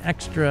has an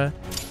extra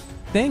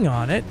thing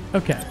on it.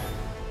 Okay.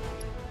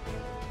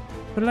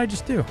 What did I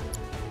just do?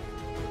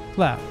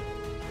 Cloud.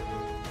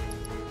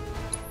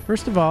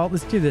 First of all,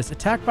 let's do this.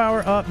 Attack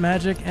power up,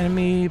 magic,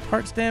 enemy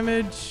parts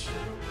damage.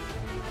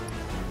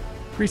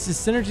 Increases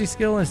synergy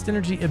skill and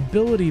synergy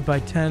ability by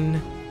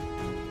 10%.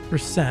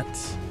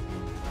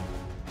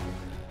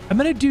 I'm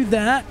going to do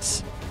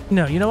that.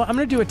 No, you know what? I'm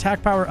going to do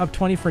attack power up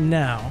 20 for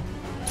now,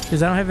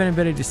 because I don't have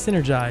anybody to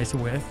synergize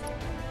with.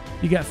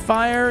 You got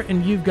fire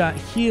and you've got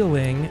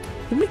healing.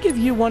 Let me give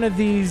you one of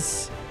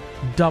these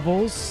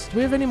doubles. Do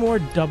we have any more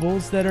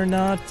doubles that are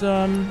not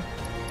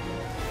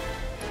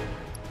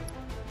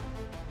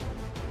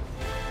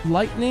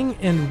lightning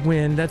and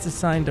wind? That's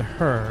assigned to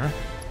her.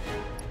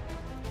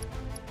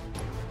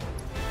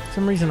 For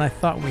some reason I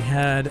thought we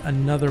had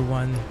another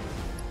one.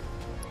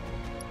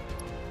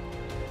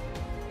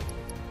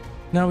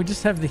 No, we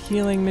just have the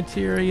healing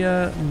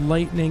materia,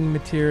 lightning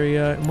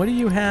materia. And what do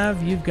you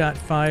have? You've got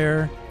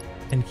fire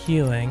and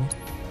healing.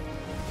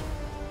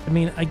 I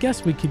mean, I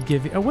guess we could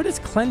give you... Oh, what is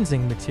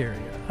cleansing materia?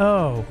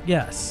 Oh,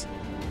 yes.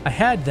 I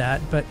had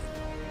that, but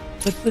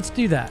let's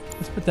do that.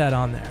 Let's put that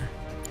on there.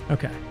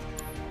 Okay.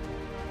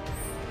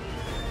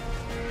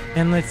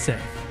 And let's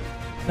save.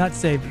 Not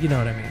save, but you know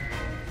what I mean.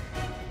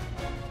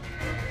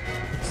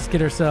 Let's just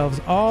get ourselves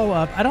all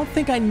up. I don't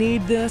think I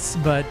need this,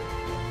 but...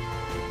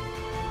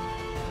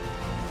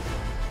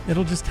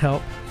 it'll just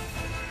help.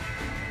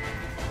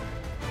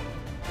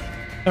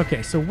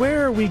 Okay, so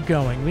where are we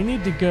going? We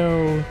need to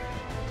go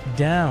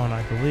down,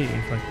 I believe,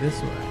 like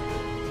this way.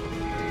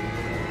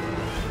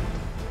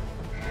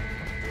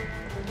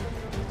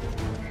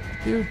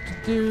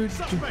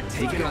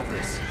 Take it over.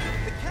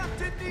 The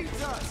captain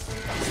needs us.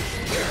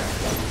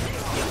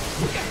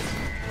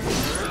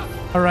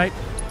 All right,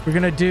 we're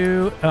gonna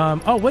do.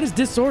 Oh, what is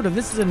disorder?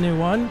 This is a new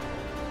one.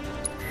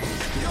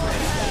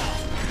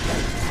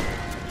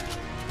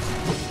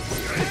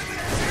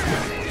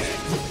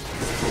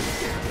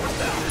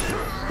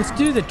 Let's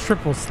do the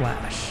triple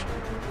slash.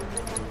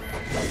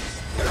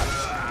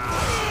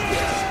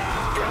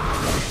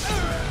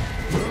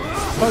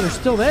 Oh, they're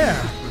still there.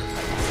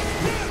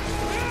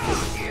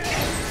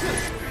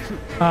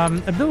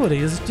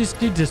 Abilities. Let's just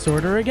do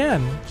disorder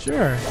again.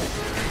 Sure.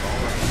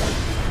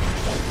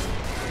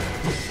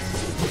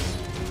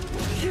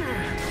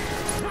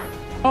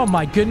 Oh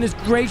my goodness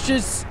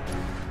gracious.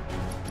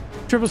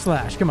 Triple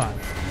slash. Come on.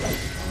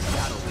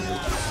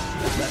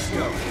 Let's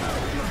go.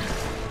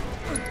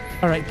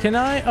 All right, can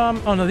I,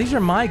 oh no, these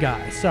are my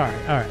guys. Sorry,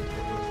 all right.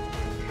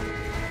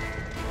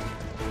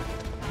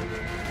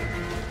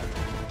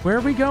 Where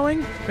are we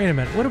going? Wait a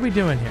minute, what are we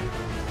doing here?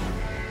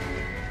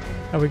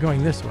 Oh, we're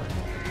going this way.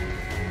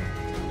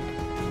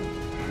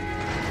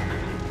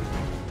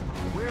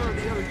 Where are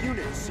the other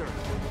units, sir?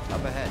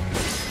 Up ahead.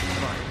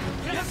 Come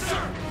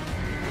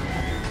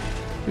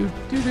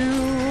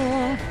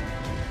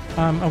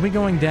on. Are we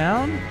going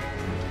down?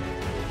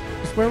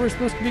 Is where we're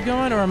supposed to be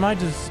going, or am I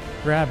just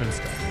grabbing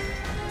stuff?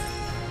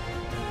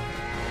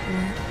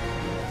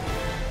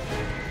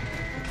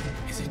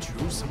 Is it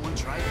true someone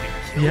tried to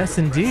kill Yes,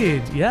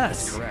 indeed.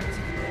 Yes. That's correct.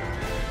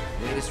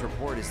 Latest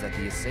report is that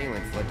the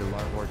assailant fled to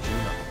Larboard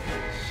Juno.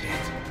 Shit.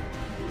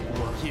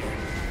 Well, here.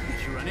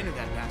 If you run into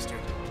that bastard.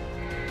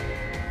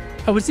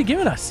 Oh, what's he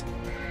giving us?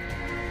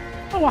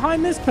 Oh, a high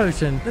miss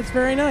potion. That's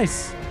very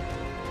nice.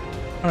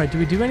 All right, do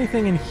we do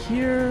anything in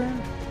here?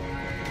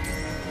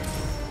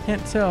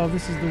 Can't tell if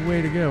this is the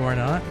way to go or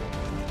not.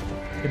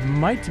 It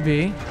might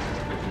be.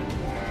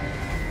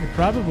 It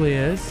probably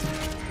is.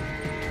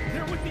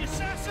 They're with the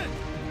assassin.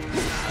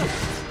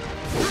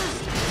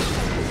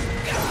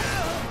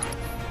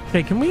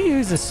 Okay, can we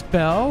use a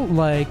spell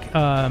like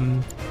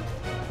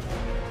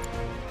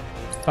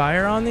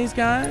fire on these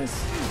guys?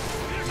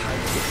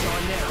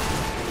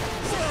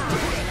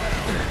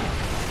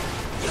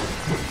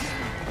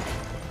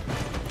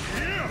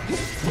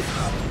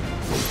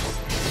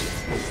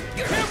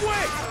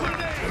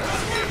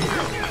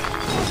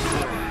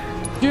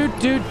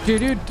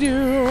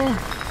 Do.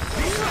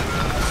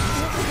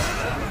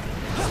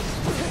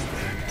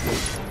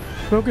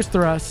 Focus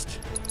thrust.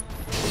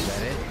 Is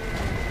that it?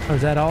 Oh,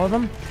 is that all of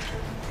them?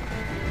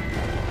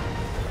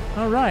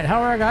 All right,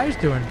 how are our guys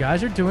doing?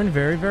 Guys are doing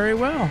very, very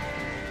well.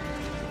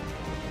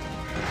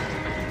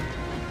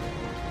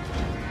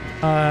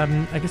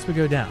 I guess we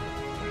go down.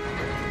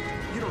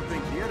 You don't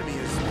think the enemy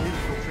has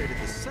infiltrated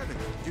the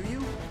 7th, do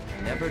you?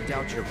 Never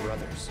doubt your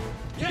brothers.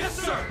 Yes,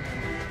 sir!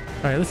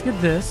 All right, let's get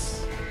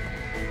this.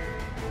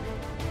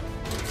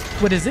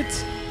 What is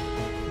it?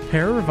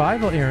 Pair of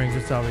revival earrings.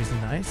 It's always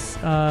nice.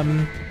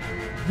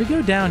 If we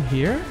go down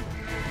here,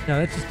 no,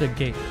 that's just a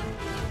gate.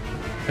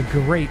 A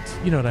grate.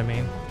 You know what I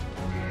mean.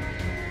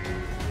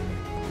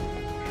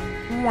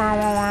 Wow,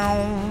 wow, wow.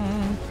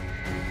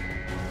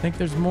 I think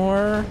there's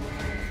more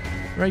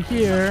right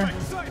here.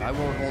 I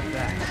won't hold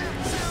back.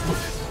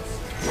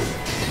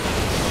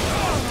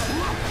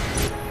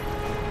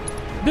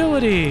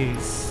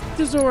 Abilities.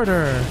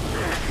 Disorder.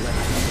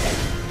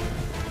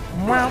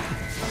 Wow.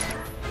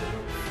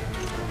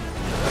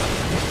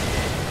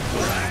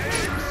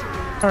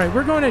 All right,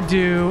 we're going to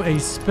do a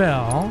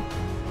spell.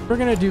 We're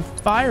going to do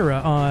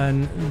Fyra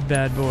on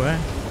bad boy.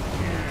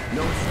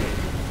 No escape.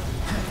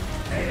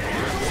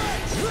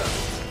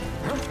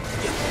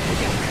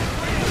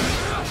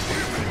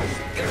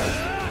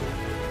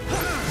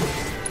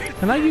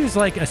 Can I use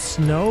like a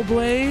snow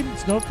blade?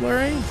 Snow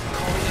flurry?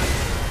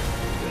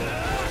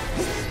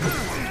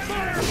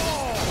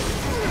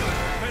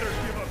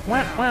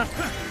 Wah, wah.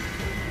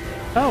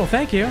 Oh,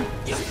 thank you.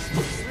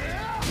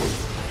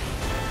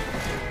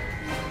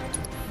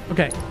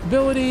 Okay,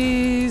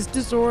 abilities,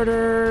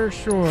 disorder,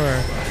 sure.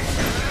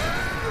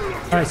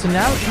 All right, so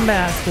now it's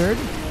mastered.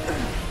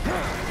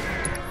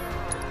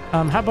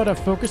 How about a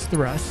focus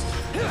thrust?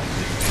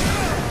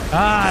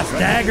 Ah,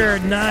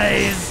 staggered,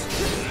 nice.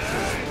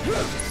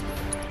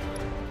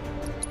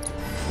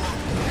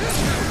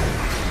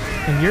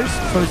 And you're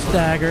both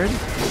staggered.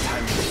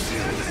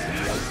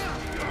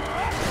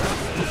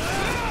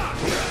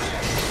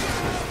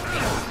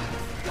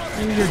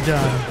 And you're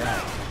done.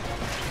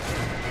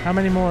 How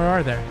many more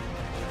are there?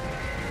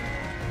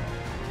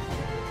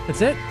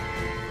 That's it?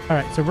 All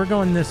right, so we're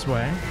going this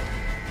way.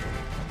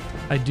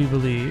 I do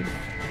believe.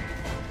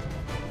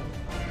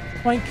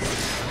 Boink.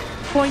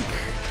 Boink.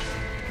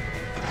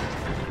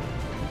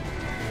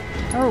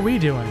 How are we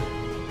doing?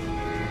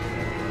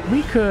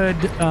 We could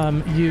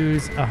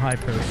use a high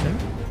potion.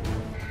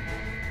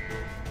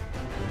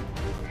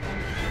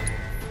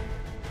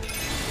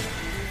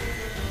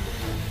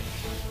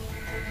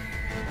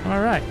 All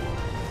right.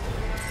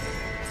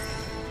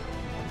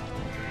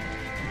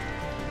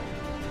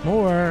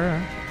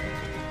 More.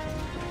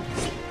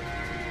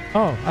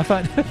 Oh, I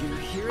thought. You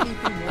hear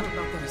anything more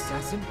about that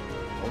assassin?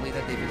 Only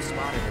that they've been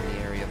spotted in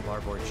the area of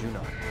Larboard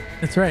Junon.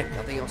 That's right.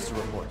 Nothing else to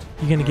report.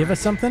 You gonna give us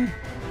something?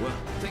 Well,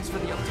 thanks for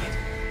the update.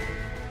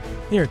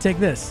 Here, take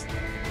this.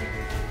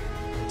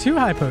 2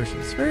 high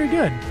potions. Very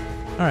good.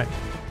 All right.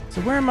 So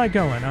where am I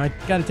going? I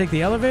got to take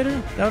the elevator?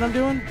 Is that what I'm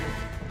doing?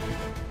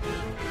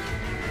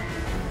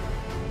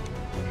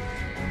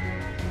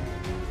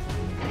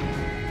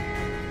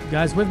 You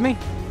guys with me?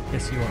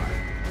 Yes, you are.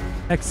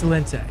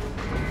 Excelente.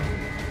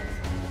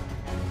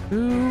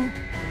 Who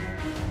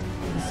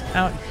is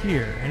out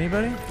here?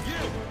 Anybody?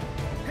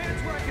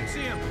 Hands where I can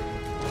see him.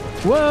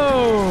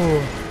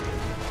 Whoa!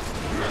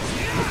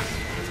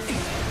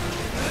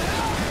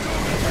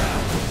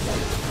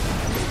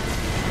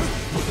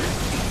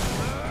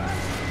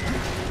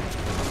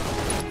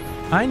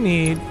 I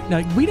need...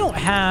 Now, we don't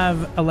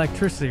have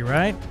electricity,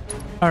 right?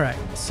 All right,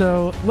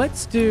 so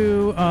let's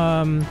do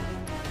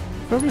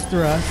focus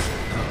thrust.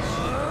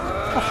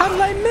 Oh, how did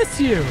I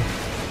miss you?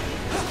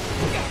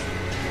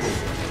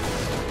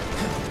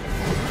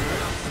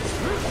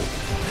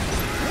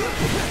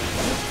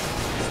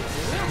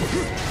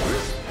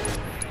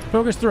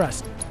 Focus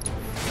thrust.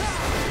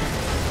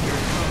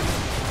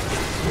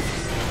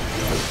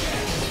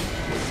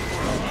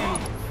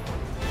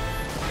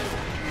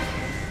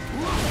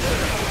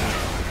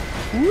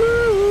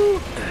 Woo!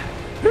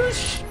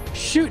 Who's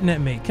shooting at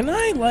me? Can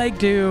I like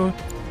do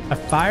a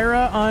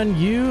Fyra on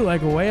you,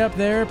 like way up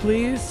there,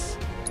 please?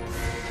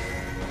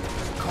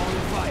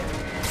 Calling fire.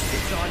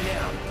 It's on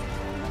now.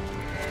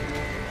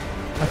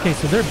 Okay,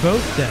 so they're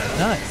both dead.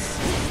 Nice.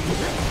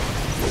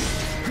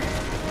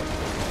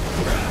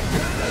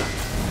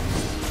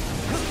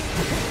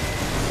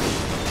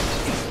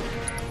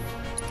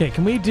 Okay,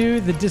 can we do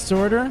the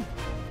disorder?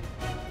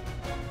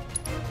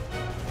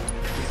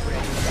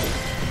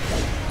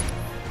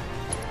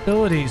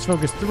 Abilities,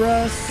 focus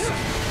thrust.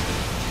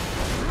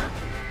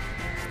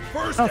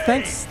 Oh,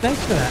 thanks for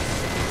that.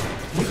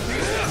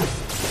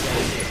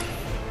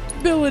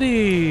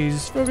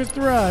 Abilities, focus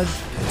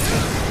thrust.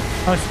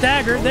 Oh,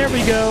 staggered. There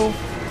we go.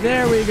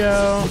 There we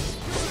go.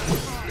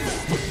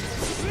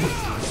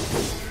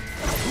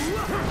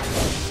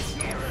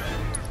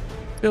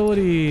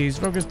 Abilities,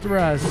 focus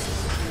thrust.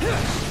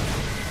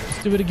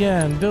 Let's do it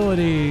again.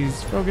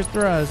 Abilities, focus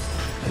thrust.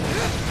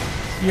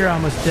 You're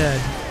almost dead.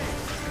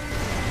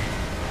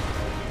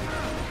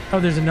 Oh,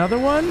 there's another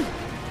one?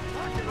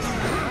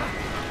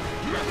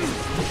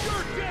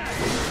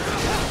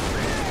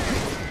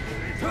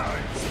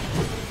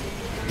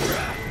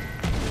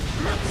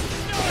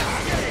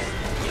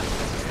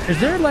 Is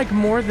there like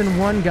more than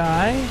one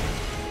guy?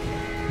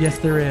 Yes,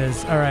 there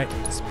is. All right.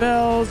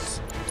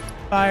 Spells.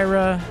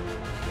 Fyra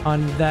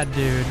on that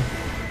dude.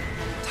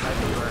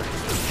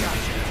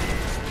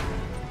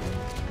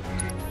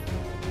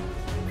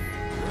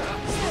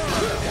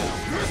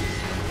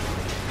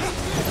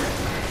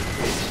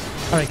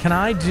 All right, can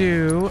I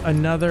do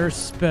another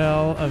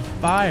spell of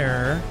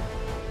fire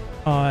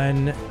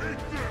on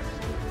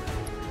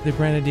the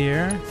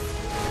Grenadier?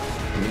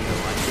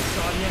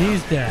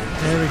 He's dead.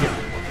 There we go.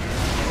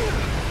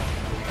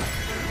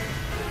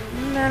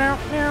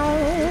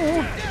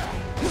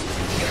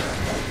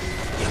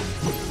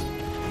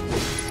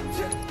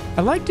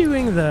 I like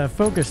doing the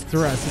focus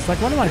thrust. It's like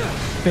one of my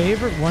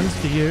favorite ones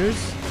to use.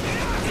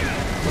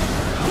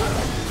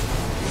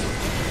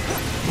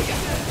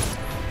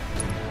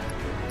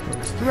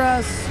 Focus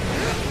thrust.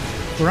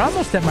 We're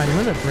almost at my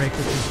limit break,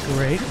 which is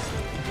great.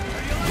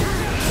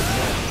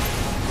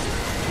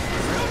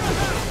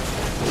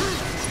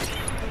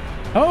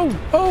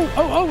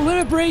 Oh,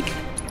 limit break.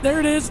 There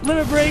it is,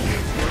 limit break.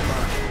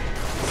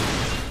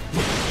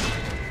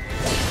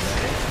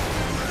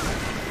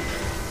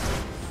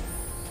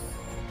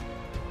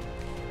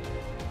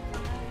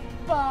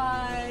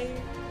 Bye.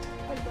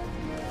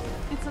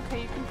 It's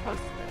okay, you can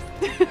post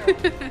this.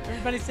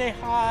 Everybody say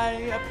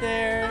hi up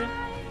there.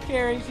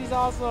 Carrie, she's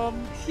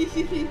awesome.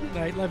 Good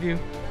night, love you.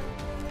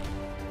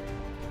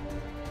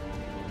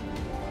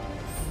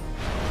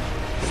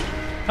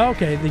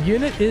 Okay, the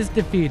unit is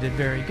defeated.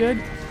 Very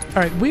good.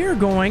 All right, we're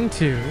going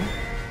to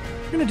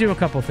do a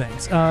couple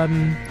things.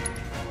 20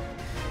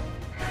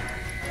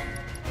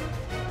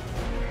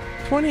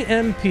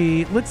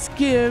 MP. Let's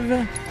give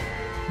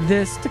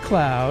this to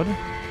Cloud.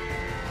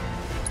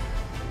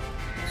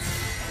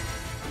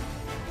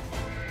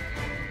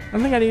 I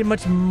don't think I need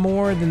much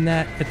more than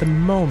that at the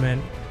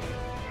moment.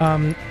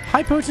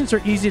 High potions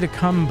are easy to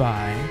come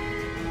by.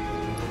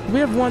 We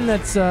have one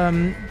that's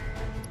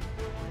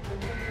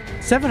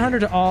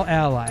 700 to all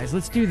allies.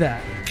 Let's do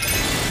that.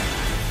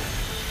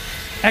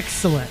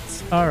 Excellent.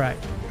 All right.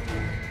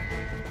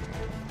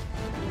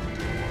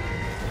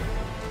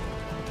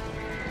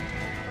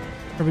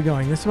 Are we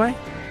going this way?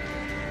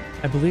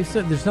 I believe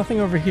so. There's nothing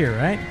over here,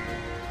 right?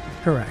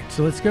 Correct.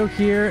 So let's go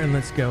here and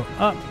let's go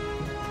up.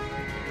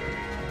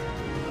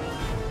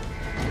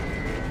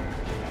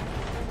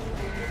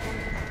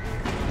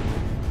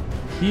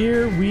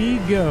 Here we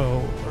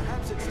go.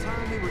 Perhaps it's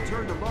time we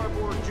return to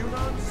Larboard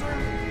Junon, sir?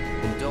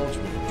 Indulge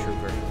me,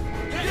 trooper.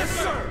 Yes,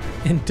 sir!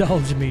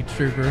 Indulge me,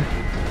 trooper.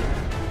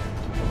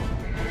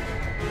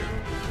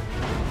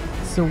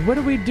 So what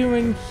are we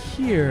doing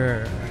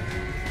here?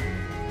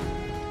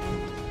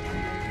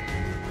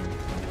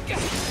 We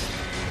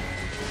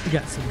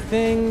got some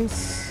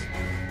things.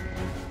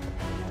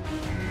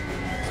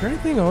 Is there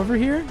anything over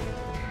here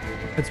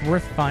that's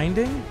worth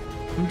finding?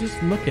 I'm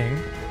just looking.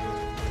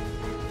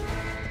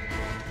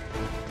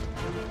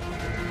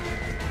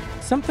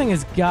 Something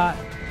has got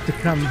to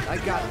come. I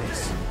got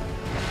this.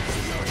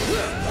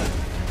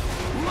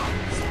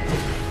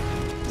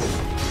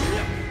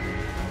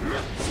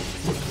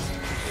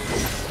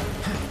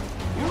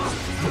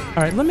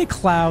 All right, let me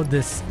cloud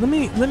this. Let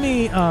me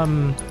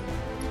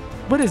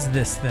what is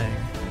this thing?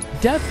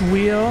 Death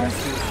Wheel.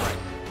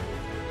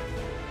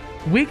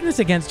 Weakness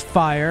against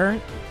fire,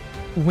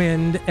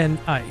 wind, and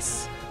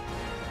ice.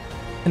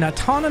 An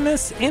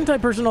autonomous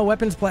anti-personnel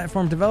weapons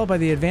platform developed by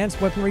the Advanced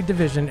Weaponry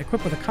Division,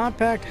 equipped with a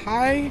compact,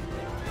 high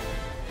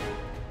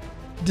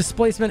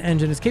displacement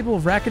engine, is capable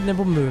of rapid,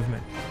 nimble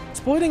movement.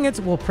 Exploiting it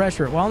will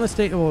pressure it. While in the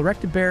state, it will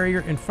erect a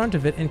barrier in front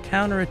of it and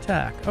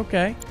counterattack.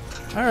 Okay.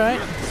 All right.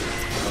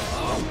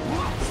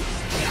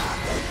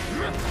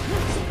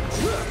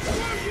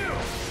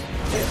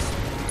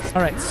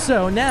 All right,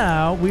 so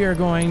now we are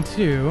going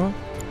to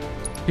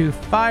do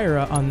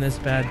Fyra on this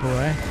bad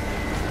boy.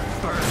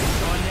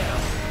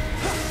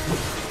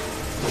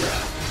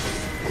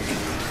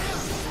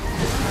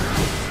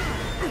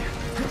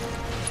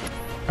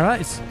 All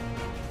right.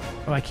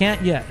 Oh, I can't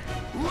yet.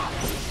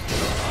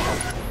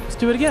 Let's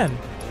do it again.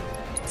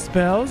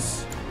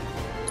 Spells.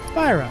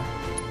 Fyra.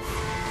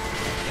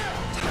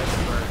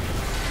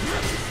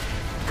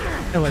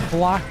 Oh, it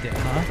blocked it,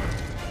 huh?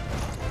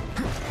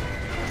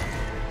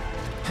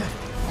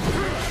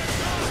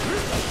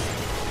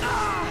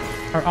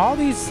 Are all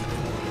these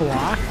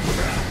blocked?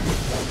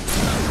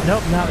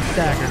 Nope, not a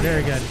stacker.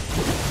 Very good.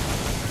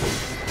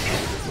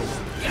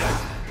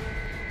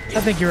 I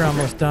think you're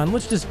almost done.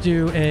 Let's just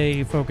do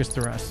a focus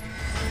thrust.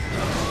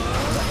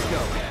 Let's go.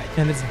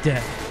 And it's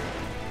dead.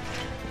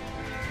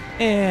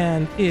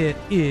 And it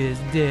is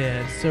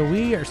dead. So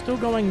we are still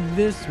going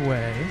this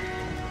way.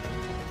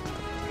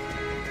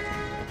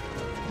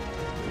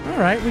 All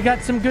right, we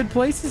got some good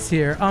places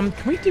here. Can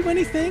we do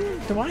anything?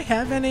 Do I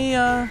have any?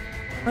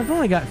 I've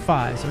only got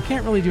 5, so I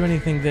can't really do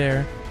anything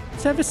there.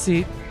 Let's have a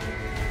seat.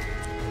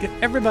 Get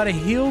everybody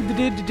healed.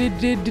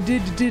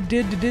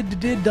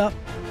 Up.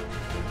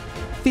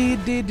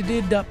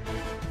 Up.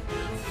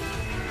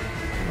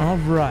 All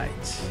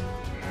right.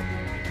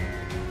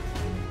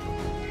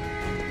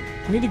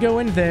 We need to go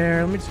in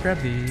there. Let me just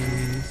grab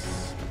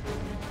these.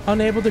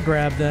 Unable to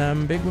grab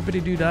them. Big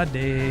whoopity doo dah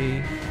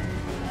day.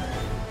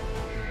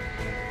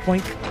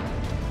 Boink.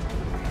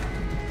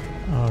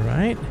 All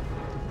right.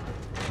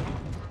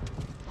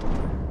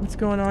 What's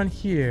going on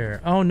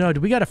here? Oh no, do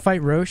we gotta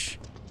fight Roche?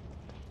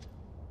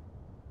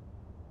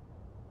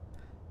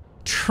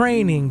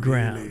 Training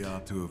ground. You really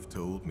ought to have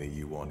told me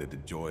you wanted to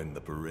join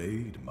the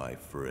parade, my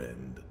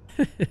friend.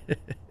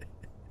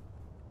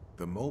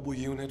 The mobile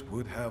unit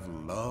would have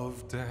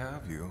loved to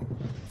have you.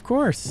 Of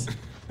course.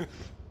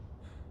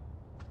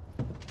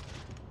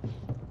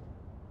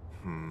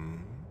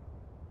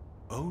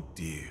 Oh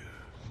dear.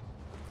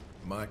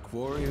 My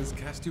quarry has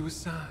cast you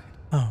aside.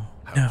 Oh,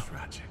 how no.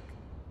 tragic.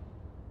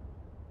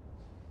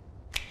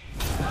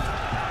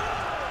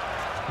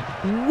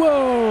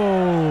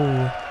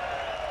 Whoa!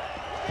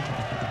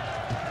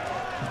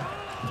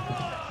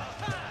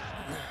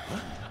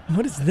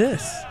 What is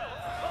this?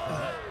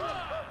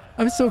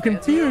 I'm so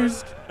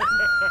confused.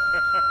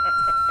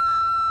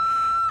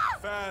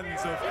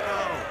 Fans of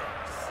ours.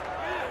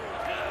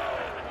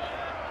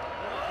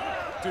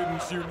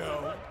 Didn't you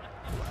know?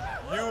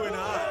 You and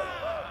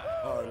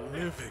I are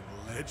living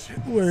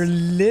legends. We're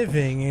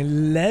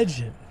living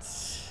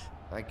legends.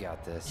 I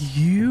got this.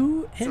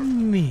 You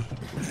and me.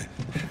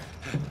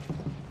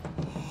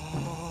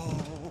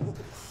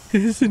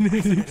 Isn't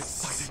it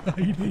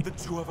exciting? The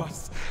two of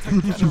us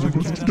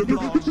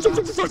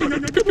together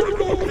again at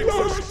long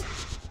last.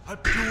 A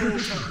duel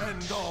to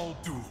end all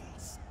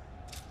duels.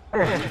 Are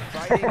we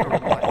fighting or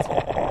what?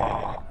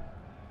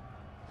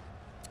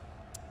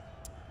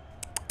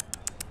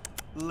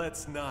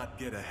 Let's not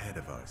get ahead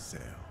of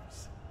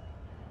ourselves.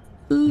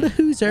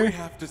 Loser. We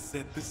have to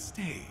set the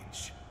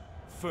stage.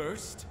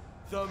 First,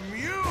 the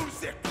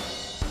music.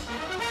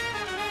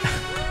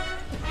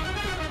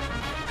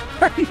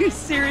 Are you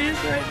serious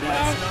right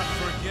now? Let's not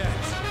forget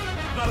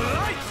the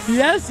lights.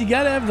 Yes, you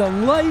gotta have the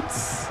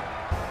lights,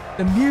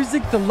 the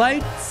music, the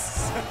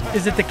lights.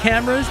 Is it the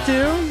cameras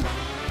too?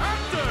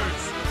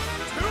 Actors,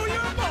 to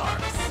your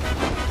marks.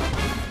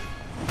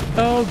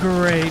 Oh,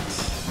 great.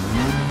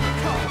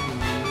 Come,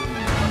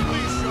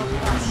 unleash your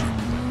passion.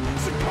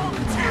 Succumb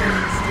to your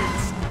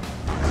instincts.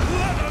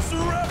 Let us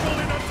revel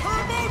in a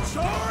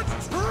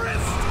turbocharged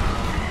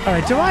tryst. All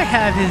right, do I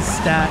have his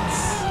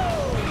stats?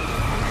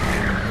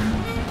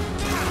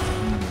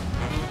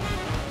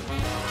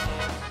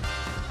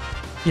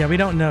 Yeah, we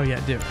don't know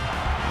yet, do we?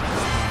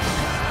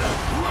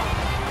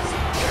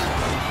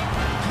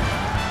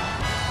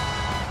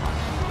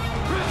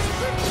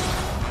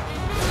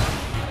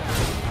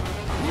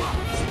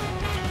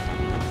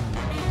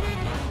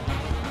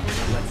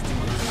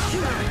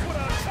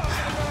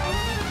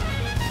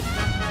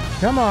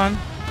 Come on.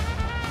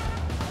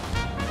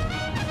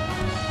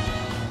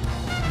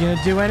 You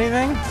gonna do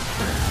anything?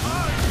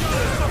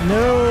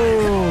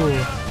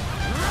 No.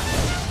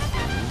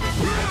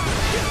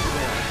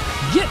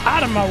 Get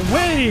out of my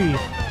way!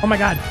 Oh my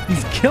god,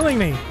 he's killing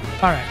me.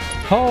 All right,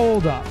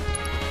 hold up.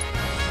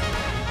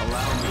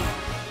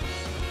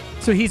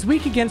 So he's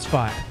weak against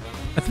fire.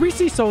 A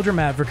 3C soldier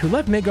maverick who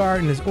left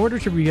Midgard and is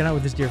ordered to reunite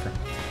with his dear friend.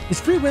 His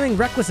freewheeling,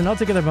 reckless, and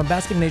altogether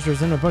bombastic nature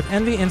is in both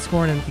envy and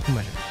scorn and equal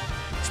measure.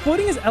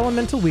 Exploiting his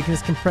elemental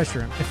weakness can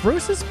pressure him. If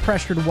Roche is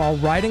pressured while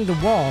riding the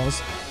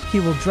walls, he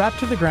will drop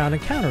to the ground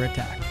and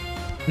counterattack.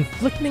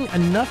 Inflicting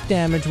enough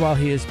damage while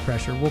he is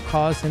pressured will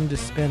cause him to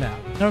spin out.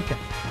 Okay.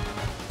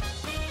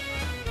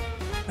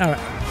 All right.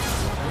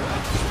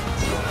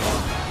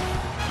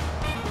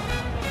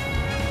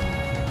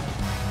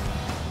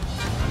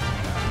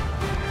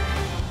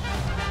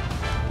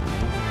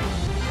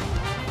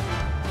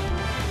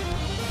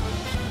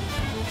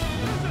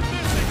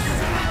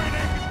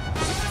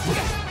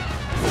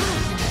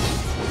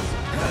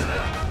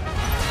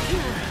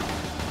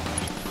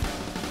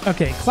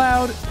 Okay,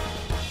 Cloud,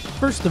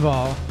 first of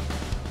all,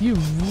 you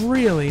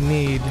really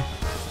need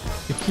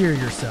to cure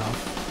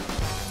yourself.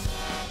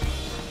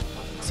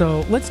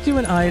 So let's do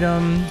an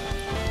item.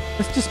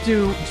 Let's just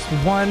do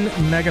one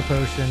mega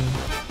potion.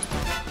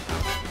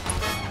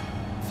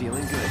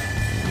 Feeling good.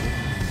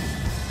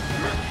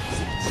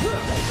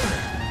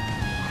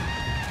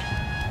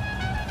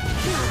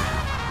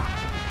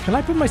 Can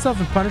I put myself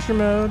in Punisher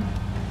mode?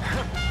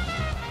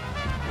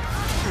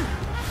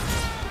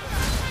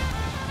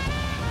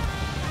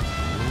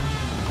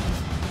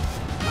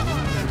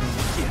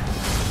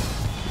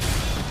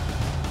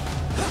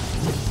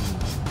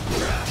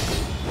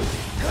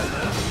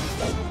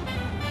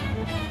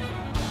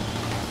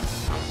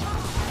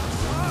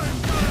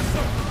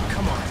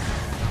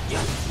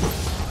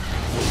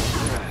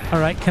 All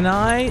right, can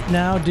I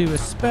now do a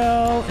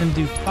spell and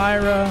do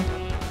Pyra?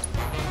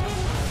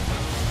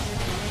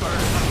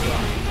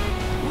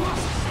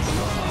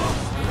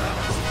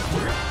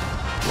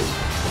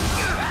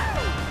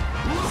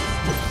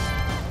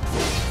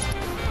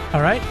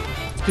 All right,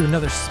 let's do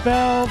another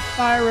spell,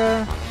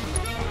 Pyra.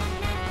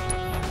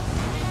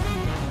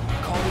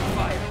 Calling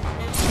fire.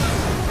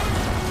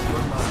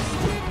 We're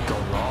mine. Go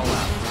all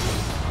out.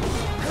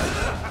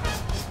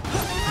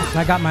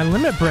 I got my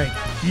limit break.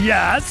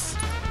 Yes!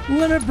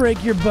 Limit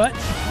break your butt.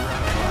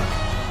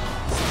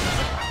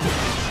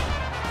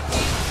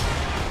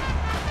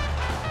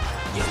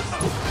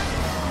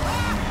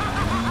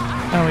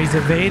 Oh, he's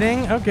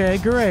evading? Okay,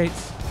 great.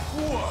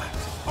 What?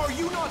 Are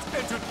you not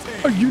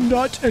entertained? Are you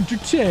not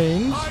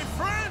entertained? My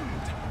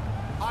friend!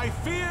 I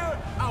fear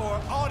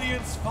our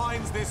audience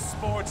finds this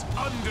sport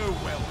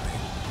underwhelming.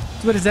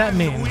 So what does that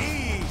mean? We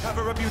have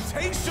a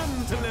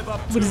reputation to live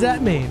up to. What does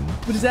that mean?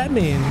 What does that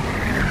mean? Come,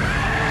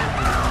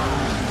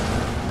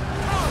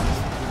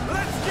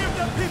 let's give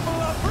the people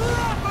a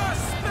proper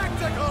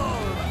spectacle!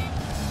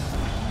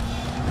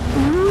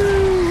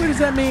 Ooh, what does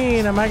that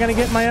mean? Am I gonna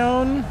get my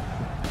own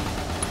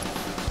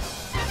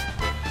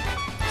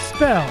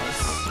spells?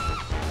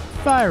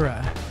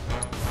 Fyra.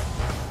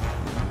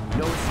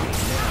 No escape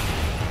now.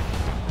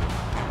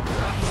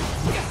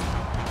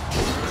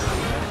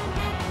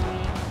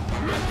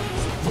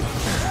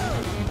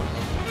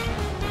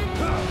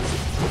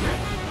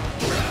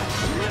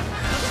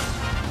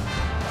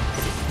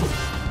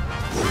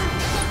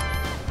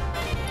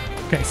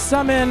 Okay,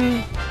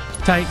 summon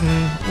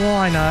Titan.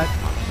 Why not?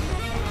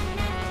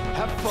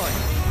 Have fun.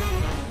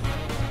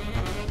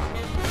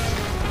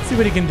 See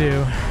what he can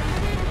do.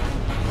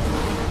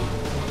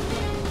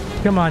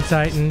 Come on,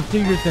 Titan. Do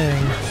your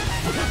thing.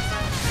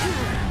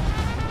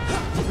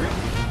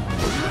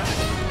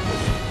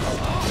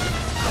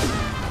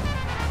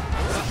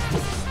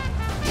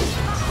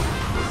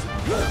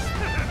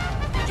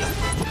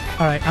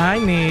 Alright, I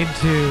need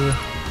to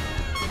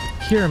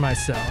cure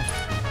myself.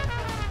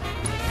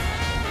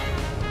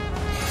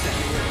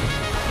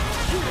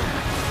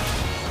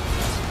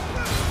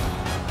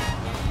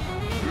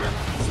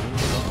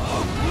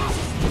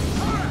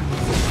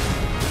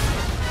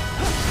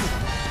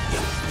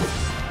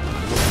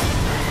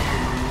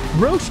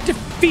 Roche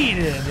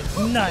defeated.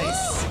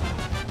 Nice.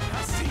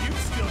 I see you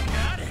still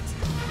got it.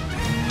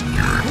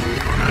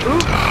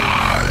 Oops.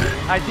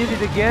 I did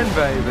it again,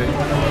 baby.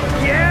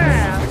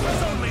 Yeah!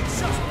 It's only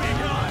just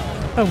begun.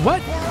 Oh,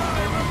 what? For I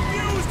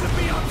refuse to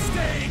be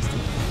upstaged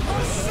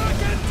a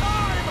second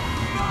time,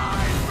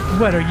 my friend.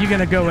 What, are you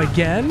gonna go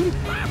again?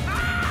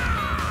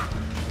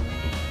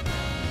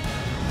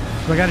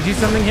 Do I gotta do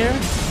something here?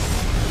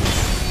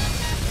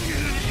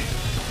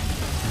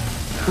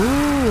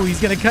 Ooh,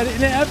 he's gonna cut it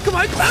in half. Come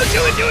on, Cloud,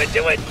 do it, do it,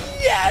 do it!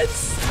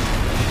 Yes!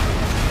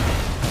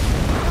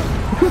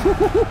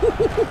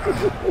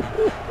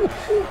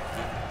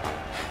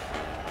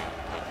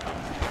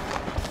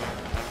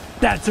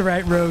 That's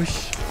right,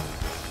 Roche.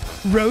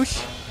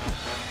 Roche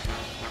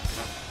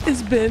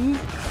has been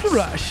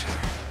crushed.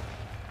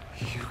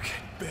 You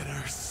get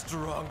better,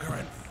 stronger,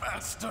 and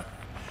faster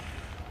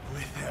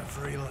with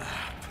every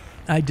lap.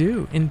 I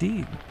do,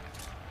 indeed.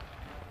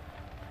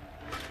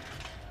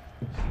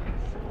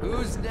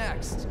 Who's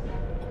next?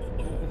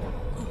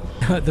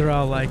 They're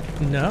all like,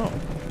 no.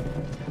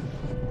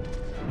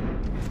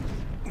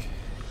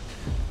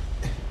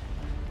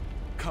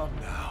 Come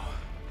now.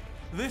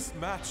 This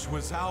match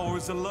was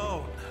ours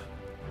alone.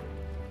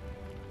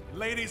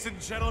 Ladies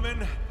and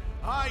gentlemen,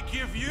 I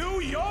give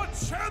you your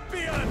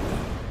champion!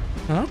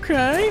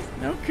 Okay,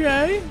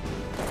 okay.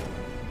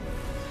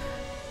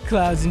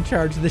 Cloud's in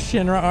charge of the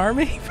Shinra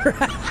army,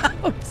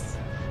 perhaps.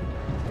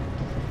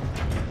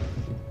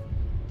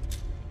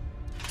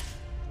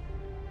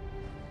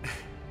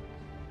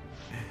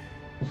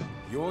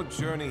 Your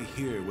journey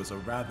here was a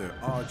rather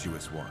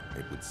arduous one,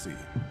 it would seem.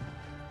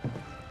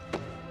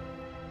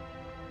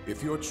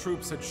 If your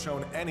troops had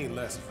shown any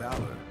less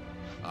valor,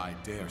 I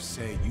dare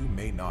say you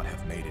may not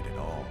have made it at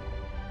all.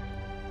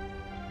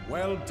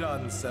 Well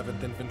done,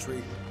 7th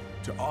Infantry.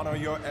 To honor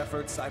your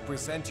efforts, I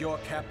present your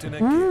captain a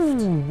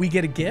gift. We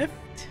get a gift?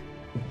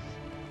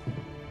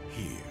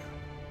 Here.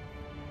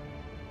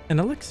 An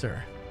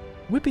elixir.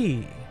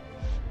 Whippy.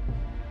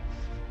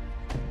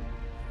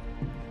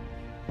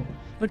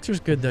 Elixir's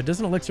good though.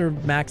 Doesn't elixir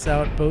max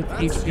out both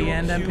HP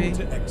and MP?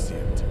 To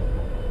exit.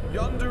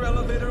 Yonder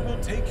elevator will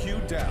take you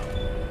down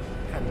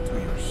and to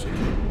your ship.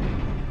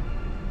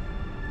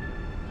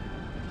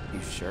 You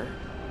sure?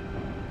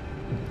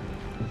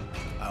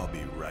 I'll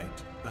be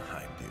right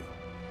behind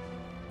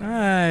you.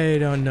 I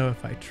don't know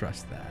if I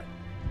trust that.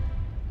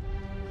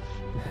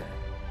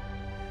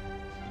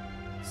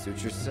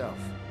 Suit yourself.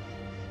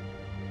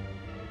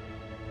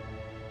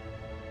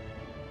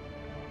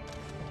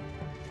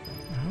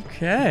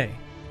 Okay.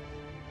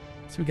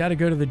 So we got to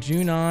go to the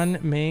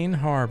Junon main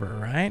harbor,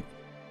 right?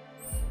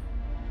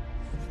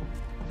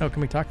 Oh,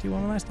 can we talk to you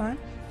one last time?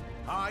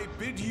 I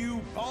bid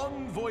you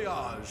bon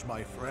voyage,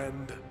 my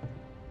friend.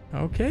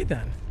 Okay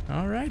then.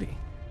 Alrighty.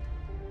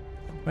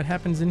 What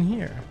happens in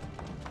here?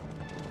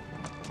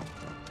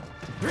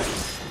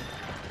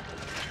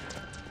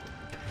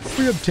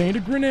 We obtained a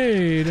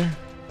grenade.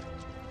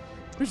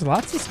 There's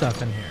lots of stuff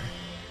in here.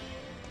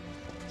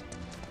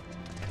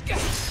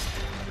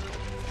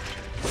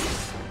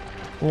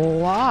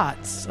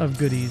 Lots of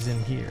goodies in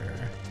here.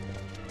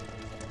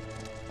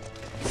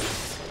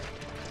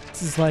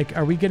 This is like,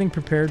 are we getting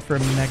prepared for a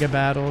mega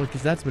battle?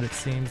 Because that's what it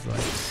seems like.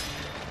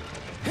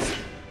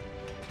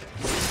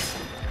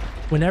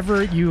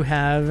 Whenever you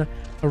have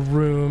a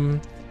room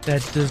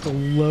that's just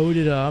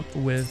loaded up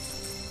with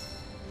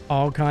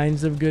all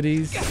kinds of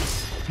goodies,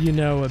 you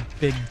know a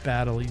big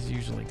battle is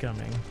usually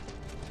coming.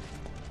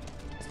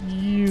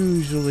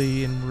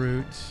 usually en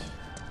route.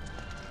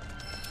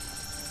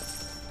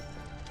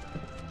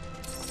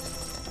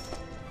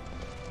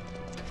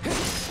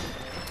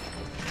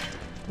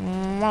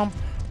 Womp.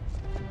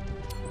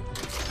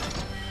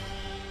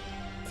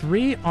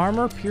 3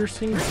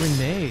 armor-piercing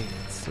grenades,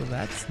 so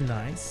that's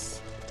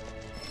nice.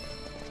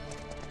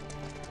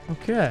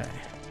 Okay.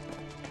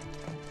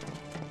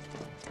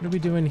 What are we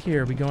doing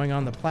here? Are we going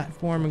on the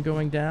platform and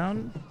going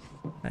down?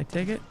 Can I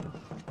take it?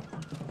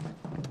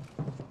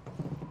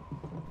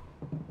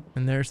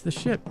 And there's the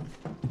ship.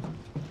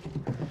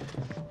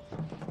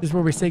 This is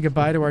where we say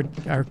goodbye to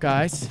our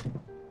guys.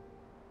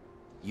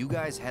 You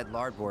guys head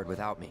larboard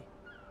without me.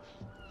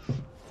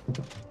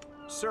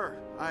 Sir,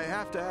 I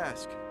have to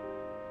ask.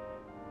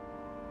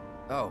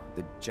 Oh,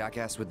 the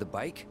jackass with the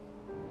bike?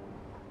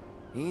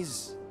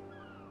 He's...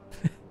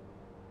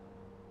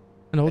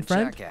 An old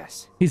friend?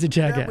 Jackass. He's a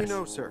jackass. That we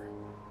know, sir.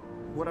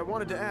 What I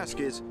wanted to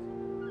ask is,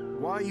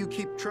 why you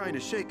keep trying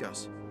to shake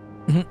us?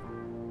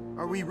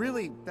 Are we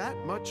really that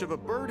much of a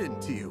burden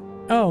to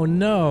you? Oh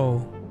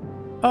no.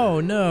 Oh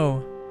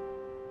no.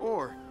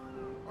 Or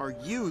are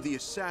you the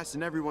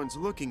assassin everyone's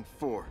looking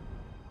for?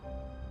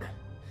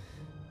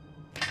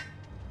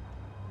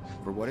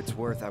 For what it's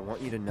worth, I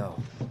want you to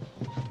know.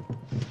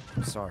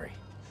 I'm sorry.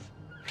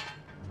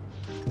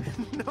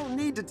 No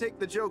need to take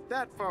the joke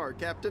that far,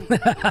 Captain.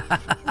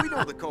 We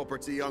know the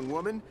culprit's a young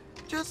woman.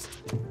 Just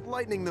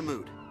lightening the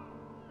mood.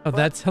 Oh,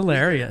 that's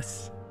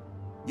hilarious.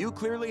 You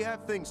clearly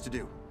have things to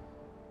do.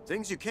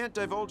 Things you can't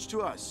divulge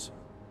to us.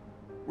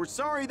 We're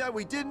sorry that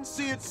we didn't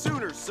see it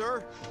sooner,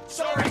 sir.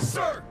 Sorry,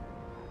 sir!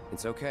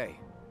 It's okay.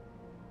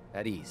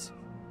 At ease.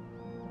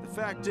 The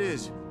fact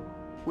is,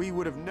 we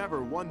would have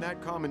never won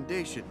that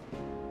commendation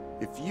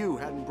if you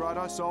hadn't brought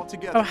us all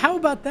together. Oh, how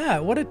about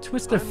that? What a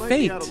twist of I might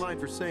fate. be out of line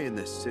for saying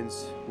this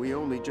since we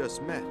only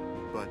just met,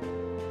 but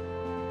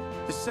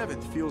the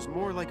 7th feels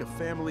more like a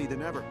family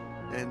than ever,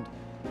 and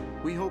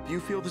we hope you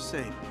feel the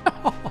same.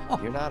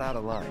 You're not out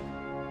of line.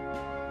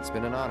 It's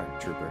been an honor,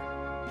 Trooper.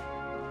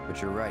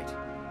 But you're right.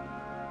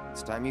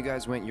 It's time you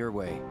guys went your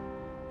way,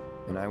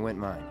 and I went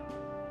mine.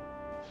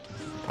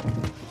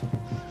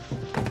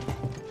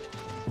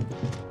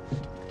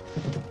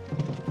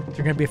 Is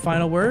there going to be a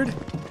final word?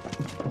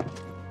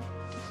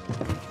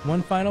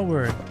 One final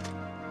word.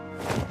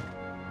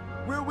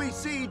 Will we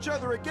see each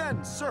other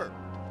again, sir?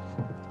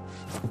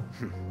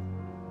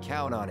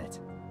 Count on it.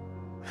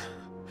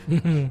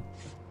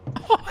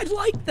 Oh, I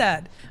like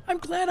that. I'm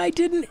glad I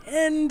didn't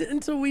end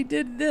until we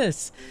did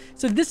this.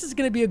 So this is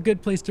going to be a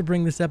good place to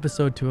bring this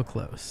episode to a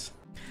close.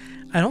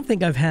 I don't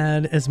think I've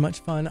had as much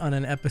fun on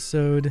an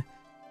episode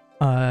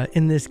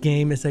in this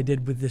game as I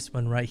did with this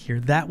one right here.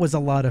 That was a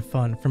lot of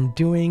fun. From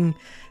doing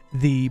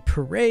the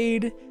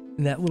parade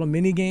and that little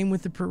mini game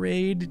with the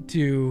parade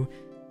to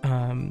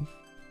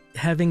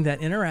having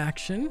that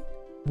interaction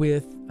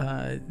with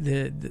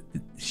the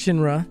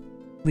Shinra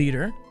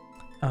leader,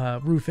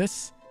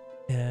 Rufus,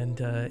 and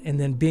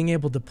then being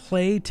able to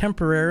play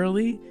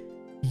temporarily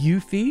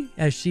Yuffie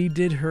as she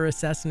did her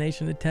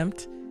assassination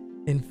attempt,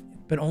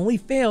 but only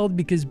failed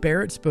because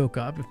Barrett spoke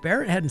up. If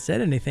Barrett hadn't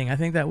said anything, I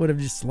think that would have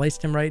just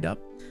sliced him right up.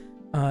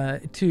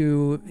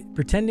 To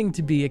pretending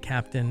to be a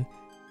captain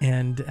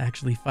and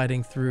actually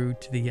fighting through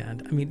to the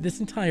end. I mean,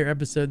 this entire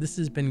episode, this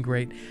has been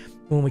great.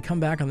 When we come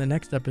back on the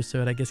next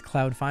episode, I guess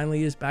Cloud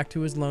finally is back to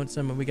his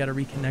lonesome and we got to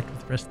reconnect with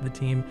the rest of the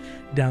team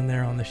down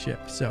there on the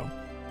ship. So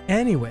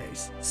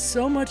anyways,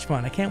 so much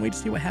fun. I can't wait to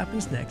see what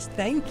happens next.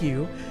 Thank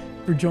you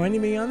for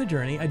joining me on the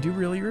journey. I do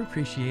really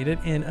appreciate it.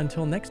 And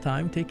until next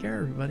time, take care,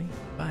 everybody.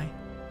 Bye.